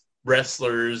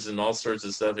wrestlers and all sorts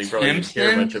of stuff he probably didn't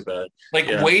care much about. Like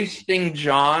wasting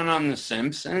John on The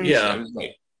Simpsons? Yeah. I was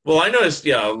like, well, I noticed,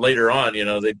 later on,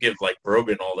 they'd give like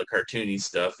Brogan all the cartoony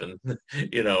stuff and,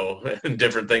 and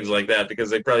different things like that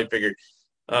because they probably figured,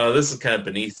 this is kind of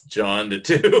beneath John to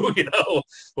do,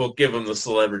 we'll give him the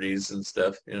celebrities and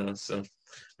stuff, so.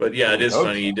 But it is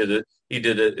funny. He did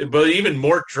it. But even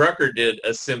Mort Drucker did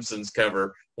a Simpsons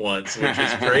cover once, which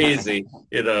is crazy.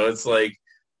 It's like,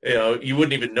 you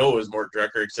wouldn't even know it was Mort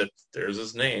Drucker except there's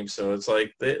his name. So it's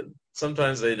like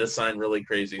sometimes they just sign really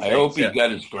crazy things. I hope he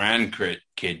got his grandkid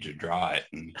to draw it.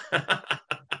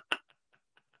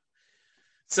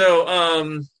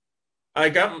 So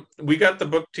we got the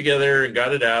book together and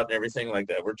got it out and everything like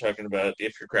that. We're talking about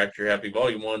If You're Cracked, You're Happy,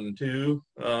 Volume 1 and 2.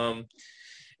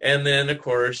 And then, of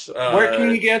course... where can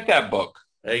you get that book?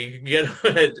 You can get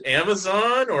it at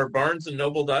Amazon or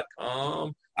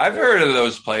BarnesandNoble.com. I've heard of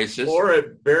those places. Or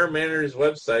at Bear Manor's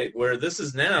website, where this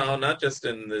is now, not just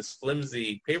in this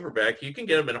flimsy paperback. You can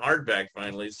get them in hardback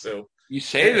finally. So you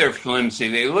say they're flimsy.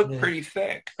 They look pretty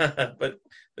thick. But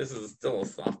this is still a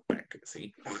softback.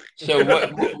 See. So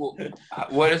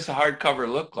what does the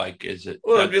hardcover look like? Is it?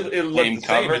 Well, it looks the same.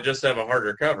 cover? It just have a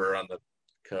harder cover on the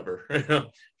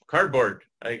cover. Cardboard.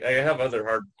 I have other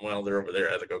well, they're over there.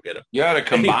 I have to go get them. You ought to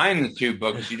combine the two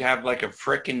books. You'd have like a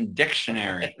frickin'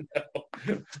 dictionary.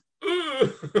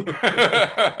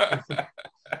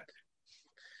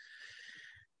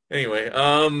 Anyway,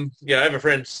 I have a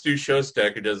friend, Stu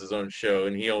Shostak, who does his own show,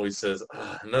 and he always says,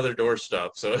 another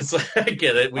doorstop. So it's like, I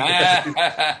get it.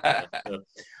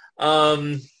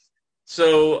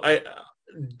 So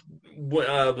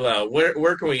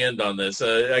where can we end on this?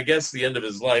 I guess the end of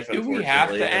his life, unfortunately. Do we have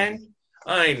to end?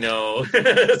 I know.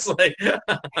 It's like,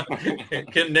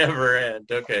 it can never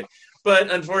end. Okay.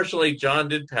 But unfortunately, John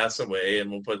did pass away,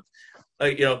 and we'll put,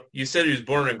 you said he was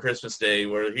born on Christmas Day,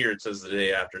 where here it says the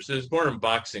day after. So he was born on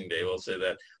Boxing Day, we'll say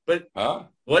that. But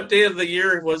what day of the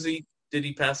year did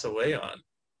he pass away on?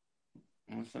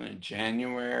 Wasn't it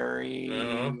January?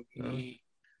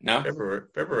 No?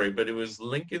 February, but it was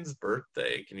Lincoln's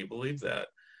birthday. Can you believe that?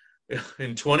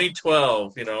 In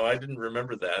 2012, I didn't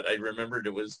remember that. I remembered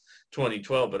it was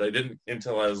 2012, but I didn't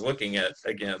until I was looking at,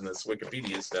 again, this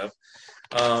Wikipedia stuff.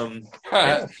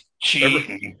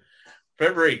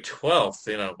 February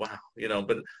 12th, wow,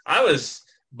 but I was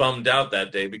bummed out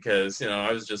that day because,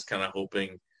 I was just kind of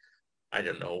hoping, I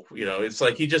don't know, it's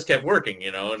like he just kept working,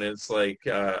 and it's like,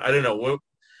 I don't know,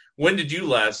 when did you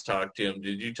last talk to him?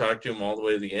 Did you talk to him all the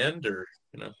way to the end or,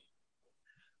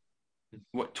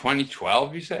 What,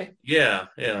 2012, you say? Yeah.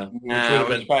 Nah, it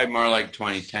was probably more like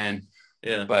 2010.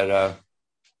 Yeah.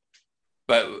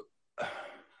 But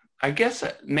I guess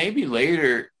maybe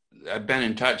later I've been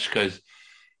in touch because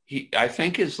I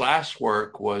think his last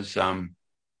work was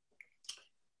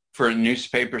for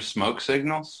newspaper Smoke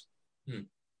Signals. Do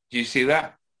you see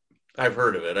that? I've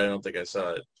heard of it. I don't think I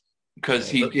saw it. Because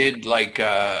he did like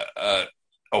a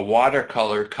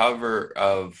watercolor cover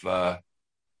of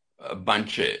a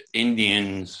bunch of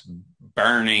Indians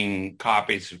burning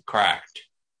copies of Cracked.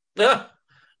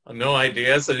 No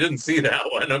idea. So I didn't see that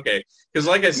one. Okay. Because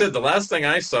like I said, the last thing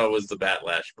I saw was the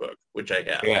Batlash book, which I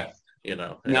have. Yeah.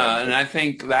 And I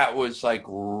think that was like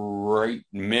right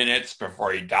minutes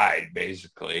before he died,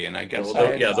 basically. And I guess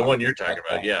the one you're talking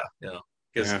about,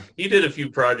 because he did a few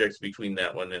projects between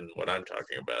that one and what I'm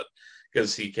talking about.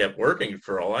 Because he kept working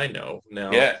for all I know.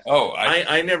 Now,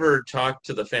 I never talked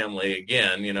to the family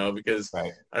again, because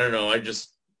I don't know, I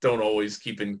just don't always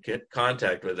keep in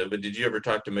contact with it. But did you ever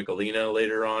talk to Michelina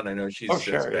later on? I know she's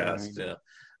since passed. Yeah.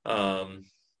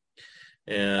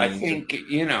 And I think,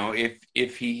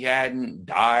 if he hadn't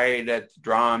died at the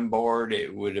drawing board,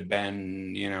 it would have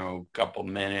been, a couple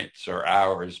minutes or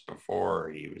hours before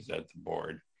he was at the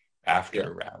board.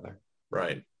 After, rather.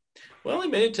 Right. Well, he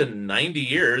made it to 90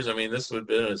 years. I mean, this would have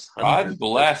been his 100th. God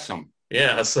bless him.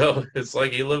 Yeah, so it's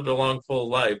like he lived a long, full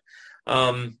life.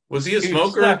 Was he a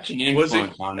smoker? Was he?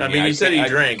 I mean, you said he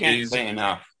drank.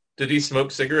 Did he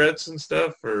smoke cigarettes and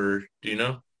stuff, or do you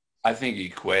know? I think he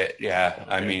quit. Yeah,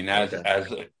 okay. I mean,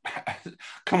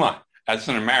 come on, as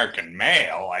an American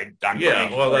male, I'm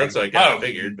that's like I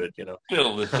figured, but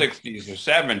still the 60s or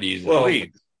 70s at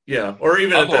least. Yeah, or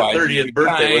even otherwise, at that 30th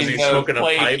birthday, was he smoking a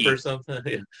pipe or something?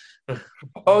 Yeah.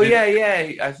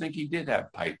 I think he did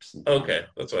have pipes. Okay,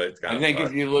 that's what I think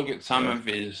if you look at some of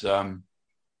his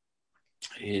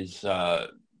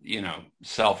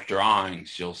self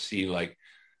drawings, you'll see like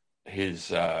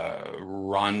his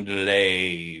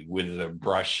rondelet with the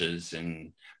brushes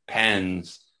and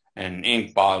pens and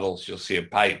ink bottles. You'll see a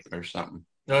pipe or something.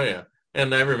 Oh yeah,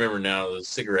 and I remember now the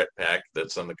cigarette pack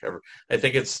that's on the cover. I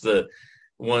think it's the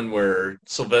one where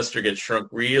Sylvester gets shrunk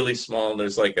really small and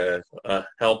there's like a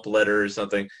help letter or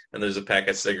something and there's a pack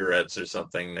of cigarettes or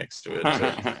something next to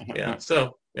it.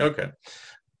 So okay.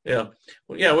 Yeah.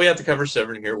 Well, yeah, we have to cover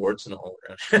Severin here, warts and all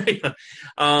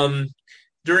around.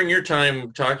 During your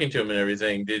time talking to him and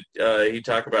everything, did he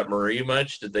talk about Marie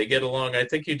much? Did they get along? I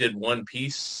think you did one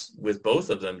piece with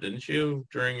both of them, didn't you,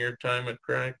 during your time at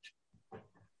Cracked?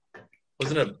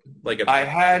 Wasn't it like a? I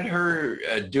had her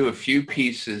do a few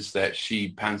pieces that she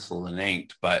penciled and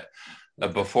inked, but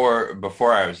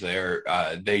before I was there,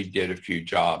 they did a few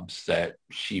jobs that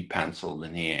she penciled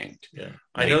and he inked. Yeah,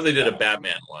 I know they did a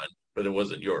Batman one, but it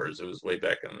wasn't yours. It was way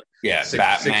back in the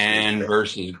Batman 60s.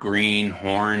 versus Green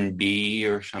Hornby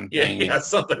or something. Yeah,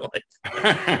 something like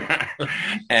that.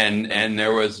 and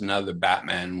there was another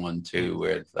Batman one too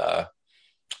with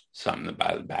something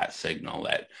about the bat signal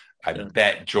that I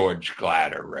bet George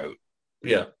Glatter wrote.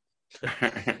 Yeah.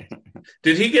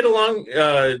 Did he get along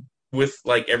with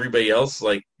like everybody else,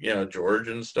 like George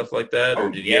and stuff like that,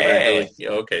 or did he ever really?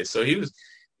 Okay, so he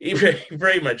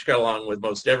very much got along with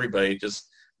most everybody, just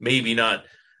maybe not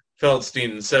Feldstein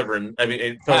and Severin. I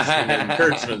mean, Feldstein and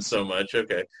Kurtzman so much.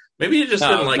 Okay, maybe he just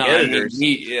didn't like editors. I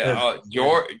mean,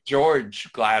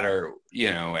 George Glatter,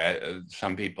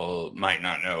 some people might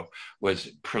not know, was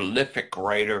a prolific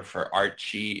writer for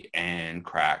Archie and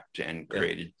Cracked, and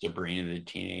created Sabrina the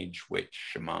Teenage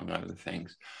Witch, among other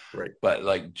things. Right. But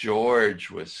like George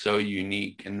was so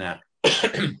unique in that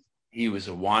he was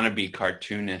a wannabe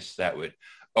cartoonist that would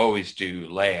always do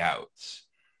layouts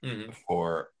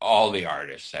for all the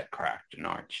artists at Cracked and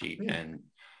Archie,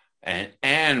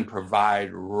 and provide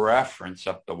reference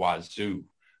up the wazoo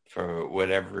for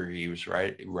whatever he was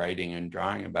writing and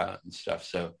drawing about and stuff.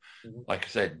 So like I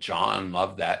said, John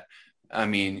loved that. I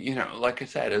mean, like I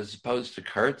said, as opposed to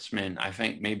Kurtzman, I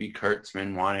think maybe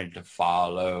Kurtzman wanted to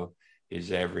follow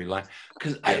his every line,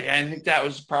 because I think that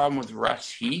was the problem with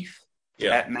Russ Heath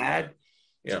at Mad,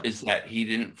 is that he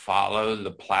didn't follow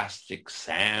the Plastic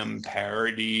Sam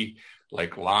parody,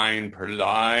 like line per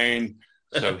line.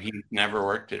 So he never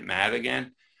worked at Mad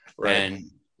again. Right.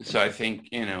 And so I think,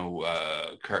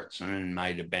 Kurtzman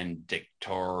might have been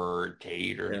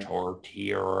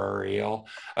dictatorial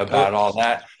about all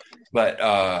that. But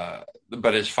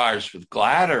as far as with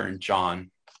Glatter and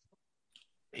John,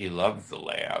 he loved the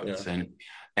layouts.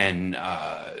 And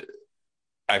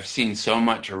I've seen so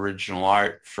much original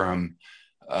art from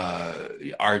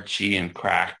Archie and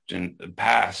Cracked in the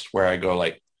past where I go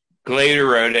like,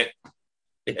 Glader wrote it.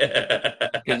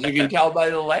 Because you can tell by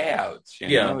the layouts.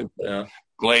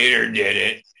 Glader did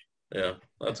it. Yeah,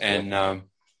 that's cool. And now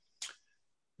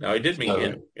I did meet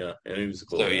him. Yeah, and he was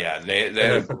cool. So they had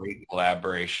a great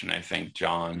collaboration. I think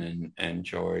John and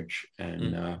George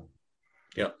and In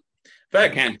fact, I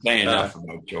can't say enough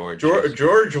about George.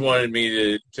 George wanted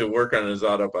me to work on his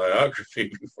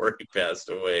autobiography before he passed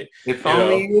away. If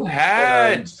only you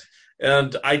had.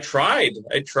 And I tried.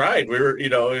 We were,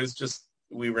 it was just,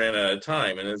 we ran out of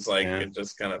time, and it's like it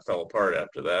just kind of fell apart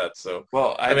after that. So,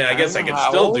 I guess I could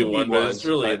still do one, but it's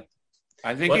really.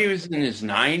 I think he was in his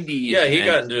 90s. Yeah, he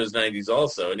got into his 90s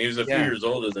also, and he was a few years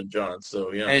older than John.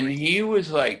 So and he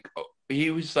was like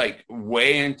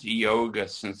way into yoga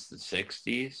since the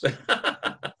 60s.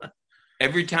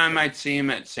 Every time I'd see him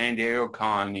at San Diego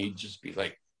Con, he'd just be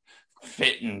like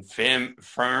fit and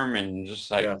firm and just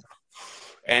like,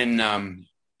 and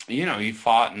he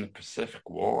fought in the Pacific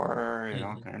War and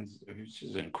all kinds. He was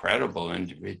just an incredible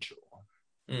individual.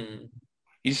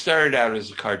 He started out as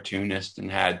a cartoonist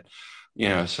and had,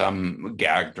 some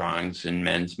gag drawings in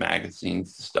men's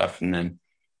magazines and stuff, and then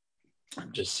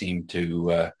just seemed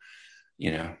to,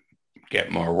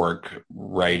 get more work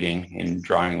writing and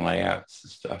drawing layouts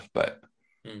and stuff. But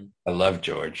I love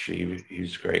George. He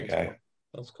was a great guy.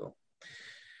 That's cool.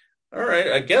 All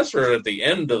right, I guess we're at the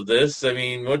end of this. I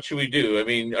mean, what should we do? I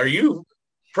mean, are you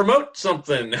promote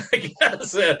something? I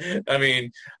guess.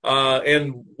 And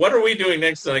what are we doing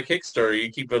next on a Kickstarter?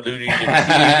 You keep alluding to TV,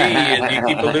 and you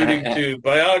keep alluding to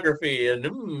biography,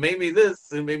 and maybe this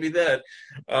and maybe that.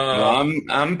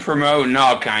 I'm promoting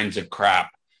all kinds of crap.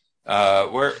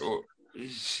 Where you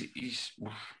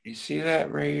see that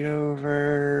right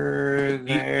over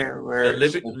there? Where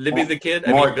Libby the Kid?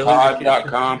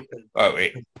 MortTodd.com. Oh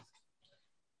wait.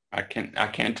 I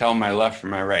can't tell my left from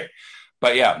my right.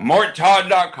 But yeah,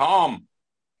 MortTodd.com.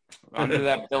 Under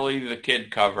that Billy the Kid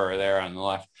cover there on the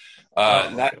left.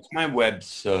 That's my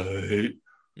website.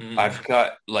 I've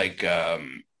got like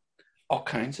all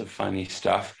kinds of funny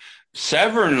stuff.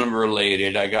 Severin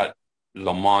related, I got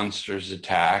The Monsters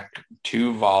Attack,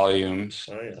 2 volumes.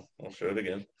 Oh yeah, I'll show it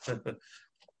again.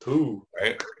 2,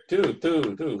 right?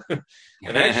 2.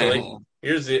 And actually,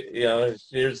 here's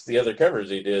the other covers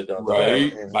he did on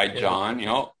by John.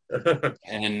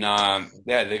 And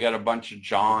they got a bunch of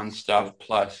John stuff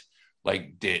plus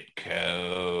like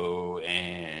Ditko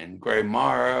and Gray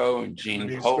Morrow and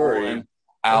Gene Colan,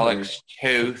 Alex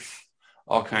Tooth,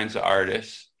 all kinds of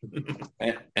artists.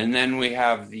 and then we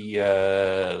have the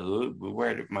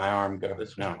where did my arm go?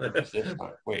 No, it's this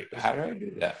one. Wait, how do I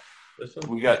do that?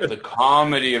 We got the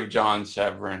comedy of John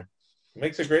Severin.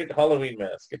 Makes a great Halloween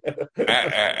mask.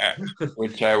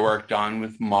 Which I worked on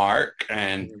with Mark.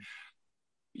 And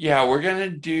yeah, we're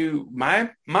going to do my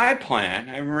plan.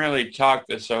 I haven't really talked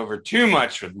this over too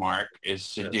much with Mark,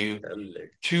 is to do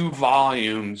 2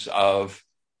 volumes of,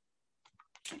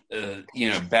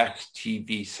 best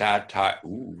TV satire.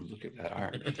 Ooh, look at that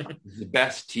art. The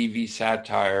best TV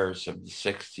satires of the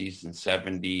 60s and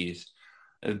 70s.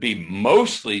 It'll be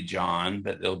mostly John,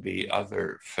 but there'll be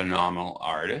other phenomenal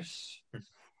artists.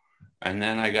 And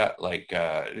then I got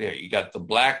you got The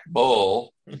Black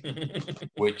Bull,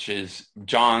 which is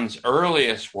John's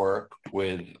earliest work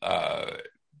with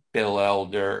Bill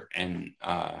Elder and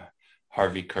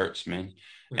Harvey Kurtzman.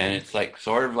 And it's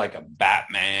sort of like a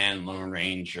Batman, Lone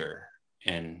Ranger.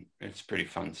 And it's pretty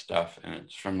fun stuff. And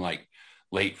it's from late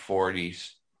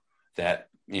 40s that,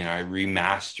 I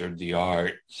remastered the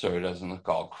art so it doesn't look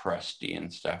all crusty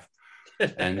and stuff.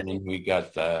 And then we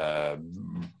got the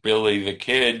Billy the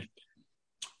Kid,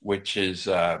 which is,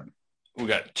 we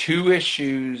got 2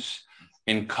 issues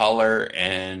in color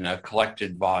and a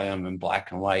collected volume in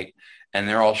black and white. And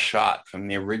they're all shot from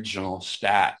the original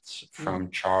stats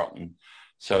from Charlton.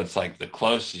 So it's the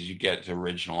closest you get to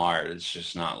original art. It's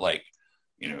just not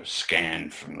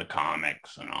scanned from the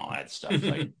comics and all that stuff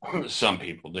like some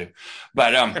people do.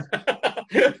 But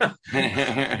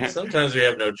sometimes we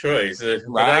have no choice.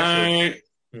 Right.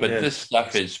 But this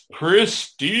stuff is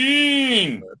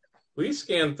pristine. We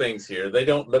scan things here. They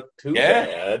don't look too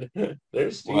bad. They're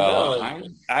Steve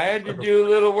Allen. I had to do a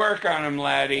little work on them,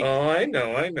 laddie. Oh, I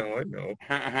know.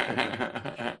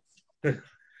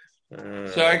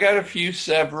 So I got a few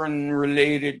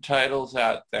Severin-related titles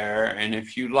out there, and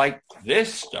if you like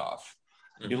this stuff,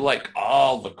 you like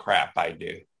all the crap I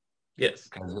do. Yes.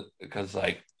 Because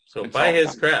So buy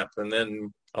his crap, and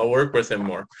then I'll work with him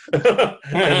more. And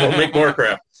we'll make more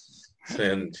crap.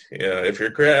 And if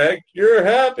you're cracked, you're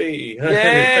happy.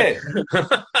 Yeah.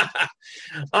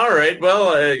 All right.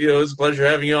 Well, it was a pleasure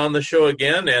having you on the show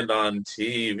again and on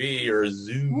TV or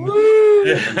Zoom.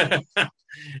 Woo!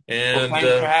 And thanks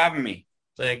for having me.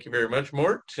 Thank you very much,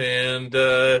 Mort. And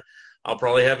I'll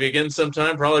probably have you again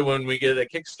sometime, probably when we get a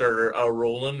Kickstarter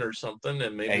rolling or something,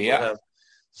 and maybe we'll have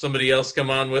somebody else come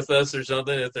on with us or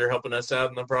something if they're helping us out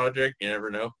in the project. You never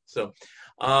know. So,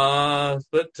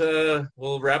 but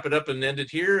we'll wrap it up and end it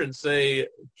here and say,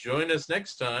 join us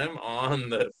next time on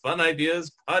the Fun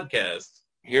Ideas Podcast.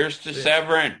 Here's to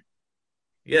Severin.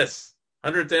 Yes.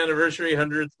 100th anniversary,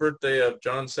 100th birthday of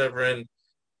John Severin.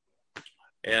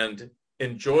 And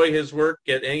enjoy his work.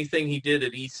 Get anything he did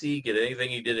at EC. Get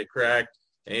anything he did at Cracked.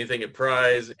 Anything at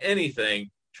Prize. Anything.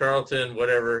 Charlton,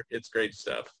 whatever. It's great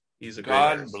stuff. He's a great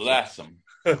artist. God bless him.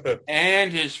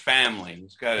 And his family.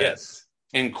 He's got an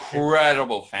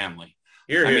incredible family.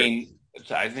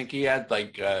 I think he had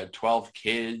 12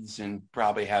 kids and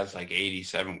probably has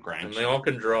 87 grandchildren. And they all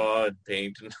can draw and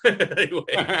paint.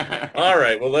 Anyway. All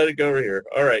right. We'll let it go over here.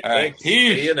 All right. Thanks.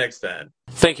 See you next time.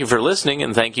 Thank you for listening,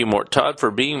 and thank you, Mort Todd,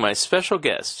 for being my special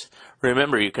guest.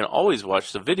 Remember, you can always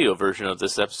watch the video version of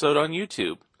this episode on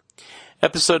YouTube.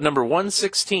 Episode number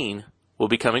 116 will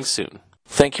be coming soon.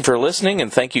 Thank you for listening,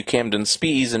 and thank you, Camden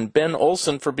Spees and Ben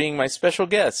Olson, for being my special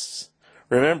guests.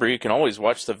 Remember, you can always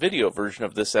watch the video version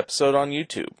of this episode on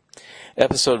YouTube.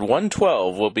 Episode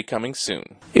 112 will be coming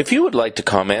soon. If you would like to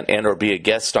comment and or be a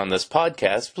guest on this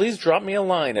podcast, please drop me a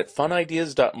line at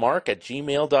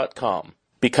funideas.mark@gmail.com.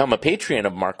 Become a Patreon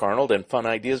of Mark Arnold and Fun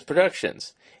Ideas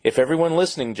Productions. If everyone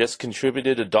listening just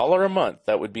contributed $1 a month,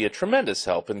 that would be a tremendous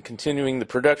help in continuing the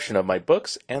production of my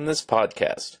books and this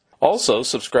podcast. Also,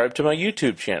 subscribe to my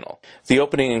YouTube channel. The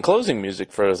opening and closing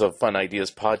music for the Fun Ideas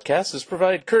podcast is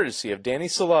provided courtesy of Danny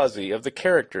Salazzi of The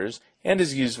Characters and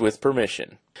is used with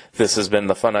permission. This has been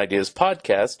the Fun Ideas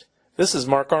podcast. This is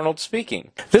Mark Arnold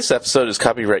speaking. This episode is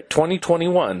copyright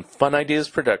 2021 Fun Ideas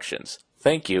Productions.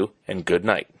 Thank you and good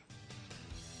night.